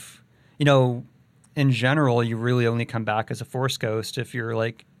of, in general, you really only come back as a Force ghost if you're,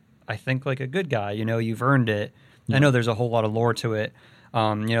 like, I think, like a good guy. You've earned it. Yeah. I know there's a whole lot of lore to it.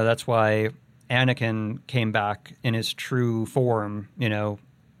 That's why Anakin came back in his true form,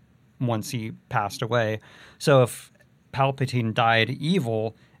 once he passed away. So if Palpatine died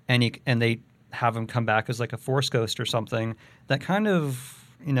evil and they have him come back as like a Force ghost or something, that kind of,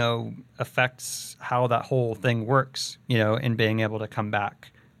 affects how that whole thing works, in being able to come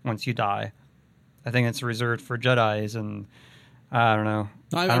back once you die. I think it's reserved for Jedis, and I don't know.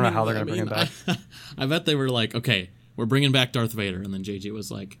 I don't know how they're going to bring him back. I bet they were like, okay, we're bringing back Darth Vader. And then JJ was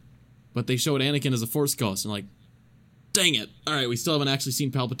like, but they showed Anakin as a Force ghost. And like, dang it. All right, we still haven't actually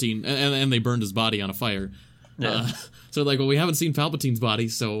seen Palpatine. And they burned his body on a fire. Yeah. So like, well, we haven't seen Palpatine's body.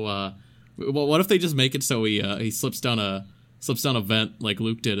 So what if they just make it so he slips down a vent like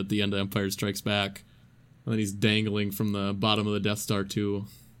Luke did at the end of Empire Strikes Back. And then he's dangling from the bottom of the Death Star too.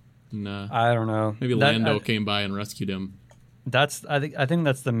 And, I don't know. Maybe Lando came by and rescued him. I think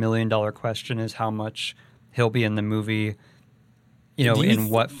that's the $1 million question, is how much he'll be in the movie, in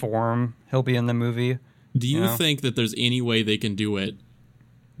what form he'll be in the movie. Do you think that there's any way they can do it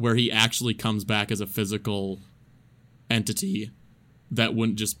where he actually comes back as a physical entity that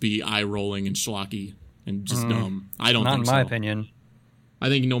wouldn't just be eye-rolling and schlocky and just dumb? I don't think so. Not in my opinion. I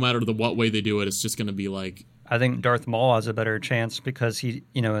think no matter what way they do it, it's just going to be like... I think Darth Maul has a better chance because he,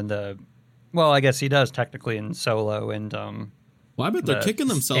 in the... Well, I guess he does technically in Solo and well, I bet they're kicking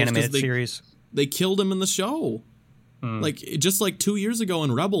themselves animated series. They killed him in the show. Like just like 2 years ago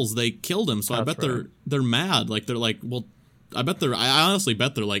in Rebels, they killed him. So I bet they're mad. Like they're like, well, I honestly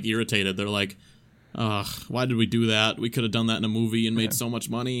bet they're like irritated. They're like, why did we do that? We could have done that in a movie and made so much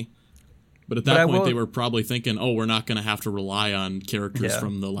money. But at that point, they were probably thinking, oh, we're not going to have to rely on characters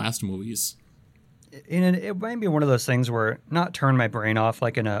from the last movies. And it might be one of those things where not turn my brain off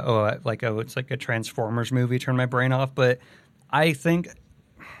like it's like a Transformers movie, turn my brain off. But I think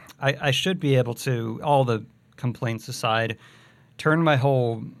I should be able to, all the complaints aside, turn my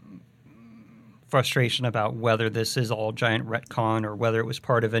whole frustration about whether this is all giant retcon or whether it was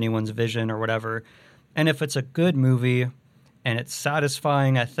part of anyone's vision or whatever. And if it's a good movie and it's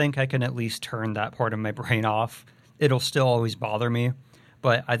satisfying, I think I can at least turn that part of my brain off. It'll still always bother me.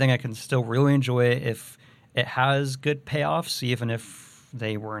 But I think I can still really enjoy it if it has good payoffs, even if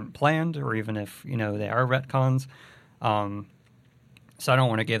they weren't planned or even if, they are retcons. So I don't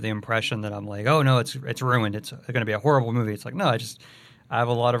want to give the impression that I'm like, oh, no, it's ruined. It's going to be a horrible movie. It's like, no, I have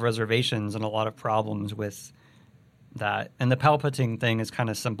a lot of reservations and a lot of problems with that. And the Palpatine thing is kind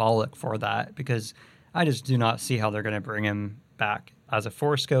of symbolic for that because I just do not see how they're going to bring him back. As a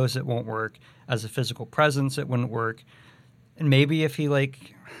Force ghost, it won't work. As a physical presence, it wouldn't work. And maybe if he,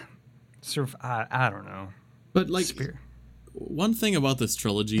 like, sort of, I don't know. But, like, one thing about this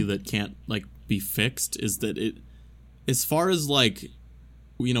trilogy that can't, like, be fixed is that it, as far as, like,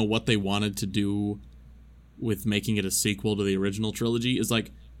 what they wanted to do with making it a sequel to the original trilogy is,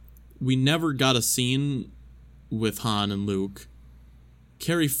 like, we never got a scene with Han and Luke.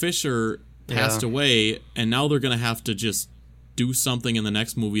 Carrie Fisher passed away, and now they're going to have to just do something in the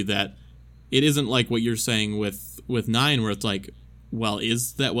next movie that it isn't like what you're saying with 9, where it's like, well,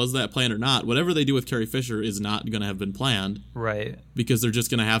 was that planned or not? Whatever they do with Carrie Fisher is not going to have been planned. Right. Because they're just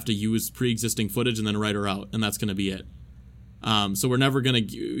going to have to use pre-existing footage and then write her out, and that's going to be it. So we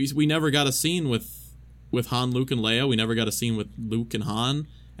never got a scene with Han, Luke, and Leia. We never got a scene with Luke and Han.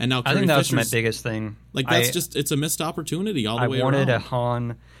 And now Carrie I think that Fisher's, was my biggest thing. Like, it's a missed opportunity all the way around. I wanted a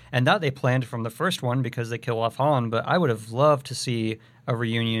Han, and that they planned from the first one because they kill off Han, but I would have loved to see a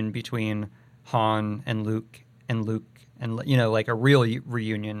reunion between Han and Luke, and you know, like a real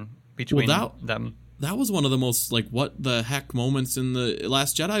reunion between them. That was one of the most, like, what the heck moments in The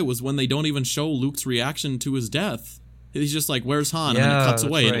Last Jedi, was when they don't even show Luke's reaction to his death. He's just like, where's Han? And then it cuts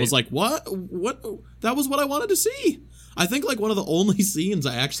away. Right. And it was like, what? That was what I wanted to see. I think, like, one of the only scenes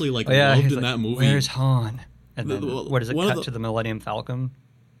I actually, like, loved in that movie. Where's Han? And then, what does it cut to the Millennium Falcon?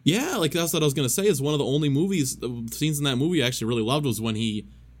 Yeah, like, that's what I was going to say, is one of the only scenes in that movie I actually really loved was when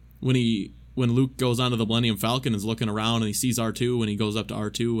Luke goes onto the Millennium Falcon and is looking around and he sees R2 and he goes up to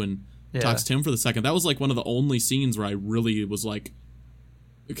R2 and talks to him for the second. That was, like, one of the only scenes where I really was like,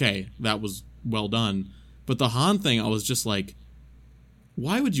 okay, that was well done. But the Han thing, I was just like,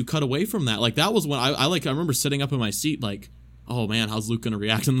 why would you cut away from that? Like, that was when I remember sitting up in my seat like, oh man, how's Luke going to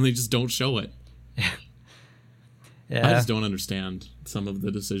react? And then they just don't show it. I just don't understand some of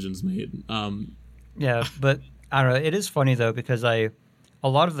the decisions made. Yeah, but I don't know. It is funny though, because a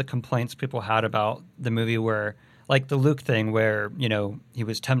lot of the complaints people had about the movie were like the Luke thing, where, you know, he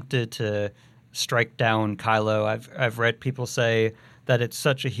was tempted to strike down Kylo. I've read people say that it's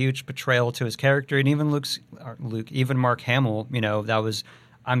such a huge betrayal to his character, and even even Mark Hamill, you know,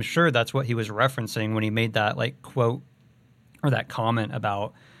 I'm sure that's what he was referencing when he made that, like, quote or that comment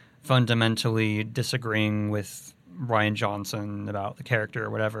about fundamentally disagreeing with Rian Johnson about the character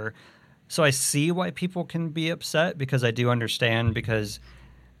or whatever. So I see why people can be upset, because I do understand, because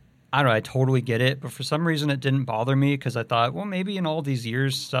I don't know, I totally get it, but for some reason it didn't bother me, because I thought, well, maybe in all these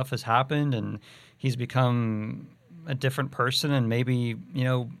years stuff has happened and he's become a different person, and maybe, you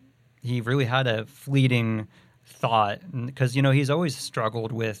know, he really had a fleeting thought, because, you know, he's always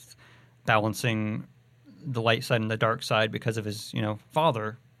struggled with balancing the light side and the dark side because of his, you know,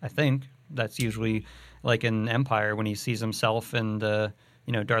 father. I think that's usually like in Empire when he sees himself in the,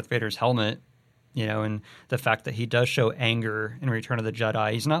 you know, Darth Vader's helmet, you know, and the fact that he does show anger in Return of the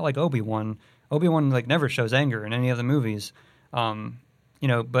Jedi. He's not like Obi-Wan. Obi-Wan, like, never shows anger in any of the movies, you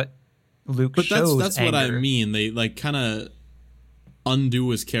know, but Luke shows that's anger. What I mean. They, like, kind of undo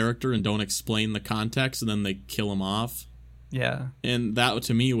his character and don't explain the context, and then they kill him off. Yeah. And that,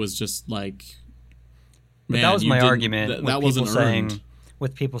 to me, was just like, but that was my argument. That wasn't earned.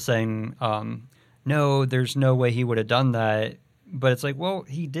 With people saying, no, there's no way he would have done that. But it's like, well,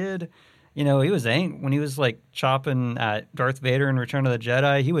 he did. You know, he was when he was, like, chopping at Darth Vader in Return of the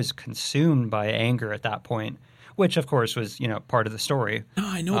Jedi, he was consumed by anger at that point, which of course was, you know, part of the story. No,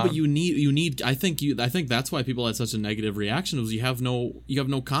 I know, but you need. I think that's why people had such a negative reaction, was you have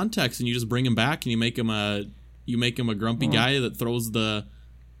no context, and you just bring him back and you make him a grumpy guy that throws the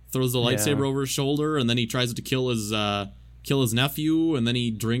lightsaber over his shoulder, and then he tries to kill his nephew, and then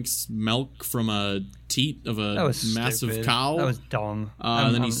he drinks milk from a teat of a massive stupid. cow. That was dumb.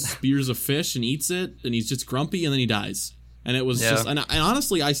 And then he spears a fish and eats it, and he's just grumpy, and then he dies. And it was just, and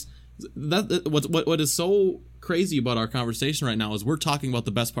honestly, what is so crazy about our conversation right now is we're talking about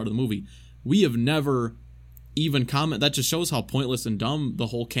the best part of the movie. We have never even commented. That just shows how pointless and dumb the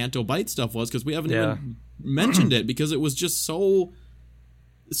whole Canto Bight stuff was, because we haven't even mentioned it, because it was just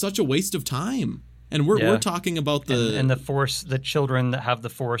such a waste of time. And we're talking about and the Force, the children that have the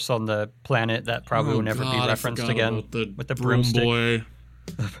Force on the planet that probably will never be referenced again, with the broomstick boy.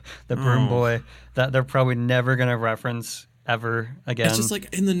 The broom boy that they're probably never going to reference ever again. It's just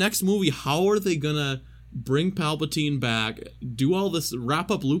like, in the next movie, how are they going to bring Palpatine back, do all this, wrap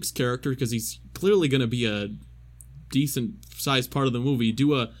up Luke's character, because he's clearly going to be a decent sized part of the movie,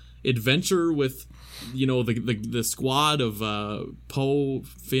 do a adventure with, you know, the squad of Poe,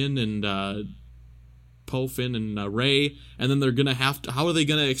 Finn, and Rey, and then they're gonna have to. How are they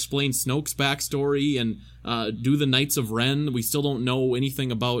gonna explain Snoke's backstory and do the Knights of Ren? We still don't know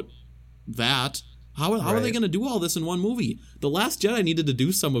anything about that. How are they gonna do all this in one movie? The Last Jedi needed to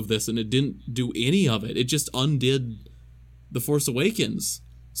do some of this, and it didn't do any of it. It just undid The Force Awakens.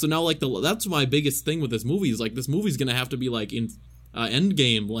 So now, like, that's my biggest thing with this movie, is like, this movie's gonna have to be like in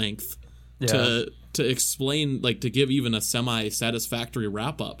Endgame length to explain, like, to give even a semi-satisfactory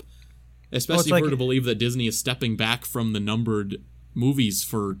wrap up. Especially if we're to believe that Disney is stepping back from the numbered movies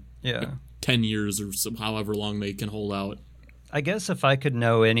for Yeah. 10 years or so, however long they can hold out. I guess if I could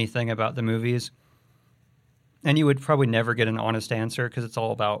know anything about the movies, and you would probably never get an honest answer because it's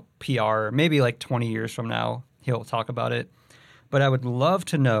all about PR. Maybe like 20 years from now, he'll talk about it. But I would love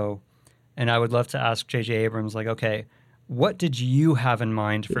to know, and I would love to ask J.J. Abrams, like, okay, what did you have in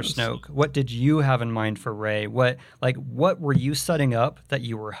mind for Snoke? What did you have in mind for Rey? What were you setting up that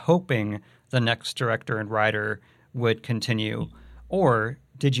you were hoping the next director and writer would continue? Or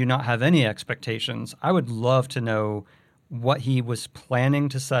did you not have any expectations? I would love to know what he was planning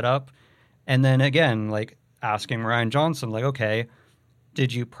to set up. And then again, like asking Rian Johnson, like, okay,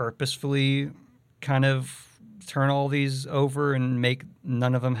 did you purposefully kind of turn all these over and make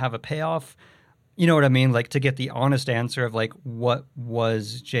none of them have a payoff? You know what I mean? Like to get the honest answer of like what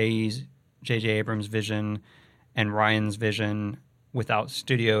was J.J. Abrams' vision and Ryan's vision without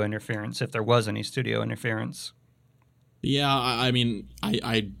studio interference, if there was any studio interference. Yeah, I mean,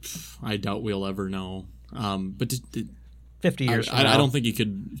 I doubt we'll ever know. But 50 years from now, I don't think you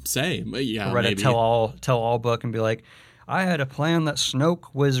could say. Yeah, read maybe. a tell-all book and be like, I had a plan that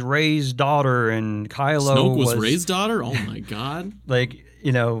Snoke was Rey's daughter and Kylo Snoke was Rey's daughter? Oh my god. Like,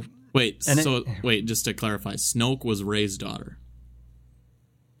 you know. Wait, wait, just to clarify, Snoke was Rey's daughter.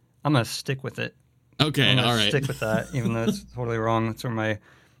 I'm going to stick with it. Okay, all right. Stick with that, even though it's totally wrong. That's where my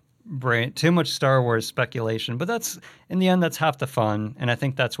brain, too much Star Wars speculation. But that's, in the end, that's half the fun. And I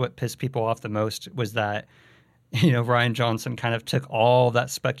think that's what pissed people off the most was that, you know, Rian Johnson kind of took all that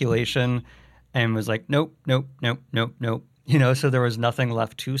speculation and was like, nope. You know, so there was nothing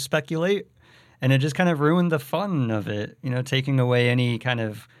left to speculate. And it just kind of ruined the fun of it, you know, taking away any kind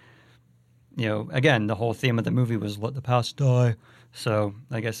of, you know, again, the whole theme of the movie was let the past die. So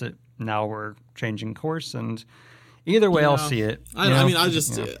I guess now we're changing course, and either way, I'll see it. I mean,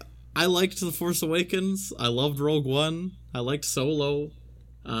 I liked The Force Awakens. I loved Rogue One. I liked Solo.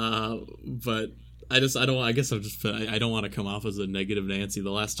 But I don't want to come off as a negative Nancy.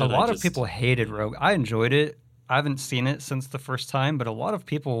 The Last Jedi. A lot of people hated Rogue. I enjoyed it. I haven't seen it since the first time, but a lot of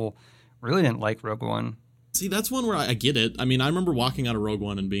people really didn't like Rogue One. See, that's one where I get it. I mean, I remember walking out of Rogue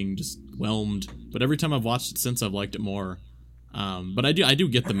One and being just whelmed, but every time I've watched it since, I've liked it more. But I do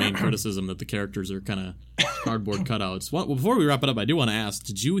get the main criticism that the characters are kind of cardboard cutouts. Well, before we wrap it up, I do want to ask,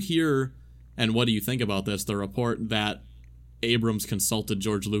 did you hear, and what do you think about this, the report that Abrams consulted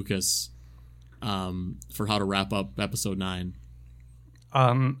George Lucas for how to wrap up Episode 9?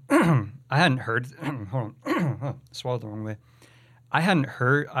 I hadn't heard. Hold on. Swallowed the wrong way. I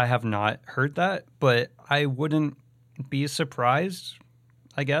have not heard that, but I wouldn't be surprised,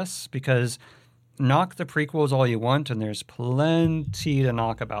 I guess, because knock the prequels all you want, and there's plenty to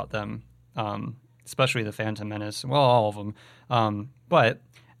knock about them, especially The Phantom Menace. Well, all of them. But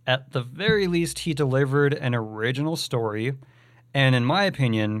at the very least, he delivered an original story, and in my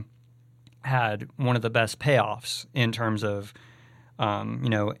opinion, had one of the best payoffs in terms of, you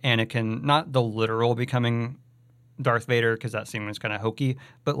know, Anakin, not the literal becoming Darth Vader, because that scene was kind of hokey,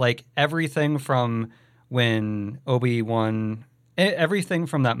 but like everything from when Obi-Wan, everything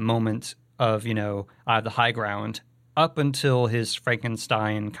from that moment of, you know, the high ground up until his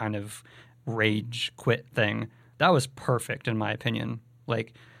Frankenstein kind of rage quit thing, that was perfect in my opinion.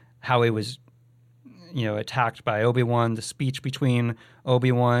 Like how he was, you know, attacked by Obi-Wan, the speech between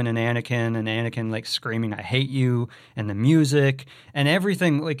Obi-Wan and Anakin like screaming, I hate you, and the music and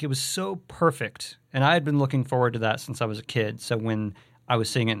everything, like it was so perfect. And I had been looking forward to that since I was a kid. So when I was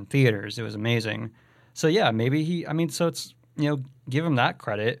seeing it in theaters, it was amazing. So yeah, maybe so it's, you know, give him that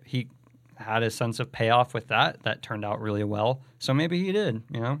credit. He had a sense of payoff with that turned out really well. So maybe he did,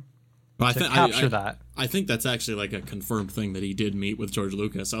 you know, but capture that. I think that's actually like a confirmed thing that he did meet with George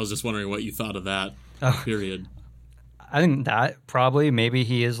Lucas. I was just wondering what you thought of that period. I think that probably maybe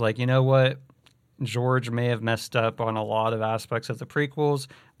he is like, you know what, George may have messed up on a lot of aspects of the prequels,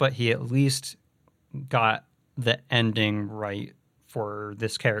 but he at least got the ending right for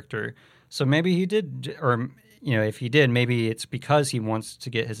this character. So maybe he did, or, you know, if he did, maybe it's because he wants to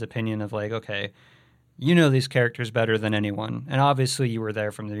get his opinion of like, okay, you know these characters better than anyone. And obviously you were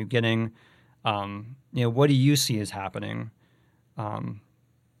there from the beginning. You know, what do you see as happening?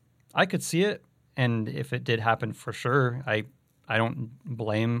 I could see it. And if it did happen for sure, I don't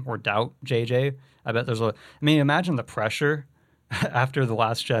blame or doubt JJ. I bet there's imagine the pressure after The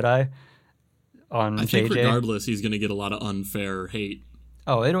Last Jedi on JJ. I think regardless, he's going to get a lot of unfair hate.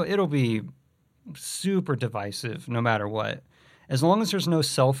 Oh, it'll be super divisive no matter what. As long as there's no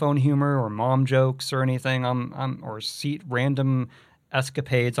cell phone humor or mom jokes or anything, or random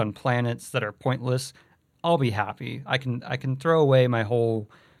escapades on planets that are pointless, I'll be happy. I can throw away my whole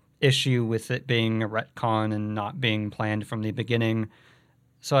issue with it being a retcon and not being planned from the beginning.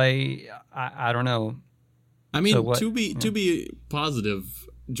 So I don't know. I mean, So what- to be positive,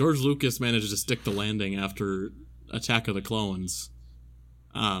 George Lucas managed to stick the landing after Attack of the Clones,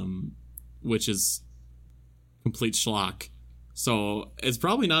 which is complete schlock. So it's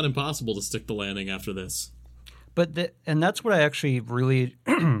probably not impossible to stick the landing after this. But and that's what I actually really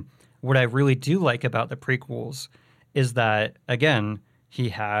what I really do like about the prequels is that, again, he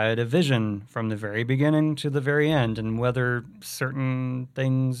had a vision from the very beginning to the very end, and whether certain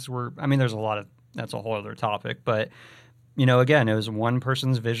things were, I mean, there's a lot of, that's a whole other topic, but, you know, again, it was one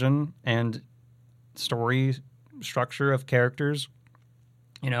person's vision and story structure of characters.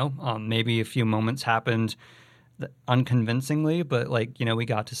 You know, maybe a few moments happened unconvincingly, but, like, you know, we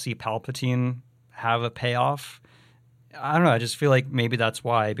got to see Palpatine have a payoff. I don't know, I just feel like maybe that's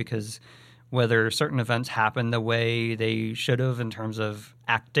why, because whether certain events happen the way they should have in terms of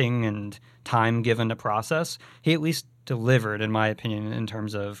acting and time given to process, he at least delivered, in my opinion, in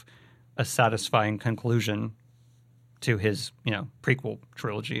terms of a satisfying conclusion to his, you know, prequel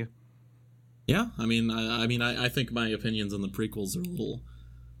trilogy. Yeah, I think my opinions on the prequels are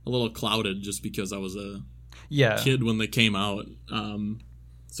a little clouded just because I was a kid when they came out.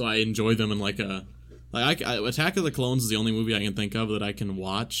 So I enjoy them in Attack of the Clones is the only movie I can think of that I can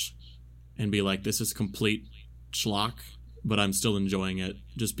watch and be like, this is complete schlock, but I'm still enjoying it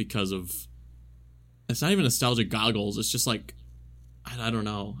just because of, it's not even nostalgic goggles. It's just like, I don't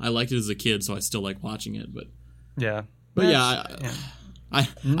know. I liked it as a kid, so I still like watching it. But yeah, I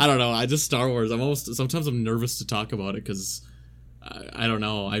don't know. I just Star Wars. Sometimes I'm nervous to talk about it because I don't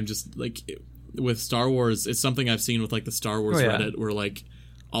know. I'm just like, with Star Wars, it's something I've seen with like the Star Wars Reddit, where like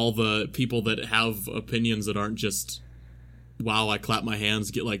all the people that have opinions that aren't just, wow, I clap my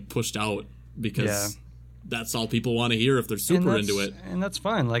hands, get like pushed out because that's all people want to hear if they're super into it. And that's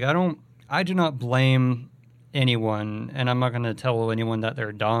fine. Like, I do not blame anyone, and I'm not going to tell anyone that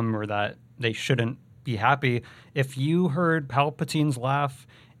they're dumb or that they shouldn't be happy. If you heard Palpatine's laugh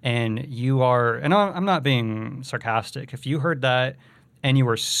and you are, and I'm not being sarcastic, if you heard that and you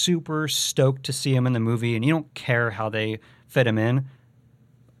were super stoked to see him in the movie and you don't care how they fit him in,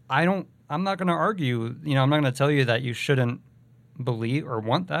 I'm not going to argue, you know, I'm not going to tell you that you shouldn't believe or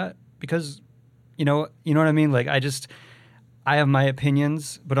want that, because, you know what I mean? Like, I have my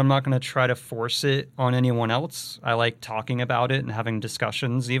opinions, but I'm not going to try to force it on anyone else. I like talking about it and having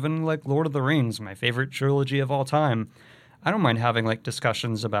discussions, even like Lord of the Rings, my favorite trilogy of all time. I don't mind having like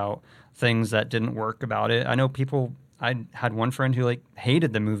discussions about things that didn't work about it. I know I had one friend who like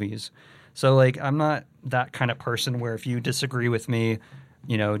hated the movies. So like, I'm not that kind of person where if you disagree with me,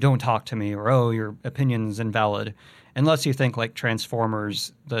 you know, don't talk to me, or, oh, your opinion's invalid. Unless you think like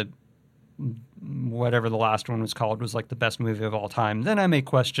Transformers, whatever the last one was called, was like the best movie of all time, then I may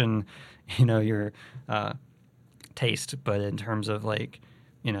question, you know, your taste. But in terms of like,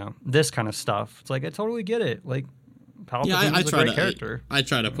 you know, this kind of stuff, it's like, I totally get it. Like, Palpatine's a great character. I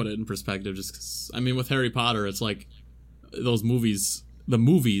try to put it in perspective just because, I mean, with Harry Potter, it's like those movies, the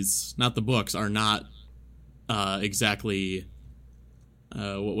movies, not the books, are not exactly,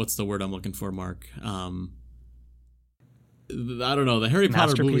 what's the word I'm looking for, Mark? I don't know, the Harry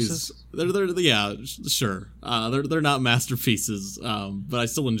Potter movies. They're yeah, sure. They're not masterpieces, but I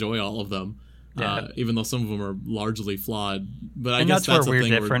still enjoy all of them. Yeah. Even though some of them are largely flawed. But I guess that's where we're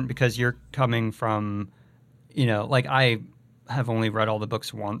different, because you're coming from, you know, like, I have only read all the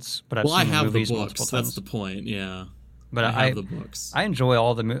books once, but I've seen the movies multiple times. That's the point, yeah. But I have the books. I enjoy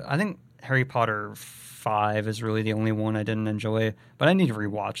all the movies. I think Harry Potter 5 is really the only one I didn't enjoy, but I need to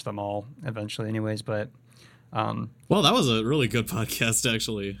rewatch them all eventually anyways. But well, that was a really good podcast,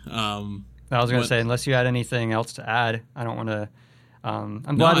 actually. I was going to say, unless you had anything else to add, I don't want to.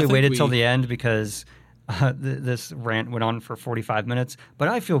 I'm glad we waited till the end, because this rant went on for 45 minutes. But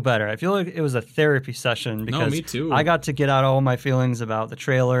I feel better. I feel like it was a therapy session, because me too. I got to get out all my feelings about the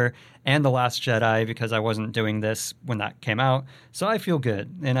trailer and The Last Jedi, because I wasn't doing this when that came out. So I feel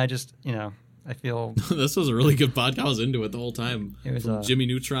good. And I just, you know, I feel this was a really good podcast. I was into it the whole time. It was from Jimmy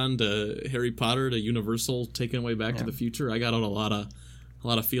Neutron to Harry Potter to Universal, taking away Back to the Future. I got out a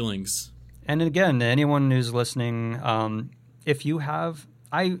lot of feelings. And again, anyone who's listening, if you have,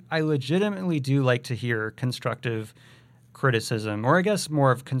 I legitimately do like to hear constructive criticism, or I guess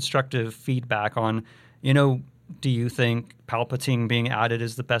more of constructive feedback on, you know, do you think Palpatine being added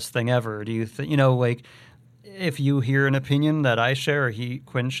is the best thing ever? Do you think, you know, like, if you hear an opinion that I share or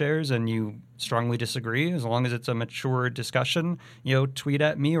Quinn shares and you strongly disagree, as long as it's a mature discussion, you know, tweet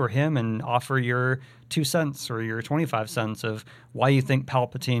at me or him and offer your 2 cents or your 25 cents of why you think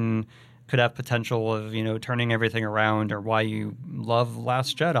Palpatine could have potential of, you know, turning everything around, or why you love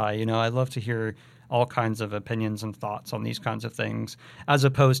Last Jedi. You know, I'd love to hear all kinds of opinions and thoughts on these kinds of things, as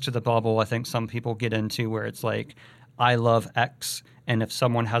opposed to the bubble I think some people get into where it's like, I love X, and if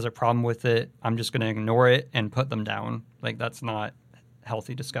someone has a problem with it, I'm just going to ignore it and put them down. Like, that's not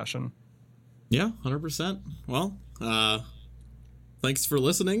healthy discussion. Yeah, 100%. Well, thanks for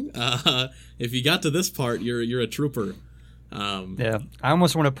listening. If you got to this part, you're a trooper. Yeah, I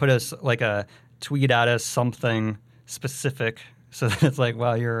almost want to put a tweet at us something specific, so that it's like,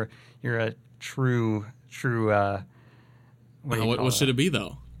 wow, you're a true. What should it be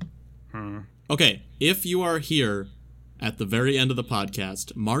though? Okay, if you are here at the very end of the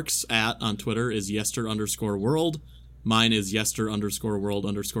podcast, Mark's on Twitter is yester_world. Mine is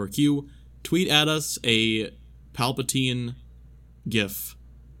yester_world_Q. Tweet at us a Palpatine GIF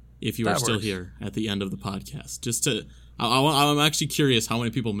if you are still here at the end of the podcast. Just to, I'm actually curious how many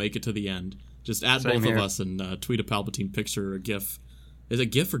people make it to the end. Just at both of us and tweet a Palpatine picture or GIF. Is it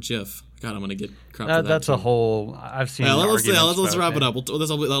GIF or GIF? God, I'm gonna get crap for that. That's too. A whole. I've seen. Let's wrap it up.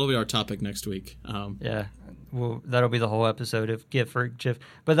 That'll be our topic next week. Yeah. Well, that'll be the whole episode of GIF or GIF.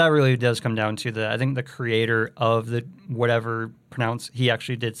 But that really does come down to I think the creator of the whatever he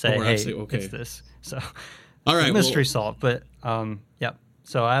actually did say, it's this. So, all right, mystery solved. But, yeah.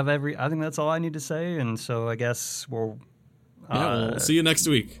 So I think that's all I need to say. And so I guess we'll see you next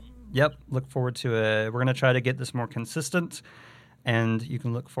week. Yep. Look forward to it. We're going to try to get this more consistent, and you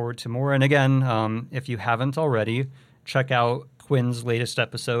can look forward to more. And again, if you haven't already, check out Quinn's latest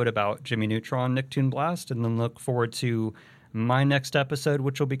episode about Jimmy Neutron, Nicktoon Blast, and then look forward to my next episode,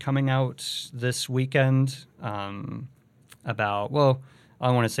 which will be coming out this weekend. I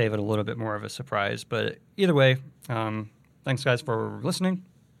want to save it a little bit more of a surprise, but either way, thanks guys for listening,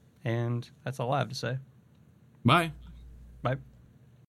 and that's all I have to say. Bye. Bye.